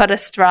going to put a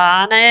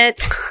straw on it,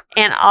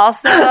 and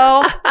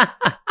also.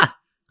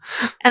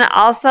 And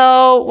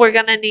also, we're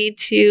going to need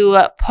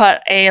to put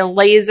a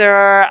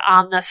laser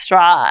on the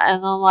straw.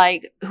 And then,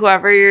 like,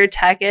 whoever your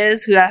tech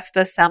is who has to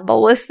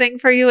assemble this thing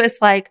for you is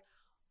like,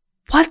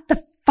 what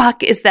the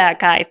fuck is that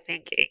guy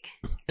thinking?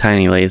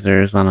 Tiny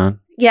lasers on a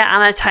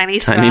tiny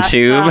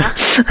tube.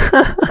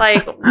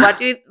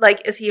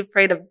 Like, is he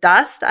afraid of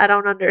dust? I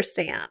don't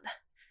understand.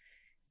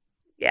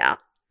 Yeah.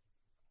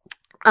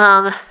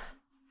 Oh,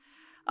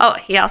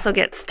 he also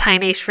gets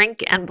tiny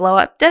shrink and blow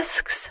up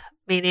discs.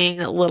 Meaning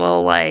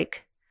little,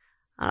 like,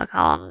 I don't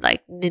call them,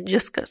 like,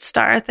 ninja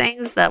star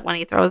things that when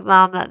he throws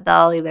them, that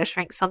they'll either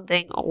shrink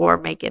something or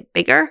make it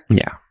bigger.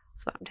 Yeah.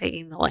 So I'm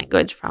taking the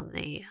language from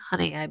the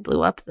Honey, I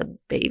Blew Up the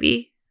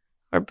Baby,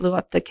 or blew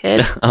up the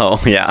kid.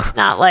 Oh, yeah.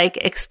 Not, like,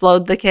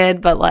 explode the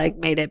kid, but, like,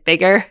 made it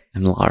bigger.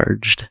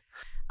 Enlarged.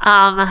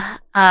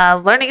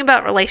 Learning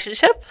about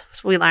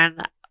relationships. We learn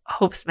that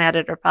Hope's mad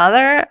at her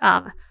father.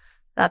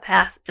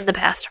 In the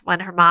past, when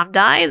her mom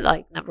died,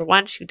 like, number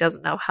one, she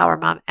doesn't know how her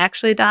mom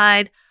actually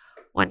died.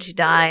 When she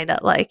died,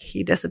 like,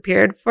 he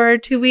disappeared for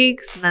 2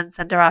 weeks and then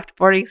sent her off to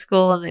boarding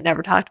school, and they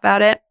never talked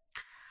about it.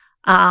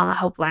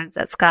 Hope learns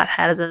that Scott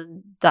has a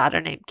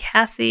daughter named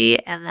Cassie,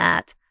 and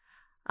that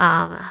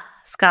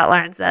Scott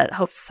learns that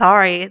Hope's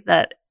sorry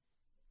that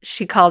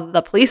she called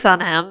the police on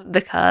him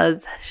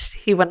because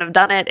he wouldn't have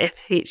done it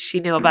if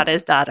she knew about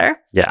his daughter.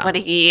 Yeah. When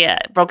he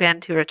broke in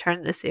to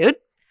return the suit.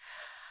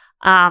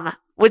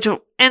 Which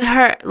in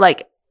her,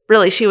 like,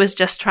 really, she was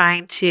just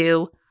trying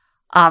to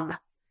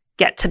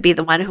get to be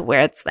the one who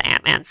wears the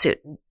Ant-Man suit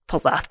and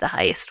pulls off the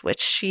heist,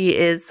 which she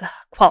is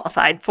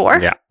qualified for.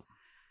 Yeah.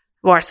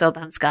 More so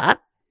than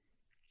Scott.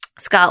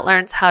 Scott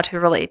learns how to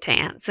relate to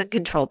ants and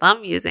control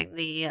them using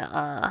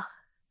the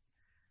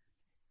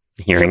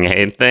hearing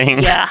aid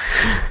thing. Yeah.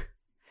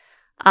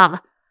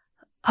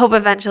 Hope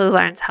eventually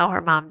learns how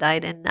her mom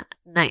died in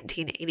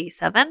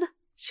 1987.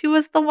 She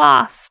was the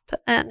Wasp,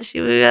 and she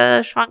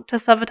shrunk to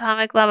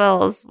subatomic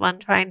levels when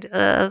trying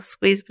to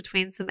squeeze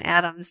between some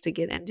atoms to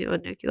get into a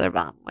nuclear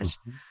bomb, which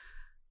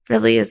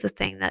really is a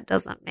thing that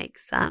doesn't make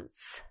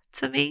sense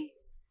to me.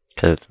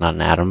 Because it's not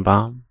an atom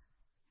bomb?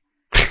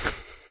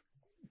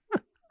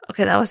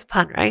 Okay, that was a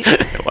pun, right?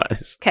 It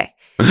was. Okay.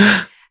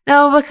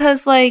 No,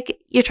 because, like,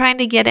 you're trying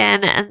to get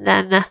in, and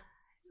then,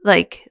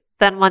 like,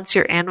 then once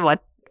you're in,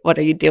 what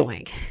are you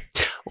doing?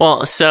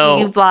 Well, so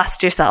you've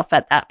lost yourself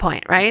at that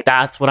point, right?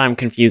 That's what I'm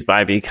confused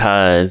by,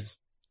 because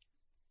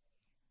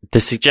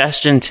the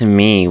suggestion to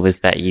me was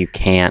that you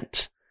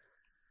can't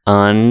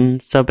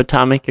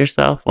unsubatomic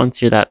yourself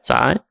once you're that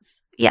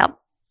size. Yep.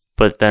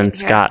 But then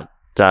Scott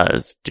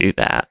does do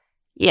that.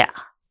 Yeah,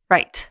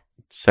 right.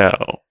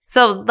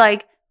 So,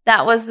 like,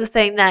 that was the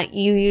thing that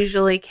you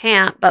usually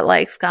can't, but,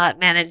 like, Scott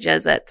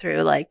manages it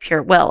through, like,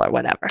 pure will or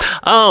whatever.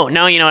 Oh,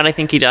 no, you know what I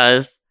think he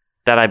does?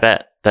 That I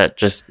bet that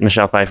just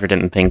Michelle Pfeiffer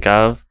didn't think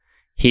of.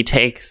 He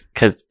takes,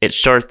 because it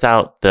shorts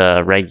out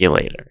the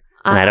regulator.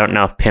 And I don't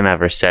know if Pym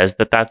ever says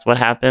that that's what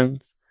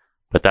happens,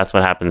 But that's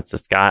what happens to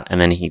Scott. And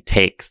then he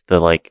takes the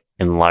like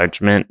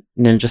enlargement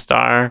ninja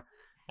star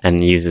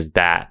and uses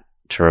that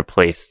to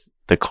replace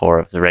the core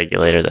of the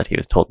regulator that he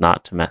was told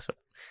not to mess with.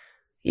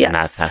 Yes. And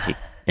that's how he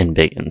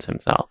embiggens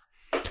himself.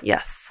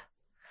 Yes.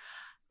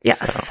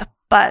 Yes. So,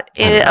 but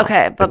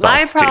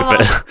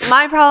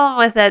my problem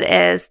with it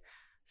is,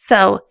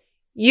 so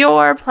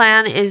your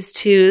plan is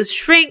to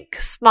shrink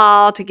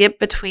small to get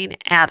between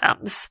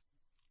atoms.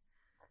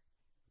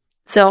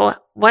 So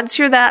once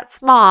you're that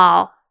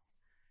small,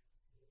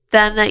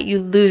 then that you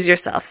lose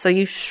yourself. So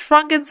you've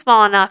shrunken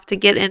small enough to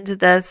get into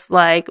this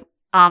like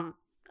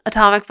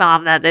atomic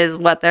bomb that is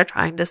what they're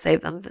trying to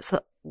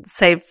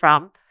save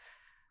from.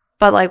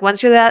 But like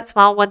once you're that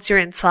small, once you're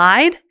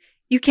inside,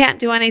 you can't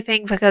do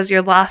anything because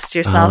you're lost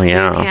yourself. So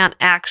you can't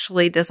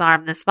actually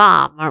disarm this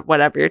bomb or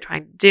whatever you're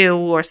trying to do,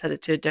 or set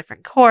it to a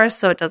different course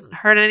so it doesn't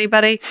hurt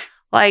anybody.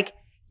 Like,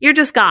 you're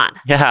just gone.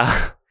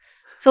 Yeah.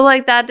 So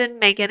like that didn't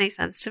make any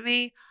sense to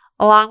me,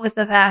 along with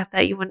the fact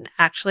that you wouldn't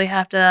actually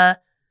have to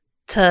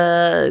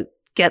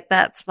get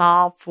that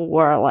small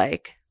for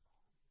like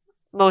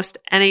most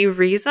any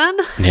reason.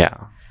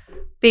 Yeah.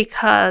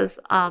 Because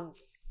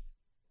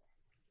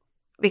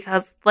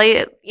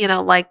like, you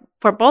know, like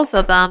for both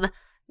of them,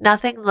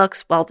 nothing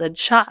looks welded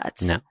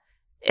shut. No.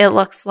 It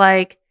looks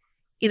like,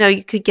 you know,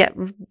 you could get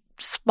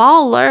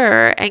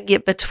smaller and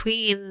get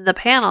between the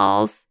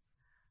panels,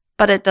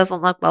 but it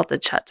doesn't look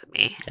welded shut to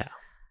me. Yeah.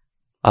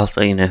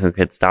 Also, you know who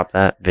could stop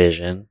that?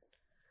 Vision.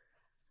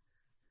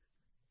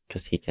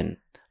 Because he can...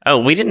 Oh,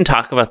 we didn't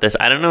talk about this.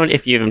 I don't know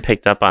if you even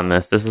picked up on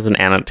this. This is an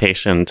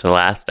annotation to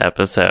last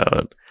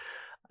episode.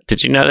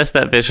 Did you notice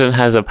that Vision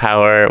has a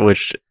power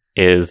which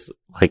is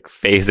like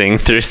phasing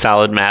through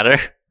solid matter?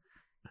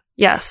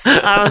 Yes.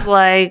 I was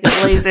like,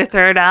 laser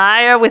third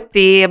eye with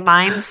the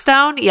Mind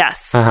Stone?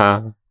 Yes.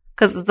 Uh-huh.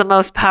 Because it's the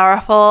most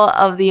powerful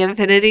of the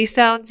Infinity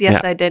Stones?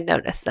 Yes, yeah. I did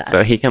notice that.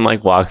 So he can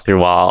like walk through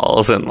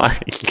walls and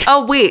like...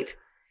 Oh, wait.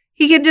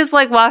 He can just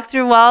like walk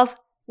through walls?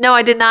 No,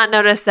 I did not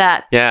notice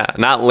that. Yeah,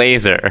 not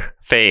laser.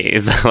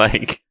 Phase.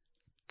 Like,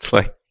 it's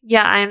like...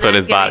 Yeah, I'm put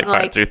his body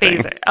part like through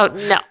phaser. things. Oh,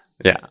 no.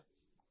 Yeah.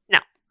 No.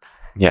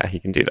 Yeah, he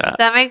can do that.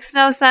 That makes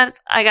no sense.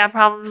 I got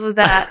problems with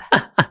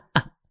that.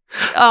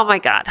 Oh, my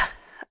God.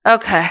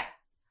 Okay.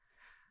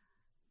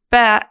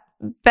 Back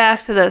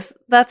to this.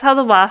 That's how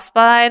the Wasp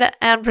died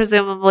and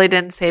presumably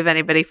didn't save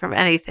anybody from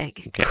anything.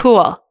 Okay.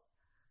 Cool.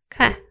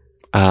 Okay.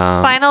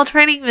 Final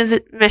training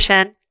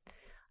mission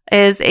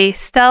is a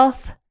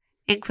stealth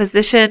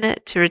inquisition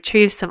to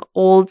retrieve some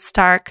old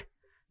Stark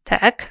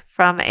tech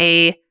from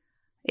a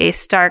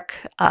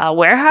Stark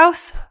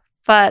warehouse,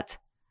 but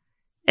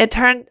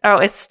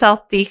it's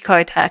stealth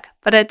decoy tech,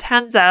 but it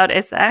turns out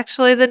it's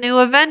actually the new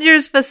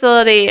Avengers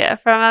facility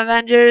from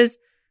Avengers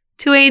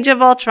to Age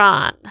of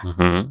Ultron,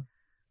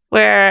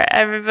 where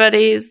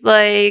everybody's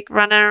like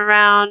running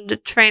around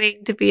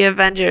training to be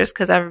Avengers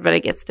because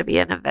everybody gets to be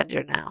an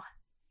Avenger now.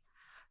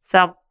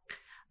 So,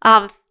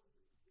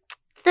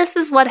 this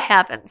is what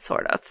happens,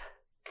 sort of.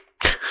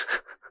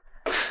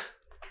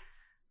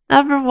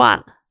 Number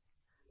 1.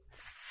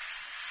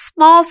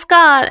 Small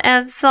Scott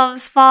and some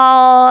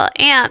small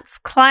ants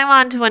climb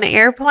onto an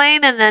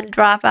airplane and then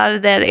drop out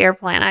of that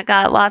airplane. I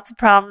got lots of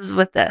problems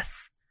with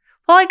this.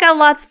 Well, I got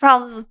lots of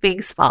problems with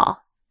being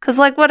small. Because,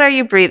 like, what are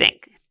you breathing?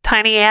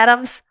 Tiny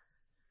atoms?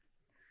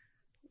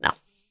 No.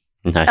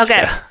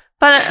 Okay.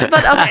 But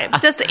okay.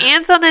 Just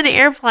ants on an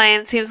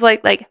airplane seems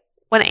like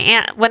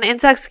when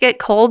insects get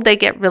cold, they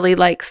get really,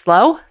 like,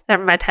 slow. Their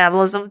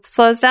metabolism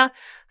slows down.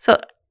 So,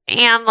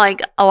 and,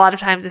 like, a lot of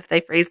times if they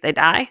freeze, they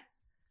die.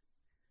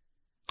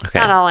 Okay.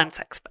 Not all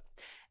insects, but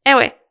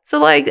anyway. So,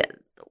 like,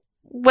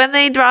 when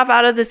they drop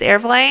out of this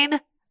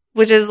airplane,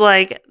 which is,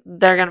 like,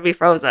 they're going to be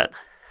frozen.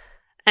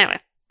 Anyway.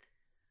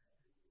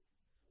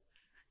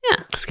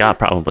 Yeah. Scott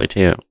probably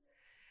too.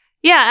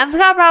 Yeah, and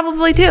Scott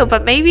probably too.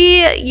 But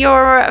maybe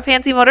your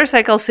fancy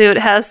motorcycle suit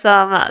has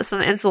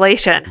some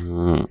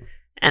insulation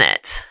in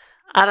it.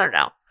 I don't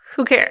know.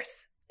 Who cares?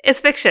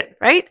 It's fiction,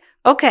 right?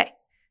 Okay.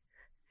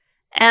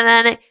 And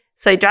then,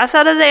 so he drops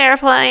out of the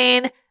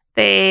airplane.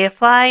 They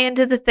fly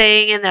into the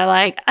thing, and they're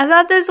like, "I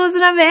thought this was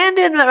an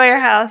abandoned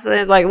warehouse." And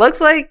it's like,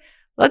 look like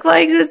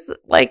it's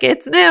like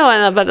it's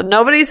new, but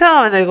nobody's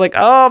home. And there's like,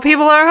 "Oh,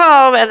 people are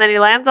home." And then he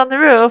lands on the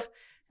roof,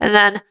 and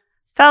then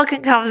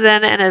Falcon comes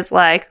in and is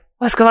like,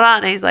 "What's going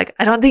on?" And he's like,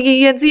 "I don't think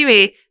he can see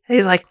me." And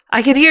he's like,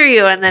 "I can hear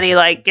you." And then he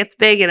like gets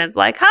big and is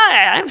like,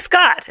 "Hi, I'm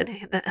Scott."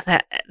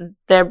 And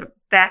they're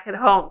back at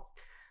home.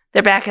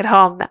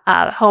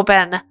 Hope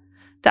and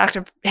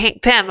Dr.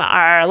 Hank Pym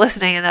are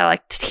listening, and they're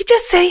like, "Did he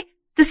just say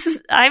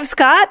I'm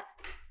Scott?"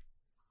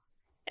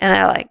 And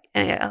they're like,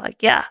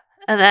 "Yeah."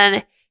 And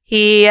then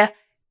he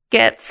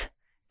gets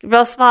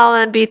real small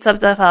and beats up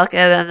the Falcon,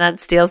 and then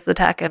steals the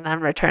tech, and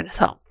then returns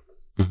home.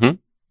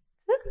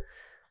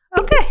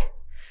 Okay.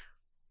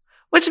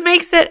 Which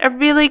makes it a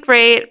really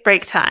great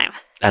break time.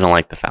 I don't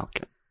like the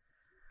Falcon.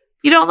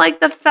 You don't like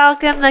the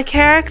Falcon, the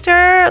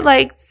character,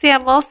 like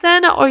Sam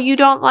Wilson, or you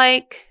don't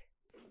like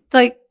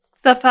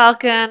the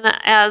Falcon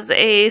as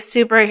a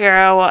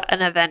superhero,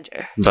 an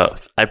Avenger?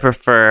 Both. I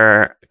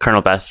prefer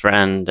Colonel Best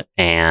Friend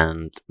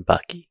and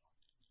Bucky.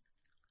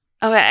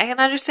 Okay, I can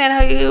understand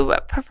how you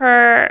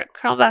prefer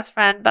Colonel Best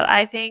Friend, but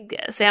I think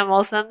Sam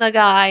Wilson, the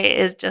guy,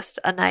 is just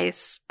a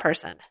nice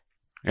person.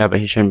 Yeah, but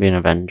he shouldn't be an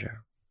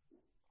Avenger.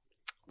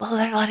 Well,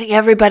 they're letting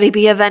everybody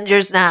be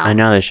Avengers now. I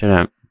know they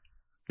shouldn't.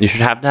 You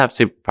should have to have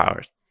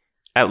superpowers.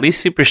 At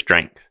least super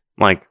strength.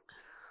 Like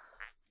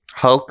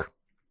Hulk,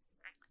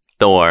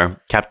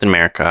 Thor, Captain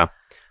America,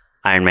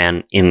 Iron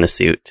Man in the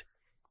suit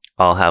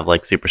all have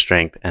like super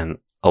strength and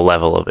a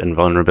level of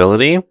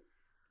invulnerability.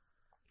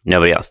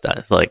 Nobody else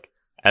does. Like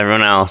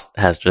everyone else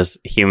has just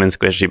human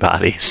squishy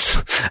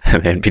bodies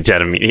and they'd be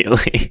dead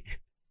immediately.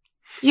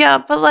 Yeah,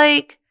 but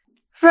like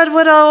Red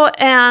Widow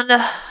and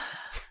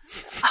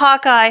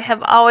Hawkeye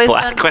have always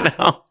Black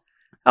Widow.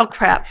 Oh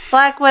crap.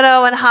 Black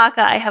Widow and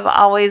Hawkeye have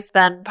always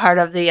been part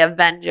of the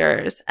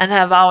Avengers and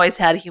have always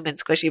had human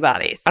squishy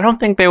bodies. I don't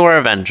think they were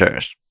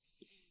Avengers.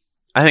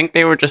 I think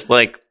they were just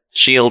like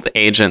S.H.I.E.L.D.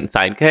 agent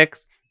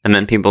sidekicks, and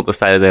then people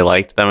decided they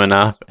liked them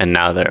enough, and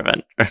now they're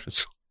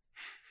Avengers.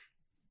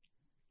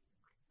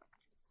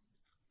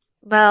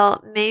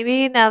 Well,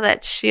 maybe now that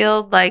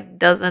S.H.I.E.L.D. like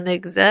doesn't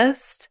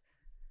exist,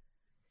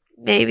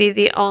 maybe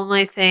the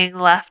only thing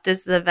left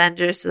is the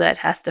Avengers, so that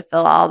has to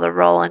fill all the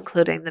role,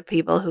 including the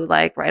people who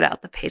like write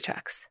out the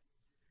paychecks.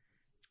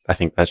 I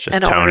think that's just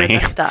and Tony. Order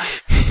the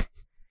stuff.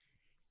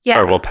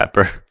 Yeah. Or Will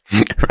Pepper.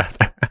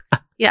 Rather.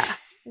 Yeah.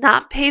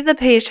 Not pay the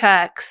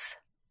paychecks.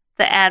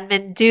 The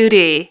admin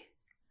duty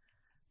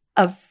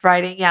of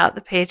writing out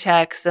the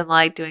paychecks and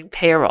like doing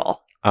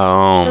payroll.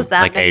 Oh, does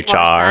that like make HR?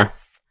 More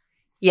sense?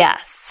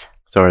 Yes.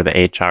 So are the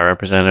HR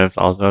representatives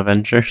also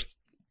Avengers?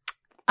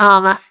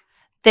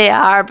 They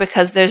are,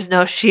 because there's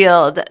no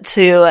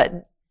S.H.I.E.L.D.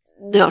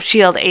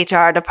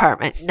 HR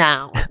department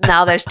now.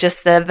 Now there's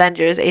just the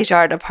Avengers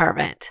HR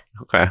department.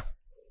 Okay.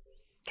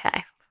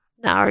 Okay.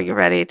 Now are you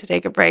ready to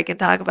take a break and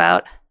talk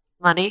about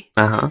money?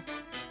 Uh-huh.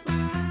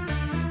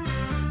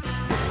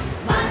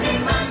 Money,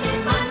 money,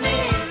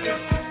 money,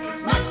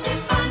 must be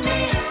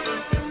funny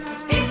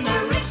in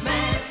the rich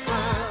man's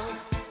world.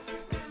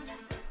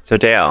 So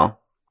Dale,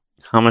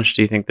 how much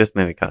do you think this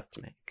movie cost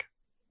to make?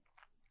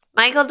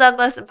 Michael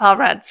Douglas and Paul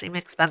Rudd seem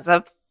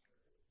expensive.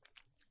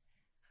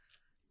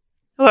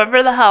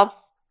 Whoever the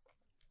hell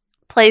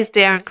plays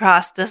Darren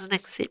Cross doesn't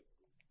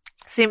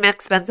seem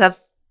expensive.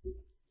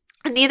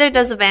 And neither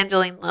does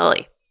Evangeline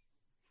Lilly.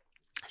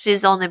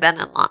 She's only been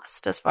in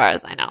Lost, as far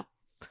as I know.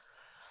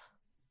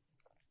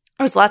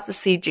 There was lots of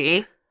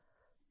CG.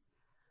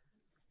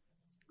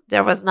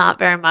 There was not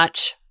very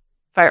much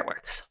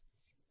fireworks.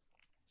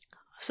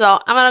 So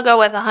I'm going to go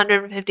with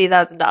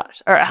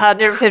 $150,000 or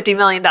 $150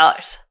 million. A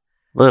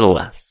little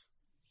less.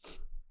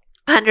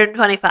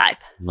 125. A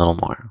little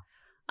more.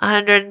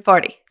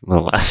 140. A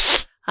little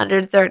less.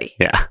 130.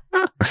 Yeah.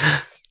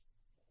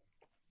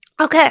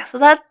 Okay, so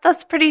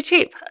that's pretty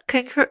cheap.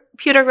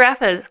 Computer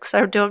graphics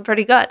are doing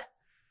pretty good.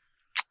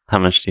 How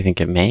much do you think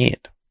it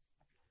made?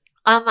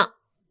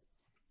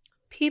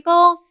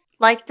 People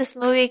liked this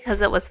movie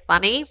because it was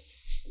funny,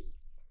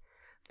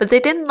 but they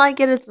didn't like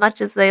it as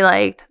much as they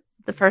liked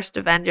the first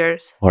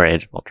Avengers. Or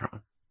Age of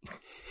Ultron.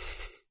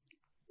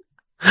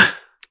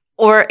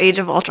 Or Age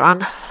of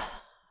Ultron.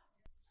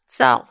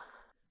 So,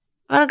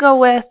 I'm going to go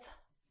with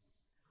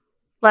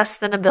less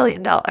than $1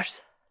 billion.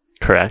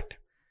 Correct.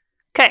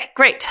 Okay,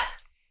 great.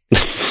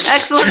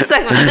 Excellent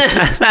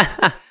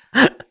segment.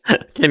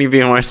 Can you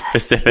be more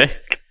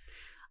specific?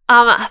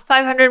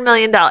 $500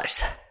 million.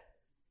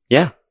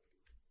 Yeah.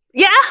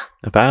 Yeah?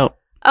 About.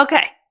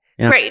 Okay,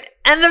 Yeah. great.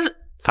 End of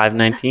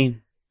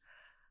 519.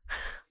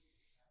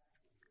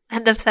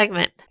 End of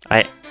segment.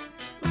 I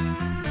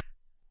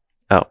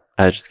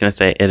was just going to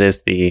say, it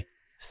is the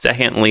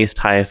second least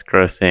highest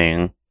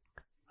grossing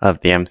of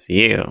the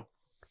MCU.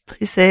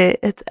 Please say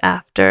it's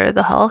after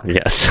the Hulk.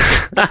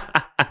 Yes.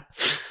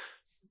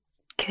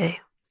 Okay.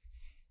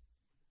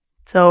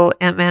 So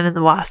Ant-Man and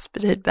the Wasp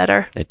did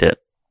better. It did.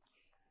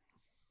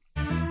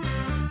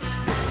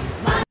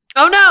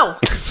 Oh no!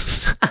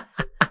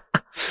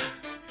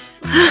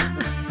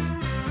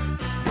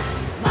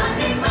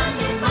 Money,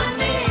 money,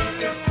 money,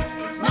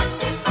 must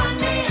be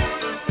funny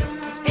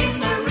in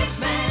the rich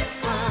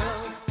man's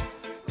world.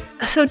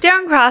 So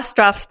Darren Cross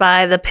drops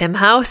by the Pym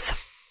house.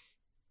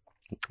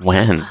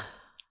 When?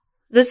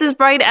 This is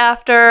right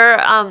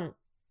after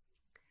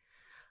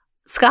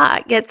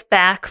Scott gets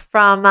back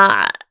from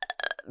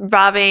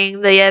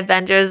robbing the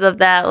Avengers of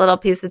that little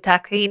piece of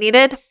tech he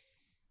needed.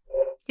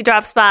 He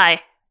drops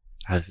by.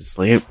 I was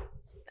asleep.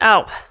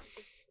 Oh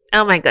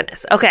my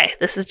goodness. Okay,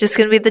 this is just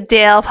going to be the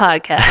Dale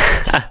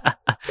podcast.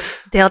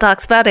 Dale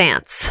talks about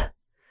ants.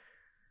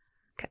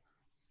 Okay.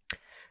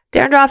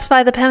 Darren drops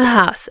by the Pym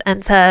house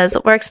and says,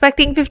 "We're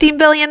expecting $15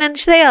 billion in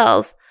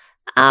sales.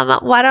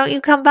 Why don't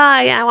you come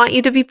by? I want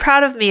you to be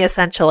proud of me,"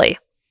 essentially.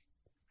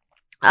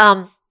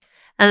 And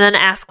then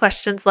ask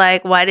questions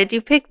like, "Why did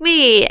you pick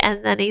me?"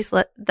 And then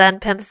then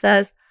Pym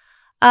says,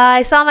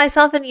 "I saw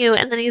myself in you."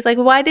 And then he's like,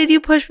 "Why did you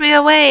push me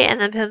away?" And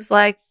then Pym's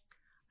like,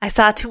 I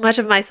saw too much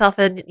of myself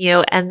in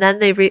you. And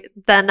then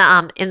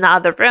in the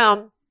other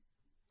room,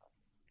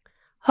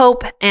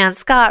 Hope and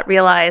Scott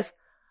realize,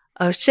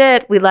 oh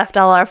shit, we left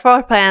all our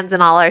floor plans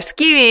and all our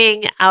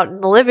scheming out in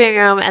the living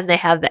room, and they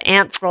have the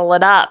ants roll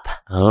it up.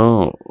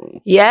 Oh.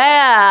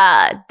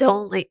 Yeah,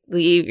 don't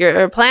leave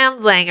your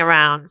plans laying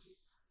around.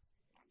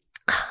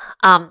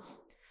 Or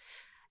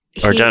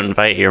don't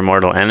invite your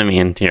mortal enemy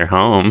into your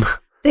home.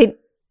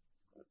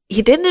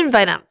 He didn't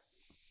invite him.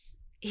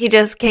 He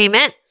just came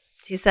in.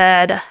 He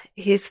said,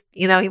 he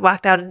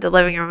walked out into the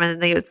living room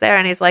and he was there,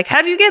 and he's like,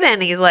 how'd you get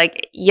in? He's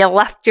like, you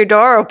left your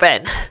door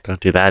open. Don't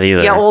do that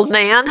either. You old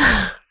man.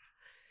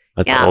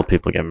 That's how old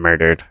people get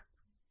murdered.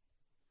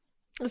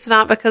 It's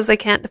not because they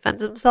can't defend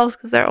themselves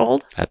because they're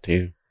old. That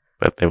too.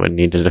 But they wouldn't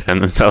need to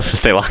defend themselves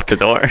if they locked the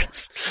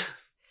doors.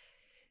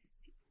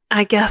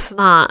 I guess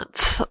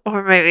not.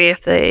 Or maybe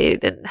if they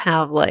didn't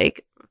have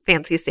like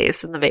fancy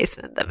safes in the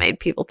basement that made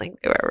people think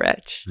they were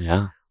rich.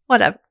 Yeah.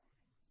 Whatever.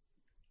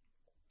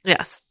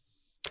 Yes.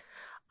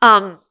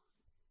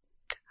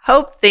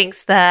 Hope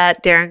thinks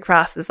that Darren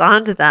crosses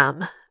onto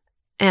them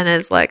and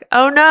is like,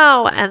 oh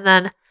no. And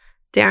then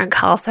Darren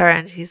calls her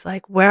and she's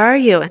like, where are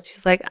you? And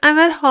she's like, I'm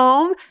at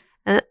home.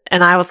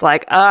 And I was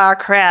like, oh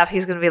crap,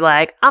 he's going to be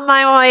like, on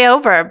my way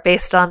over,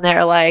 based on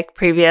their like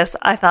previous,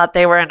 I thought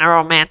they were in a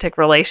romantic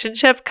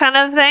relationship kind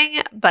of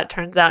thing. But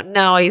turns out,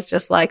 no, he's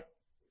just like,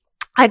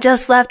 I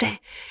just left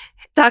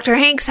Dr.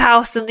 Hank's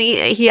house and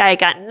I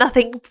got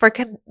nothing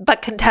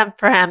but contempt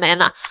for him.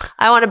 And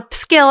I want to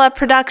scale up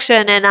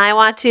production and I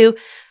want to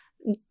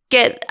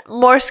get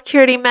more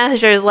security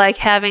measures like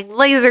having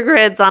laser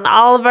grids on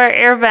all of our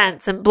air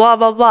vents and blah,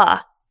 blah,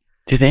 blah.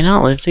 Do they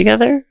not live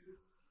together?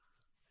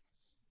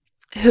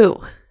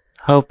 Who?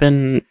 Hope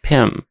and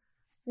Pim.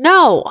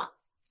 No.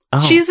 Oh.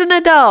 She's an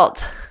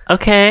adult.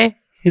 Okay.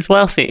 He's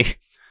wealthy.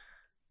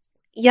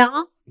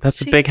 Yeah. That's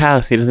a big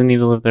house. He doesn't need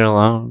to live there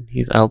alone.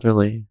 He's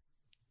elderly.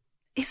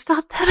 He's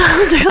not that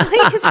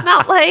elderly. He's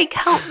not like,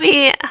 help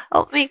me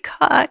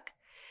cook.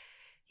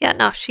 Yeah,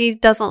 no, she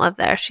doesn't live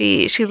there.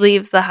 She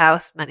leaves the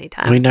house many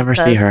times. We never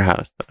see her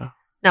house, though.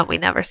 No, we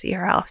never see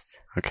her house.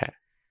 Okay.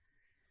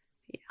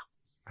 Yeah.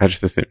 I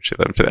just assumed she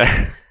lived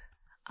there.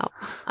 Oh.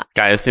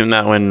 I assumed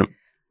that when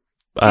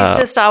she's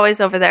just always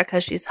over there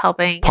because she's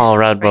helping. Paul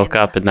Rudd woke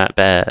up in that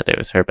bed. It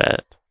was her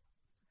bed.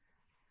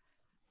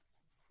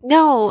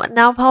 No,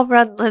 now Paul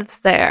Rudd lives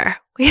there.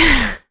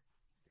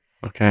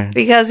 Okay.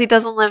 Because he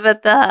doesn't live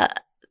at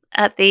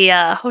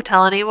the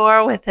hotel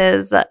anymore with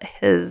his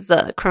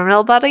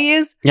criminal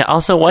buddies. Yeah.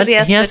 Also, what he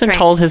he hasn't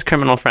told his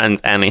criminal friends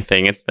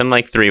anything. It's been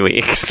like 3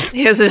 weeks.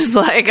 He was just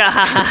like,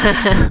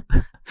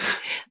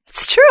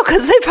 it's true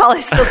because they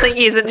probably still think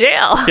he's in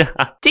jail.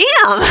 Yeah.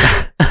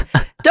 Damn.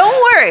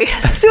 Don't worry.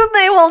 Soon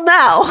they will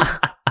know.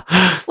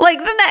 Like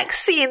the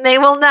next scene, they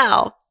will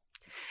know.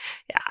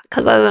 Yeah,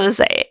 because I was going to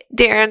say,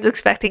 Darren's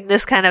expecting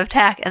this kind of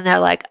attack, and they're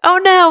like, oh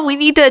no, we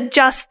need to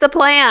adjust the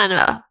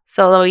plan.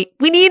 So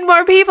we need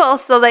more people.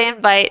 So they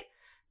invite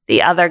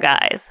the other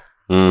guys,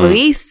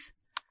 Luis,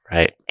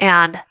 right,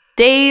 and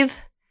Dave,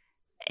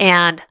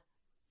 and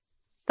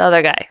the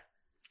other guy.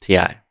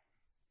 T.I.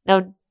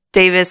 No,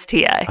 Dave is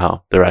T.I.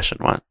 Oh, the Russian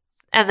one.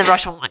 And the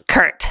Russian one,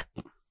 Kurt.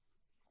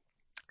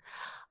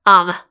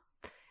 And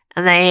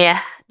they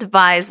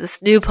devise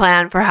this new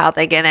plan for how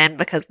they get in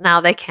because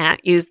now they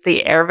can't use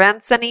the air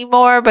vents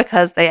anymore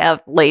because they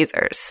have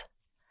lasers.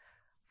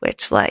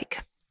 Which,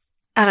 like,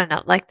 I don't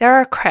know, like there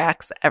are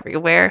cracks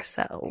everywhere,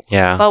 so.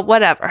 Yeah. But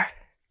whatever.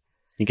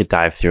 You could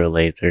dive through a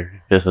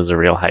laser. If this was a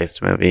real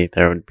heist movie,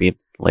 there would be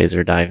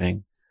laser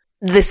diving.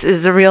 This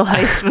is a real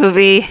heist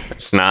movie.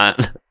 It's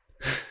not.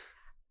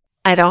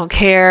 I don't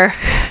care.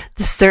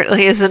 This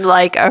certainly isn't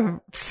like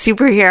a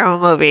superhero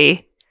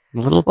movie. A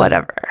little bit.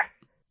 Whatever.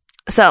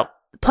 So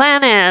the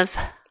plan is,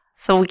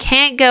 so we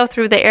can't go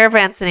through the air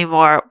vents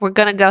anymore. We're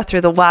going to go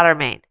through the water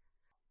main.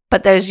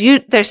 But there's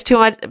too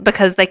much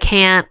because they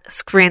can't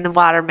screen the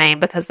water main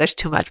because there's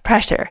too much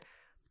pressure.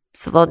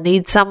 So they'll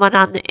need someone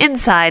on the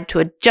inside to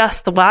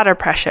adjust the water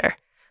pressure.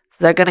 So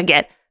they're going to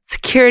get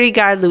security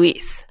guard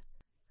Luis.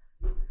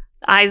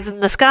 Eyes in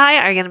the sky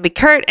are going to be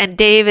Kurt, and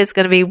Dave is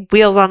going to be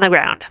wheels on the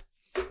ground.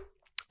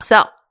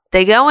 So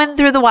they go in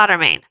through the water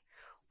main,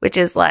 which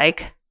is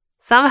like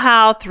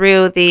somehow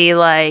through the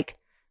like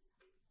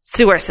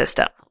sewer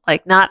system,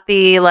 like not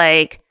the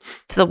like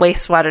to the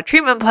wastewater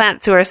treatment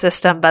plant sewer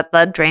system, but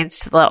the drains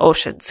to the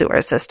ocean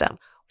sewer system,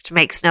 which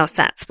makes no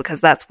sense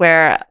because that's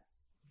where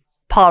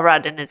Paul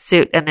Rudd in his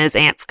suit and his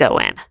ants go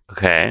in.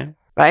 Okay.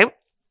 Right?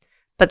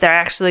 But they're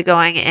actually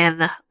going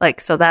in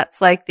like, so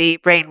that's like the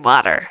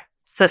rainwater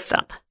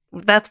system.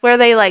 That's where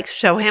they like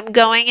show him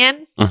going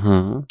in.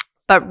 Mm-hmm.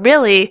 But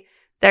really,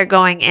 they're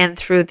going in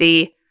through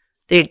the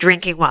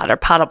drinking water,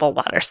 potable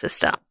water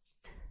system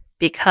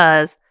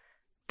because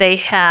they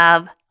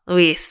have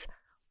Luis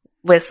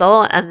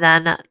whistle and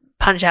then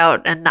punch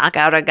out and knock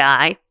out a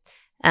guy.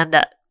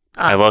 And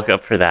I woke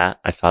up for that.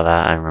 I saw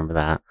that. I remember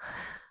that.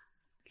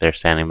 They're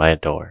standing by a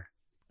door.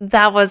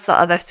 That was the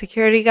other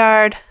security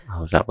guard.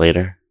 Oh, was that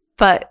later?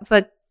 But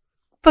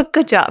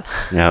good job.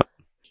 Yep.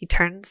 he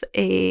turns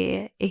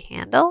a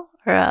handle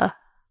or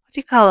what do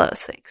you call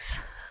those things?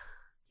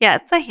 Yeah,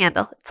 it's a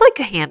handle. It's like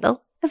a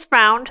handle. It's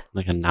round.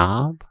 Like a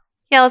knob?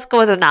 Yeah, let's go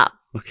with a knob.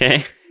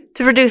 Okay.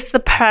 To reduce the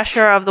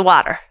pressure of the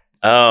water.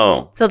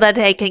 Oh. So that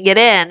they can get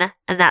in,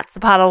 and that's the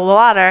potable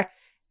water.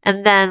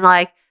 And then,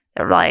 like,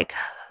 they're like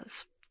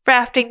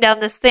rafting down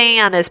this thing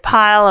on his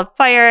pile of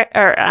fire,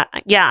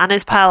 on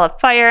his pile of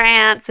fire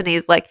ants. And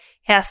he's like,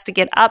 he has to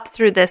get up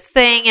through this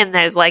thing, and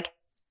there's like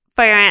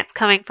fire ants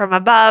coming from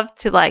above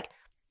to like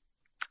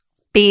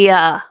be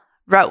a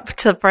rope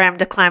for him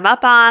to climb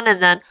up on.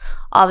 And then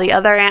all the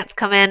other ants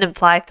come in and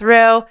fly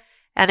through.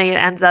 And it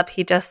ends up,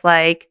 he just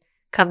like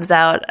comes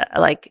out,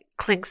 like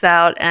clinks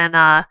out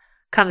and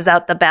comes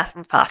out the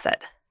bathroom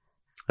faucet.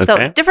 Okay.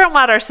 So different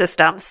water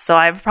systems. So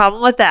I have a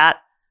problem with that.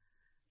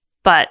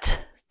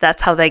 But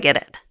that's how they get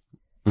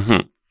in.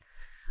 Mm-hmm.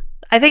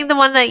 I think the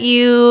one that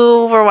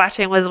you were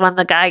watching was when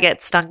the guy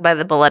gets stung by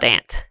the bullet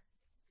ant.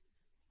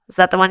 Is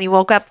that the one you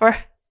woke up for?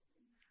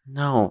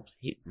 No.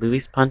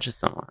 Luis punches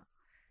someone.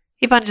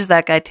 He punches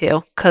that guy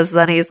too. Because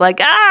then he's like,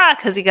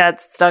 because he got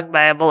stung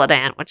by a bullet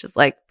ant, which is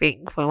like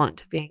being equivalent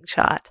to being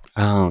shot.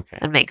 Oh, okay.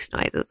 And makes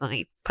noises. And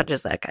he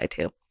punches that guy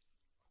too.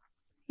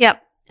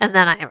 Yep. And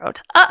then I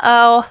wrote,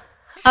 uh-oh.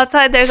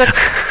 Outside there's a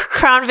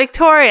Crown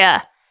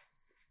Victoria,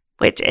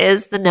 which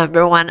is the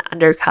number one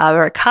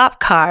undercover cop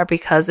car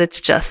because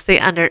it's just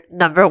the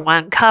number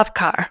one cop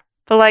car.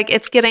 But like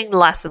it's getting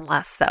less and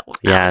less so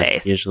nowadays. Yeah,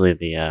 it's usually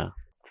the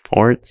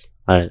Fords.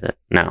 What is it?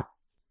 No.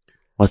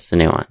 What's the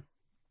new one?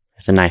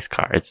 It's a nice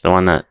car. It's the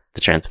one that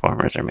the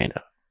Transformers are made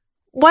of.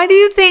 Why do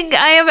you think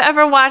I have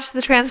ever watched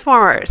the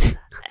Transformers?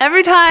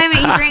 Every time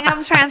you bring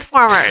up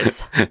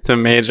Transformers. It's a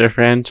major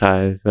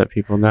franchise that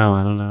people know.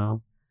 I don't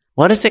know.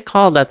 What is it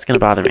called? That's going to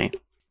bother me.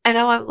 I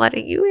know I'm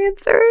letting you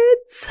answer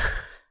it.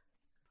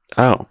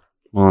 Oh.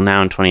 Well,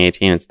 now in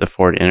 2018, it's the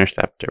Ford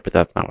Interceptor, but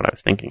that's not what I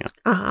was thinking of.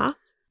 Uh-huh.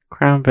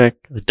 Crown Vic.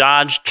 The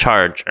Dodge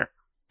Charger.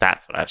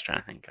 That's what I was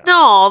trying to think of.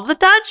 No, the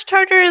Dodge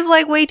Charger is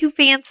like way too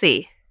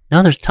fancy.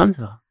 No, there's tons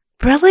of them.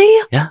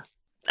 Really? Yeah.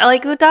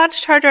 Like the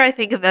Dodge Charger, I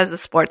think of as a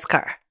sports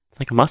car. It's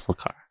like a muscle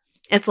car.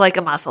 It's like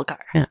a muscle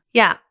car. Yeah.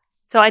 Yeah.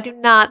 So I do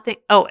not think...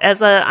 Oh,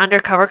 as an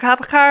undercover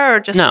cop car or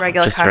just a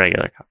regular just car? a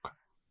regular cop car.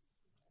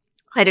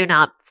 I do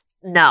not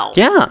know.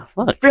 Yeah,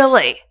 look.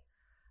 Really?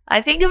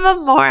 I think of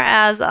them more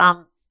as...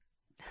 what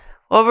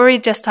were we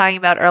just talking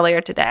about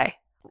earlier today?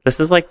 This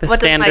is like the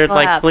What does standard Michael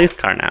like have? police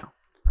car now.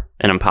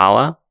 An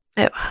Impala.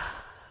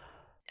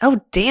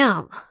 Oh,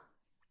 damn.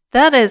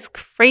 That is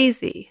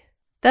crazy.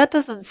 That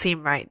doesn't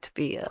seem right to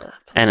be a police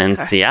And in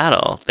car.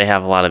 Seattle, they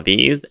have a lot of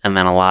these and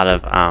then a lot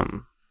of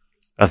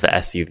the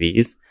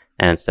SUVs.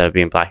 And instead of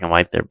being black and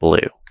white, they're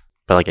blue.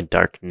 But like a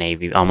dark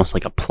navy, almost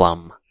like a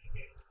plum.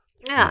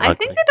 Yeah, I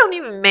think they don't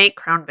even make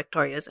Crown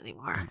Victorias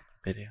anymore.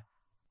 They do.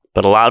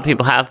 But a lot of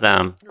people have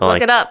them. They're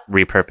Look it up.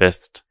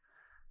 Repurposed.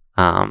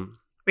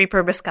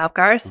 Repurposed cop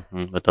cars.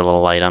 With the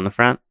little light on the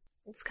front.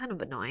 It's kind of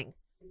annoying.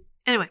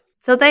 Anyway,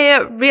 so they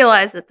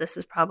realize that this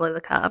is probably the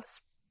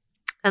cops.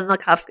 And the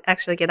cops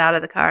actually get out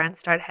of the car and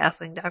start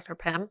hassling Dr.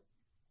 Pym.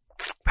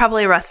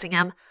 Probably arresting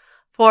him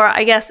for,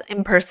 I guess,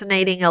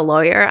 impersonating a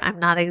lawyer. I'm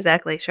not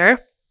exactly sure.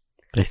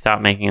 They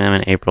stopped making them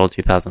in April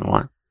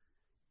 2001.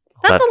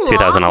 That's a long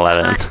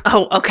 2011. time.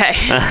 Oh, okay.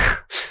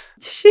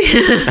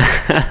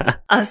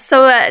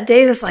 So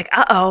Dave is like,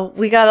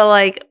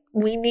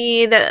 we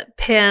need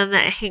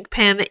Hank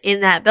Pym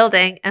in that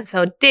building. And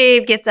so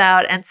Dave gets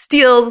out and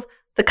steals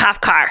the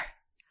cop car.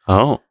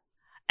 Oh.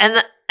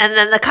 And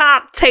then the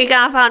cop take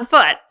off on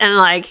foot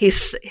and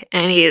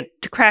he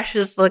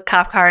crashes the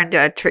cop car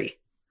into a tree.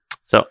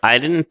 So I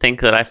didn't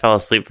think that I fell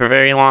asleep for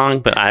very long,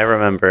 but I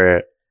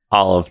remember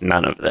all of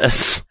none of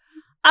this.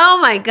 Oh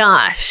my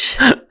gosh.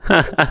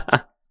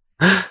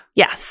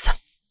 Yes.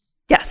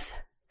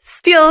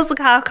 Steals the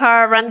cop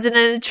car, runs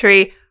into the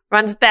tree,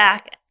 runs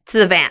back to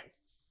the van.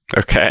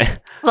 Okay.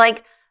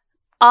 Like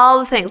all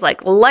the things,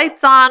 like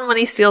lights on when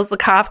he steals the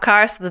cop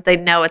car so that they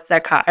know it's their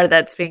car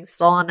that's being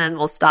stolen and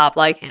will stop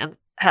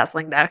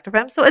hassling Dr.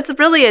 Pym. So it's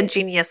really a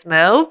genius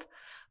move.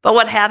 But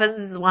what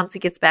happens is once he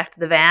gets back to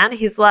the van,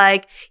 he's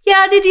like,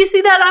 yeah, did you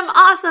see that? I'm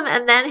awesome.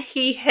 And then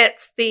he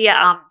hits the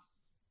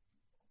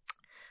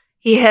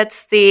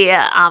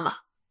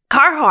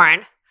car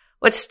horn,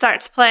 which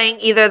starts playing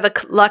either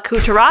the La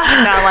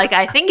Cucaracha, like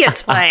I think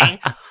it's playing,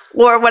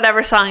 or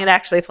whatever song it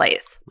actually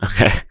plays.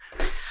 Okay.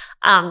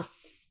 And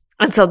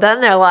so then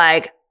they're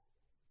like,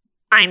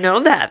 I know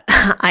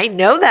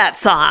that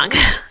song.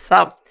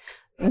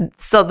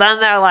 So then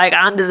they're like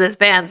onto this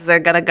van, so they're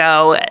gonna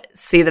go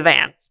see the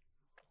van.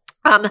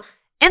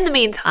 In the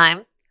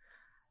meantime,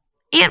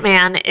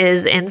 Ant-Man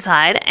is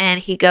inside and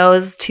he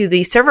goes to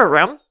the server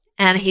room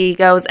and he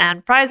goes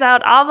and fries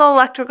out all the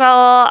electrical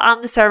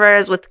on the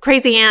servers with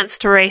crazy ants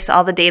to erase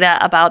all the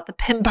data about the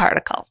Pym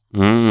particle,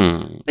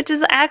 which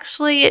is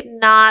actually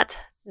not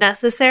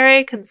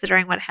necessary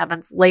considering what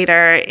happens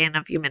later in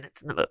a few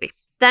minutes in the movie.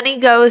 Then he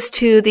goes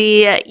to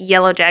the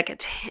Yellow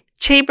Jacket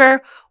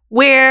chamber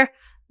where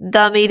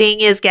the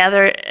meeting is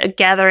gathering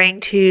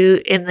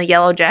in the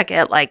Yellow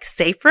Jacket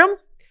safe room.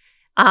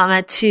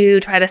 to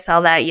try to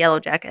sell that yellow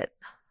jacket.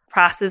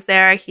 Cross is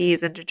there.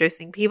 He's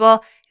introducing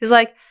people. He's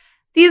like,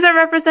 these are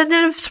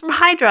representatives from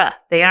Hydra.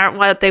 They aren't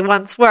what they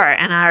once were.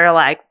 And are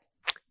like,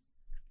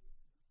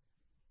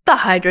 the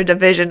Hydra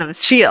division of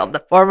S.H.I.E.L.D., the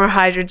former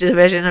Hydra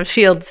division of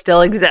S.H.I.E.L.D.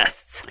 still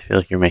exists. I feel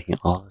like you're making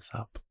all this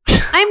up.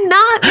 I'm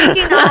not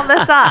making all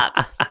this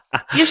up.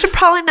 You should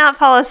probably not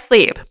fall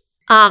asleep.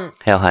 Hail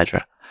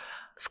Hydra.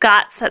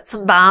 Scott set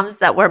some bombs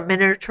that were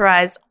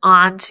miniaturized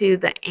onto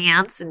the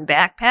ants in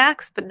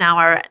backpacks, but now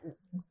are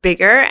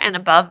bigger and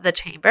above the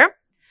chamber.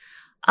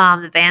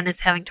 The van is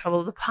having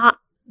trouble with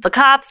the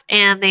cops,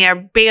 and they are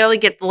barely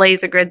get the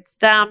laser grids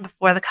down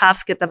before the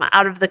cops get them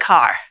out of the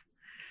car.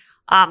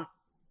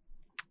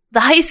 The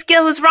heist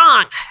skill was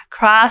wrong.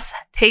 Cross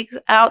takes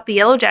out the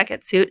yellow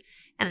jacket suit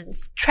and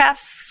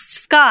traps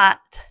Scott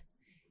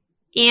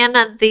in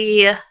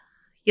the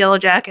yellow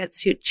jacket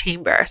suit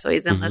chamber. So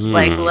he's in this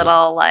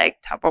little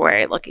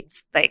Tupperware looking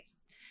thing.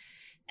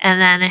 And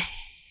then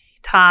he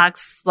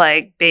talks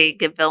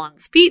big villain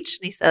speech.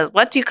 And he says,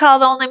 what do you call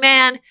the only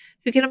man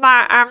who can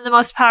arm the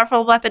most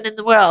powerful weapon in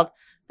the world?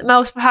 The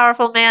most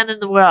powerful man in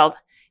the world.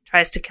 He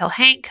tries to kill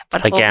Hank.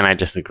 But again, I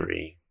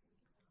disagree.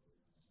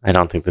 I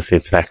don't think the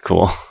suit's that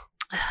cool.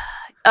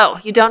 Oh,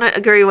 you don't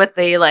agree with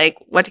the,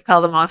 what do you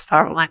call the most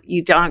powerful weapon?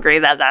 You don't agree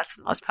that that's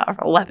the most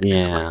powerful weapon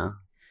in the world.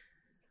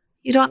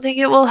 You don't think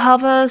it will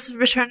help us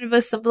return to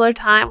a simpler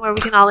time where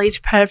we can all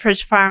eat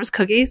Pepperidge Farms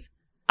cookies?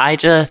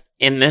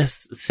 In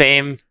this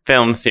same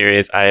film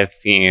series, I have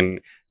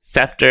seen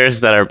scepters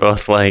that are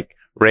both,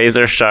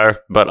 razor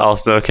sharp, but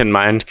also can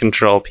mind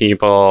control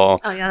people.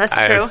 Oh, yeah, that's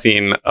true. I've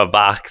seen a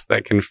box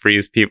that can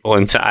freeze people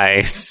into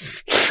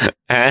ice,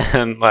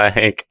 and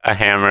a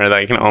hammer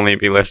that can only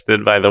be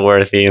lifted by the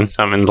worthy and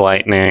summons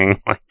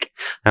lightning. I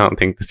don't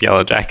think this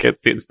yellow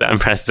jacket suit's that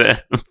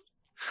impressive.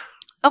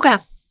 Okay.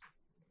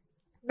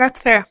 That's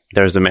fair.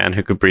 There's a man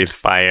who could breathe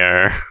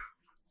fire.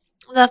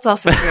 That's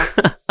also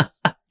true.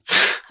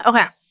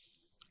 Okay.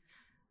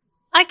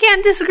 I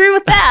can't disagree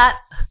with that.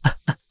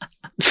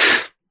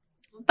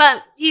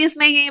 But he is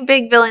making a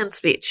big villain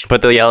speech.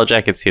 But the yellow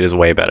jacket suit is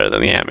way better than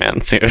the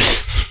Ant-Man suit.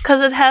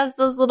 Because it has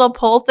those little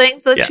pole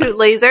things that shoot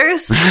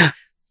lasers.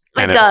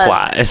 And it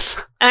flies.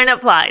 And it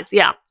flies,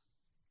 yeah.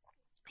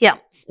 Yeah.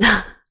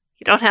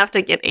 You don't have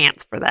to get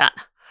ants for that.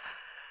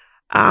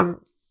 I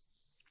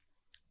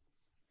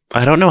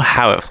don't know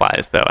how it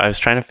flies, though. I was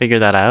trying to figure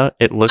that out.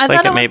 It looked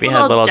like it maybe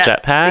had little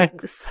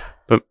jetpacks.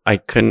 But I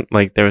couldn't,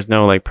 there was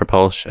no,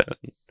 propulsion.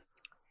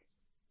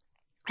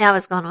 Yeah, I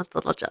was going with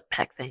little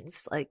jetpack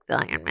things like the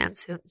Iron Man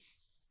suit.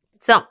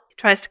 So, he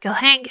tries to kill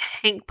Hank.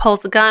 Hank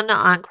pulls a gun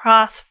on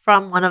Cross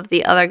from one of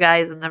the other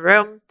guys in the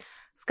room.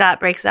 Scott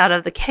breaks out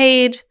of the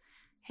cage.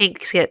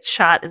 Hank gets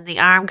shot in the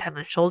arm, kind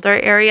of shoulder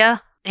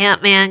area.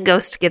 Ant-Man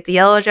goes to get the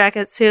yellow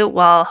jacket suit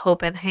while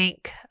Hope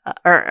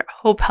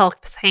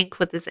helps Hank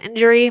with his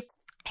injury.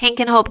 Hank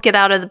and Hope get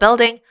out of the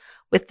building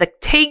with the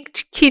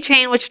tank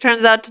keychain, which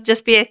turns out to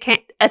just be a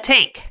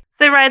tank.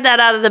 They ride that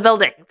out of the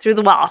building through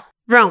the wall.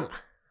 Room.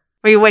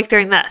 Were you awake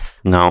during this?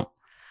 No.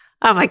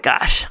 Oh my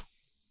gosh.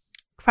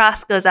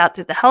 Cross goes out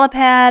through the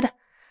helipad.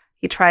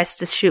 He tries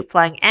to shoot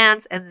flying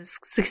ants and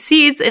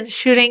succeeds in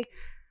shooting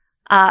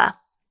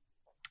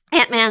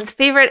Ant-Man's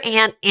favorite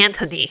ant,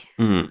 Anthony,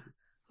 who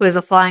is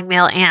a flying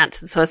male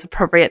ant. And so it's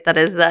appropriate that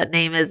his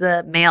name is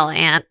a male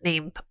ant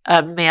name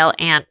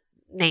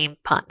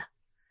pun.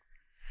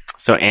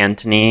 So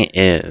Anthony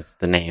is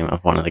the name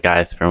of one of the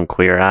guys from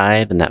Queer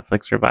Eye, the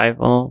Netflix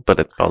revival, but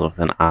it's spelled with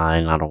an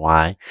I, not a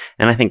Y.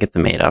 And I think it's a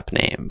made-up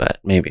name, but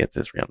maybe it's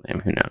his real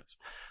name. Who knows?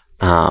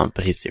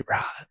 But he's super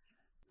hot.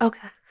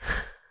 Okay. I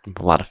have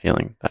a lot of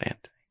feelings about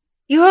Anthony.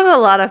 You have a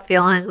lot of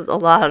feelings, a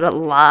lot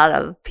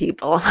of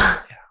people.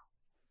 Yeah.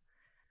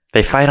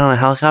 They fight on a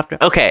helicopter?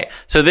 Okay,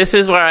 so this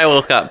is where I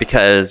woke up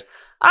because...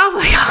 Oh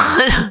my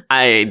god.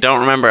 I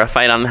don't remember a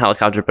fight on the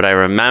helicopter, but I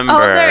remember...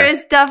 Oh, there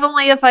is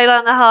definitely a fight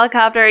on the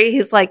helicopter.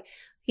 He's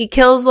he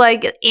kills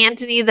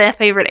Anthony, the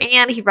favorite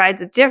ant. He rides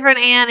a different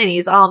ant and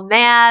he's all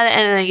mad.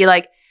 And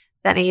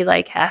then he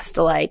has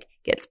to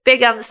gets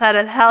big on the side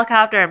of the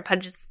helicopter and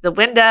punches the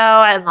window.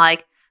 And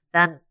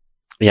then...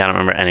 Yeah, I don't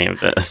remember any of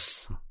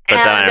this. But and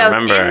then I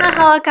remember... in the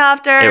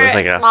helicopter. It was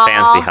a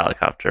fancy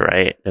helicopter,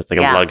 right? It's a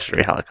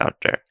luxury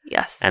helicopter.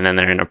 Yes. And then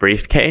they're in a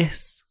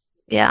briefcase.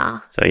 Yeah.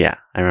 So yeah,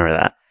 I remember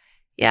that.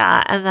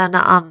 Yeah, and then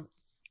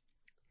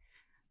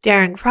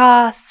Darren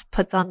Cross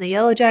puts on the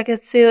yellow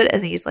jacket suit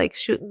and he's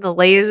shooting the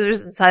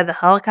lasers inside the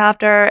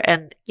helicopter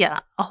and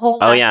a whole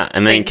mess. Oh yeah,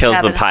 and then he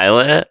kills the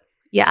pilot.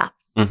 Yeah.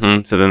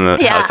 Mm-hmm. So then the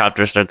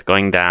helicopter starts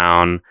going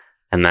down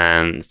and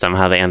then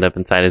somehow they end up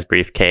inside his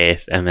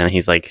briefcase and then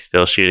he's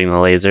still shooting the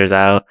lasers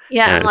out.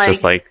 Yeah. And it's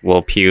just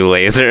pew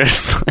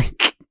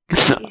lasers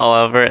all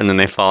over, and then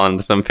they fall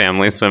into some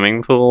family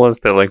swimming pool as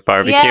they're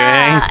barbecuing.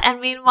 Yeah, and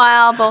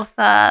meanwhile, both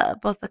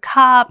the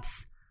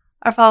cops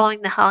are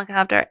following the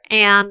helicopter,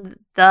 and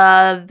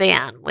the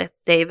van with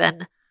Dave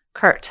and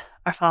Kurt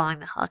are following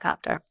the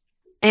helicopter.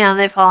 And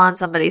they fall on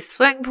somebody's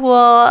swimming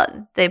pool.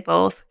 They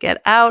both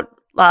get out,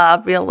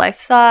 real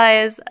life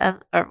size,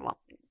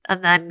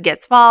 and then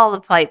get small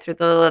and fight through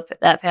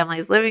that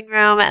family's living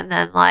room. And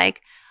then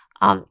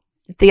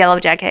the yellow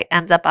jacket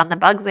ends up on the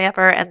bug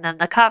zapper, and then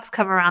the cops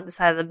come around the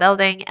side of the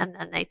building, and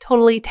then they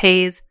totally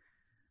tase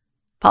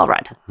Paul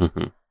Rudd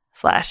 /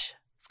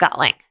 Scott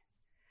Lang.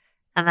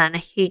 And then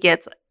he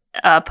gets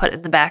put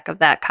in the back of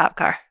that cop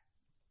car,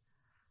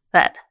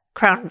 that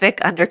Crown Vic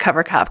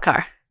undercover cop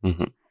car.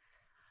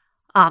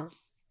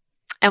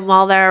 And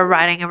while they're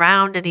riding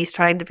around and he's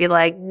trying to be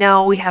like,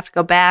 no, we have to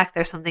go back.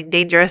 There's something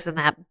dangerous in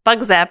that bug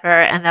zapper.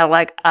 And they're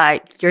like,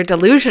 you're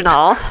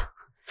delusional.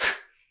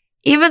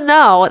 Even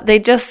though they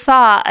just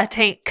saw a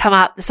tank come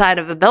out the side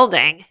of a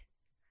building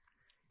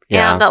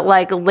and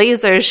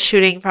lasers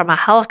shooting from a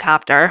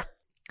helicopter.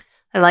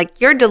 They're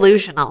like, you're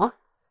delusional.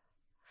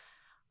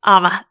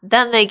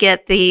 Then they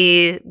get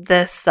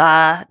this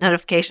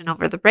notification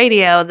over the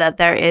radio that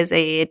there is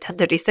a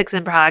 1036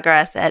 in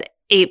progress at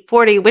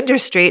 840 Winter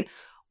Street,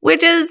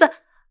 which is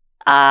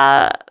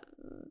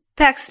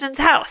Paxton's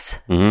house.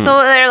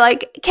 So they're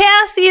like,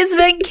 Cassie has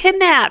been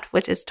kidnapped,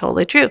 which is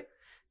totally true.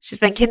 She's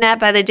been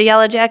kidnapped by the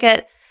Yellow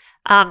Jacket.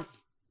 Once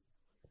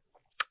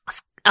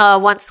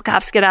the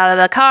cops get out of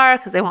the car,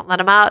 because they won't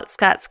let him out,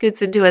 Scott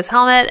scoots into his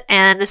helmet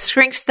and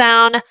shrinks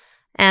down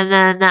and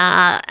then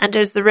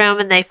enters the room,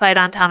 and they fight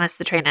on Thomas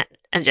the Train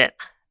Engine.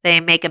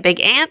 They make a big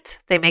ant.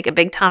 They make a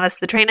big Thomas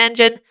the Train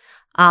Engine.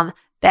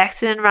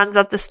 Paxton runs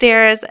up the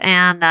stairs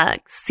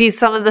and sees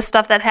some of the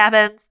stuff that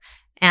happens,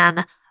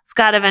 and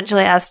Scott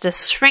eventually has to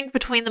shrink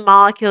between the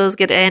molecules,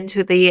 get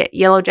into the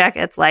Yellow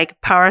Jacket's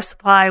power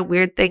supply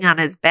weird thing on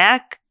his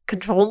back,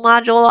 control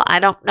module. I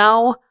don't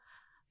know,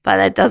 but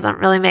it doesn't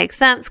really make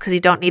sense because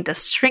you don't need to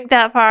shrink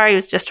that far. He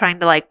was just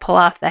trying to pull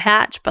off the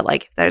hatch, but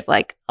if there's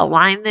a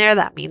line there,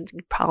 that means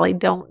you probably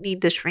don't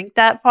need to shrink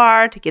that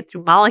far to get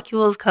through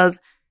molecules because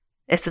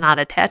it's not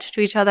attached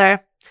to each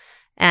other.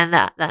 And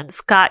then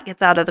Scott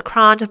gets out of the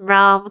quantum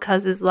realm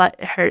because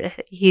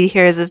he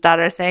hears his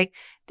daughter saying,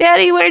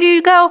 "Daddy, where do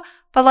you go?"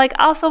 But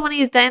also when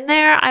he's in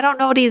there, I don't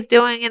know what he's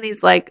doing, and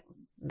he's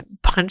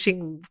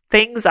punching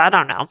things. I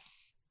don't know.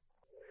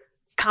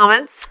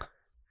 Comments?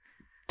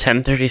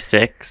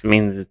 1036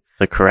 means it's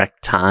the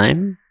correct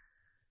time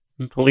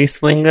in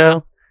police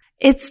lingo.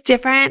 It's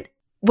different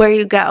where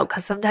you go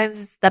because sometimes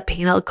it's the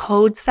penal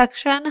code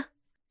section.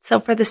 So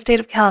for the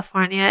state of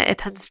California, it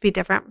tends to be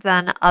different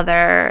than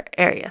other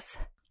areas.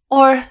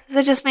 Or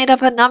they just made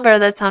up a number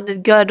that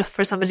sounded good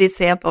for somebody to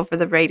say up over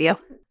the radio.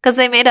 Because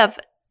they made up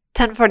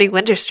 1040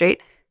 Winter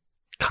Street.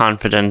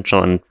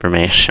 Confidential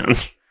information.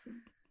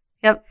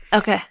 Yep.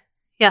 Okay.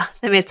 Yeah,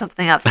 they made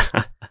something up.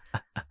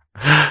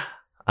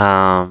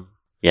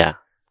 Yeah.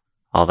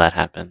 All that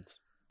happens.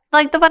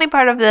 The funny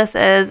part of this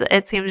is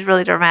it seems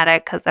really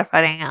dramatic because they're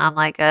fighting on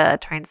a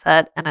train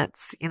set, and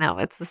it's,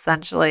 it's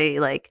essentially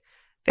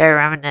very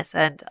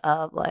reminiscent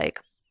of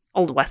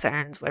old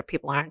westerns where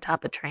people are on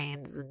top of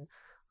trains and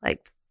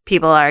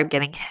people are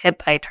getting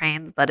hit by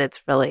trains, but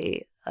it's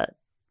really a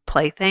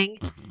play thing.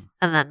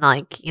 And then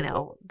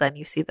then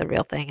you see the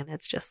real thing, and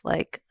it's just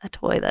a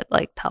toy that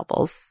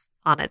topples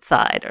on its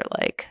side or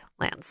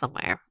lands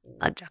somewhere.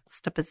 The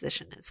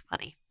juxtaposition is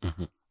funny.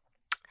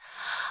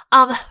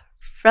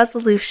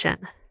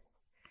 Resolution.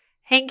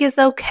 Hank is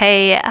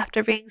okay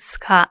after being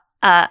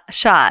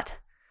shot.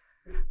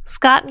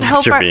 Scott and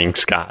Hope being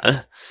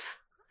Scott.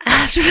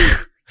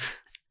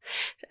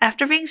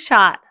 After being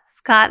shot,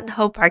 Scott and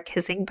Hope are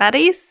kissing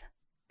buddies.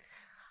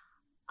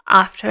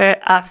 After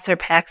Officer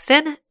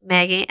Paxton,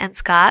 Maggie, and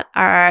Scott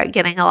are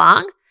getting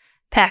along.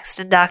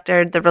 Paxton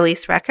doctored the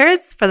release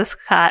records for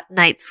the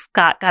night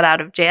Scott got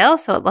out of jail,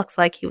 so it looks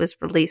like he was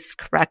released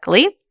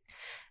correctly.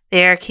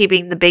 They are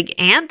keeping the big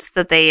ant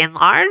that they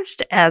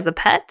enlarged as a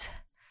pet.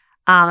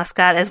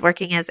 Scott is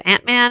working as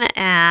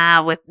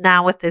Ant-Man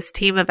with his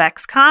team of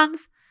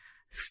ex-cons.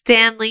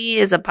 Stanley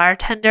is a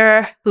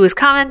bartender who is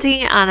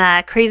commenting on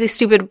a crazy,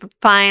 stupid,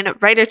 fine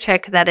writer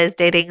chick that is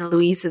dating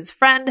Louise's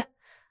friend,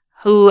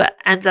 who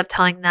ends up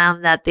telling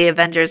them that the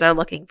Avengers are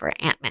looking for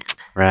Ant-Man.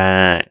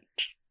 Right.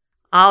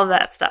 All of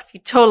that stuff.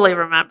 You totally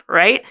remember,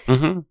 right?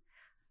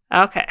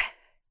 Okay.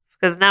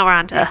 Because now we're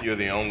on to... You're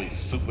the only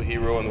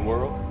superhero in the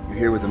world? You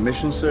here with a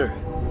mission, sir?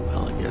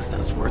 Well, I guess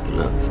that's worth a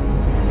look.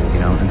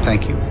 And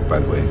thank you, by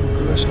the way,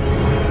 for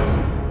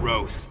listening.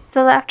 Rose.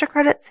 So the after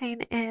credit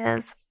scene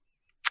is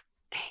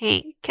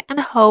Hank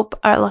and Hope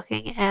are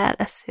looking at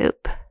a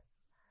soup.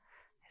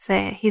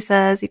 He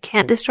says, "You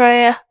can't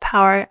destroy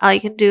power. All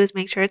you can do is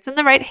make sure it's in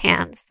the right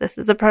hands. This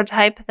is a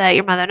prototype that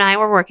your mother and I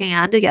were working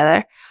on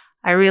together.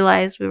 I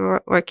realized we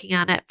were working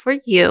on it for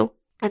you."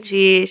 And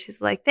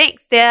she's like,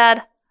 "Thanks,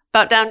 Dad."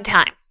 About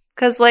downtime.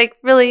 Because,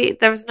 really,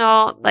 there's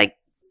not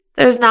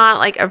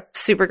a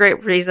super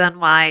great reason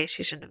why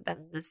she shouldn't have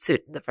been in the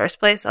suit in the first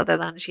place, other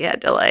than she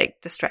had to,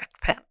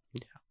 distract Pam.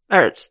 Yeah.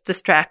 Or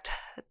distract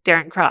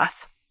Darren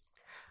Cross.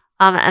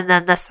 And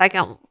then the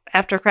second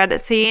after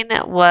credit scene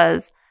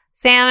was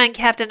Sam and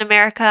Captain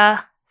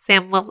America,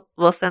 Sam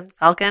Wilson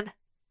Falcon,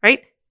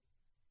 right?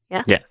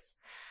 Yeah? Yes.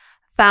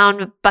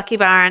 Found Bucky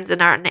Barnes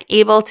and are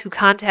unable to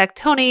contact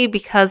Tony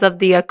because of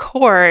the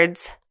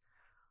Accords.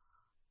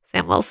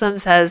 Sam Wilson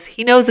says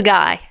he knows a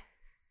guy.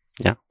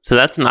 Yeah. So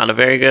that's not a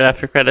very good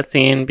after credit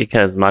scene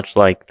because much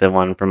like the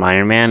one from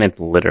Iron Man, it's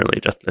literally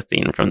just a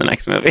scene from the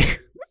next movie.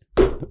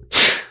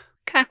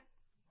 Okay.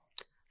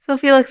 So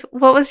Felix,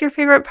 what was your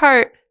favorite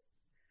part?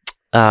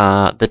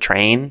 The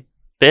train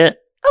bit.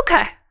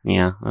 Okay.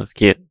 Yeah, that was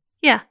cute.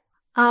 Yeah.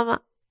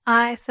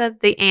 I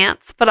said the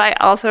ants, but I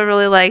also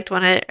really liked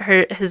when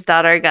his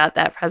daughter got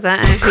that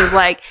present and she was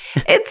like,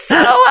 "It's so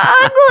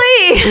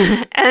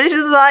ugly," and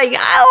she's like,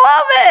 "I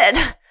love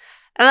it."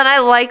 And then I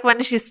like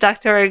when she stuck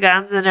to her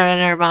guns and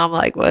her mom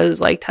like was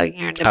like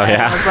tugging her into bed.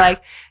 yeah. I was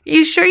like,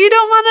 "You sure you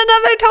don't want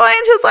another toy?"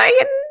 And she's like,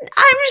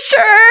 "I'm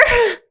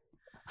sure."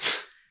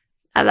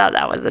 I thought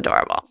that was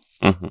adorable.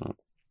 Mm-hmm.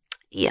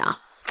 Yeah.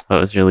 What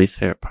was your least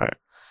favorite part?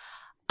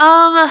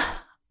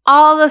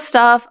 All the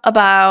stuff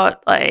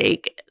about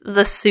like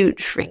the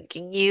suit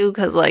shrinking you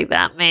because like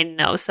that made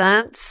no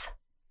sense.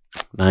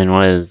 Mine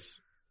was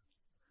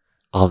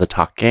all the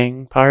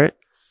talking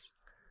parts.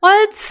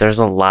 What? There's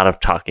a lot of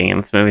talking in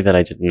this movie that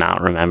I did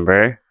not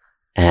remember,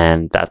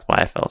 and that's why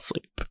I fell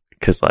asleep.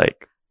 Because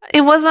like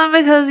It wasn't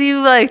because you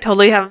like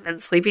totally haven't been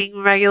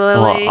sleeping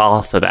regularly. well,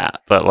 also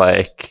that, but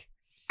like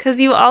Because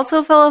you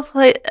also fell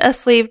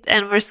asleep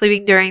and were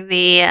sleeping during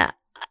the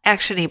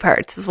action-y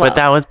parts as well. but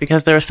that was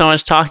because there was so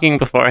much talking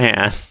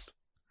beforehand.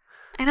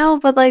 I know,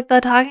 but like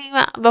the talking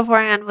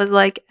beforehand was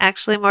like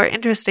actually more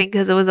interesting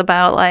because it was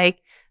about like,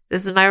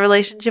 this is my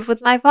relationship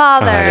with my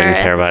father. Oh, I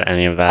didn't care about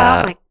any of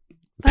that. Oh my.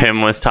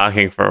 Pym was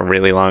talking for a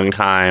really long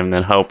time,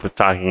 then Hope was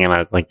talking, and I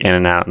was like in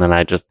and out, and then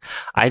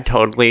I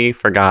totally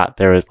forgot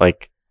there was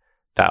like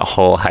that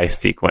whole heist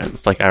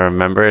sequence. Like I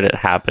remembered it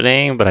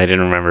happening, but I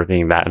didn't remember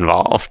being that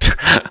involved.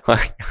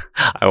 Like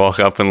I woke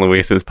up and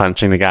Luis was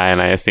punching the guy,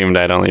 and I assumed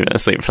I'd only been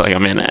asleep for like a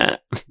minute.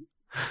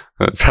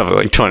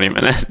 Probably like 20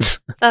 minutes.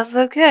 That's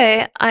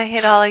okay. I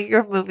hate all of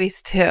your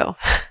movies too.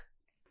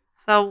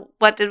 So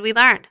what did we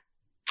learn?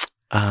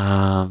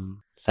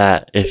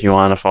 That if you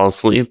want to fall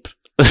asleep,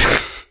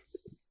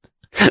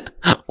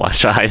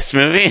 watch a heist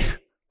movie.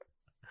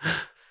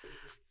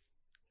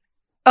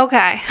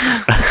 Okay.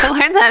 I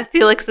learned that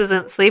Felix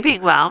isn't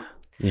sleeping well.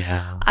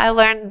 Yeah. I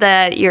learned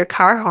that your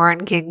car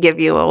horn can give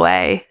you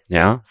away.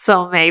 Yeah.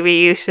 So maybe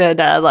you should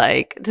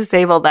like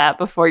disable that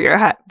before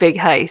your big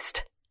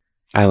heist.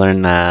 I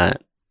learned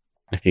that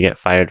if you get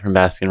fired from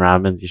Baskin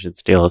Robbins, you should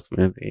steal a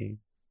smoothie.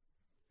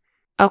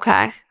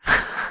 Okay.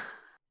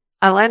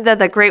 I learned that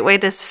the great way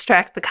to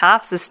distract the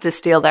cops is to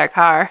steal their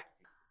car.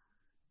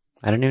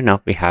 I don't even know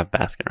if we have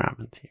Baskin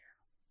Robbins here.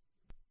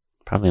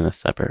 Probably in the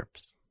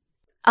suburbs.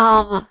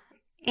 And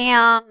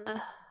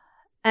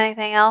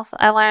anything else?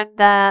 I learned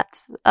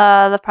that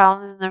the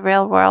problems in the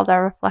real world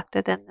are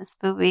reflected in this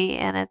movie,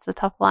 and it's a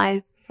tough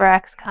line for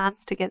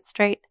ex-cons to get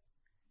straight.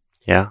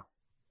 Yeah.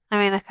 I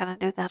mean, I kind of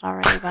knew that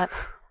already, but...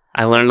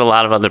 I learned a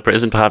lot about the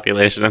prison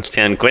population of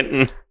San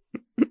Quentin.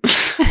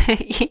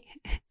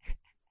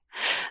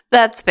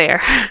 That's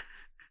fair.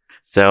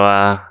 So,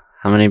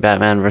 how many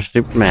Batman vs.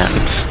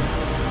 Supermans?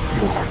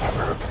 You were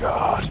never a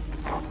god.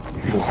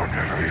 You were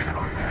never even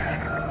a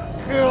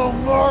man. Kill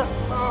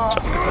Martha!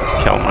 Justice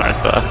says kill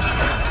Martha.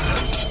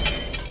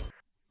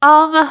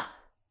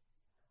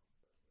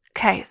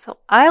 Okay, so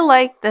I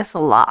like this a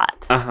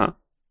lot. Uh-huh.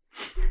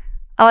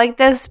 I like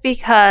this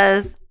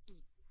because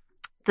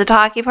the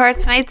talky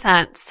parts made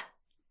sense.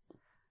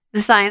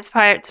 The science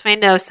parts made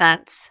no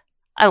sense.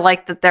 I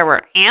like that there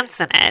were ants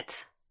in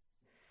it.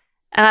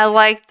 And I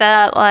like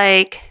that,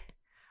 like,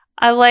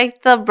 I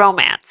like the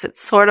romance. It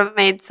sort of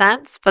made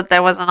sense, but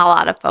there wasn't a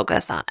lot of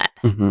focus on it.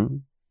 Mm-hmm.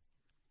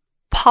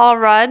 Paul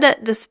Rudd,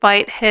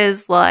 despite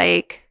his,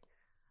 like,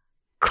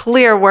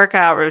 clear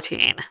workout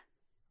routine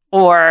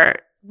or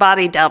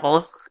body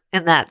double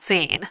in that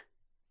scene,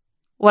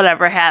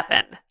 whatever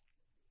happened,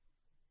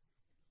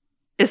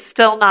 is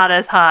still not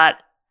as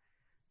hot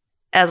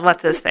as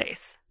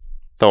what's-his-face.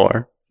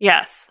 Thor.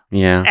 Yes.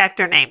 Yeah.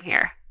 Actor name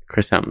here.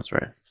 Chris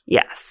Hemsworth.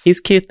 Yes. He's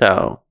cute,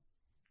 though.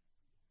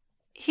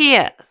 He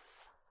is.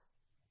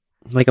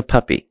 Like a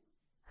puppy.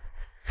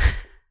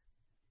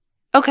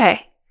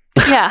 Okay.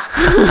 Yeah.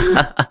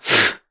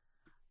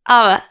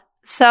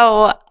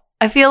 So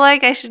I feel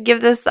like I should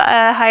give this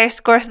a higher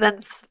score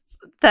than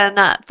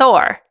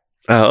Thor.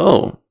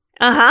 Oh.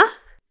 Uh-huh.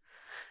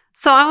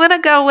 So I'm going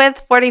to go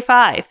with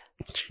 45.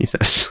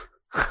 Jesus.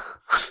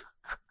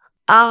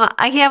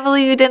 I can't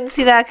believe you didn't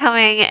see that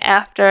coming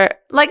after.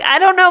 Like, I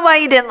don't know why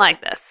you didn't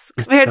like this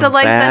compared so to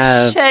like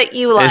bad. the shit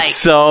you like. It's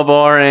so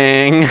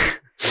boring.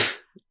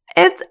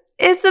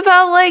 It's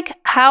about like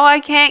how I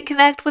can't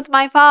connect with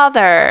my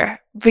father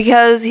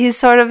because he's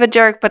sort of a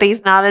jerk, but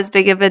he's not as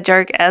big of a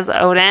jerk as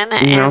Odin.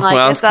 You know, like, who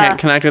else can't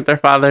connect with their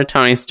father?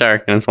 Tony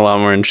Stark, and it's a lot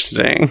more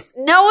interesting.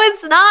 No,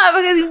 it's not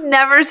because you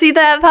never see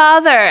that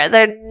father.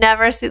 They're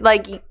never see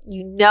like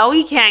you know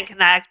he can't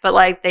connect, but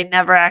like they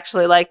never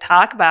actually like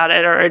talk about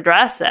it or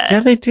address it. Yeah,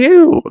 they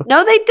do.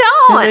 No, they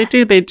don't. Yeah, they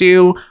do. They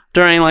do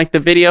during like the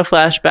video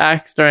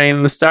flashbacks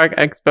during the Stark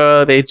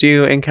Expo. They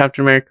do in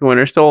Captain America: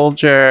 Winter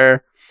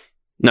Soldier.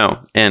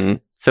 No,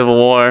 in Civil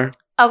War.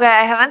 Okay,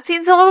 I haven't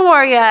seen Civil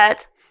War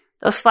yet,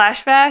 Those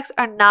flashbacks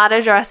are not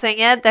addressing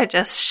it. They're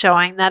just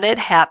showing that it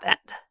happened.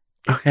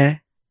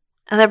 Okay.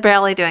 And they're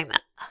barely doing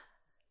that.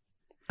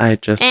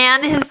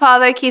 And his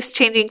father keeps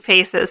changing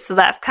faces, so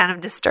that's kind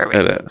of disturbing.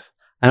 It is.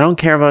 I don't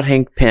care about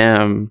Hank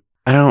Pym.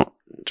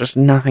 Just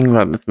nothing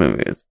about this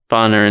movie is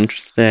fun or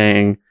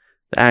interesting.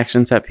 The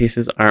action set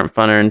pieces aren't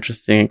fun or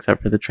interesting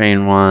except for the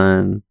train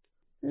one.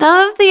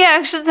 None of the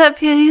action set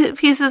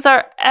pieces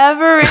are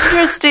ever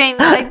interesting.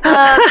 Like,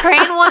 the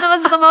train one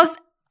was the most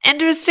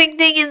interesting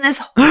thing in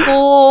this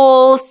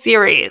whole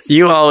series.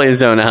 You always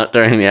zone out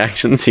during the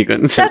action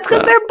sequences. That's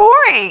because they're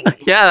boring.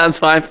 Yeah, that's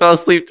why I fell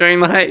asleep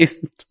during the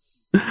heist.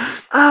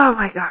 Oh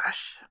my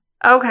gosh.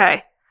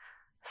 Okay.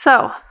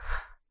 So,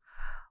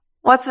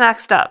 what's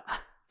next up?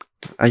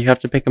 You have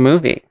to pick a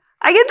movie.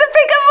 I get to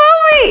pick a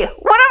movie!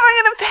 What am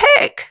I going to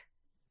pick?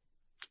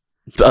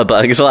 A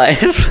Bug's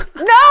Life.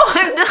 No,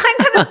 I'm not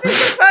going to pick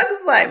a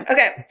Bug's Life.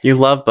 Okay. You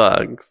love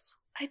bugs.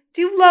 I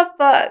do love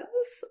bugs,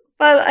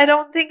 but I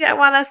don't think I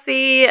want to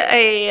see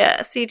a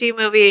CG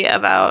movie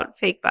about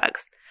fake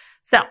bugs.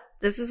 So,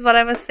 this is what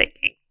I was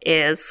thinking,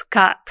 is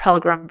Scott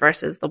Pilgrim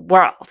versus the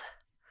World,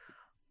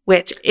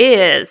 which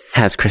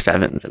has Chris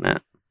Evans in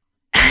it.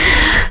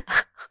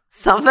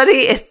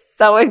 Somebody is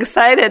so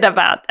excited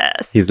about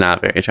this. He's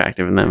not very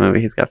attractive in that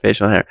movie. He's got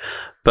facial hair,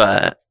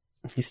 but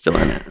he's still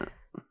in it.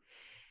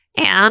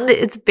 And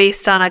it's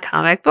based on a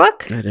comic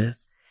book. It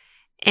is.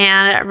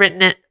 And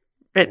written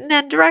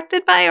and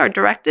directed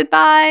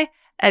by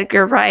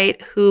Edgar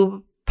Wright,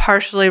 who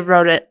partially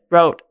wrote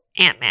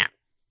Ant-Man.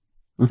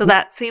 Mm-hmm. So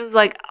that seems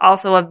like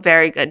also a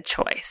very good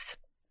choice.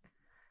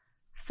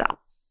 So,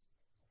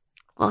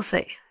 we'll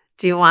see.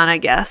 Do you want to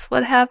guess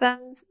what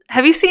happens?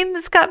 Have you seen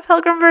Scott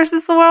Pilgrim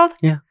versus the World?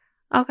 Yeah.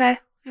 Okay.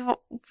 You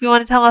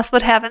want to tell us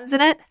what happens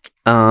in it?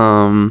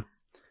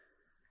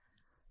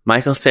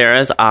 Michael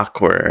Cera's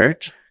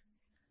awkward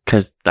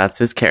because that's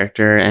his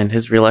character and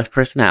his real life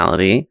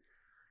personality.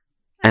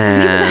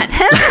 And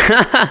Have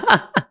you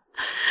met him?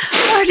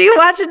 Or do you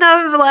watch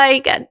enough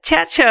like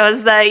chat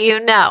shows that you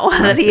know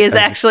that he is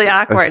actually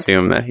awkward?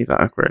 Assume that he's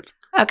awkward.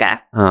 Okay.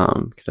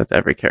 Because that's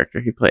every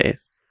character he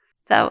plays.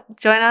 So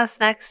join us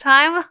next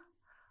time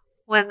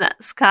when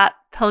Scott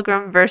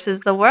Pilgrim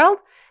versus the World,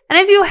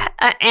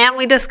 and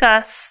we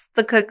discuss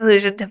the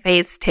conclusion to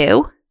Phase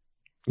 2.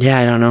 Yeah,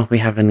 I don't know if we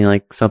have any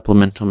like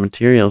supplemental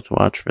materials to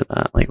watch for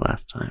that, like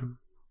last time.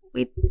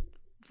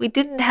 We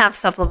didn't have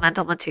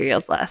supplemental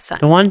materials last time.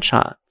 The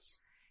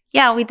one-shots.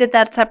 Yeah, we did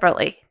that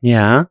separately.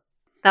 Yeah?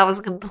 That was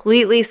a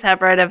completely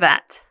separate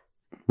event.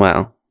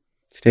 Well,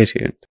 stay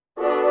tuned.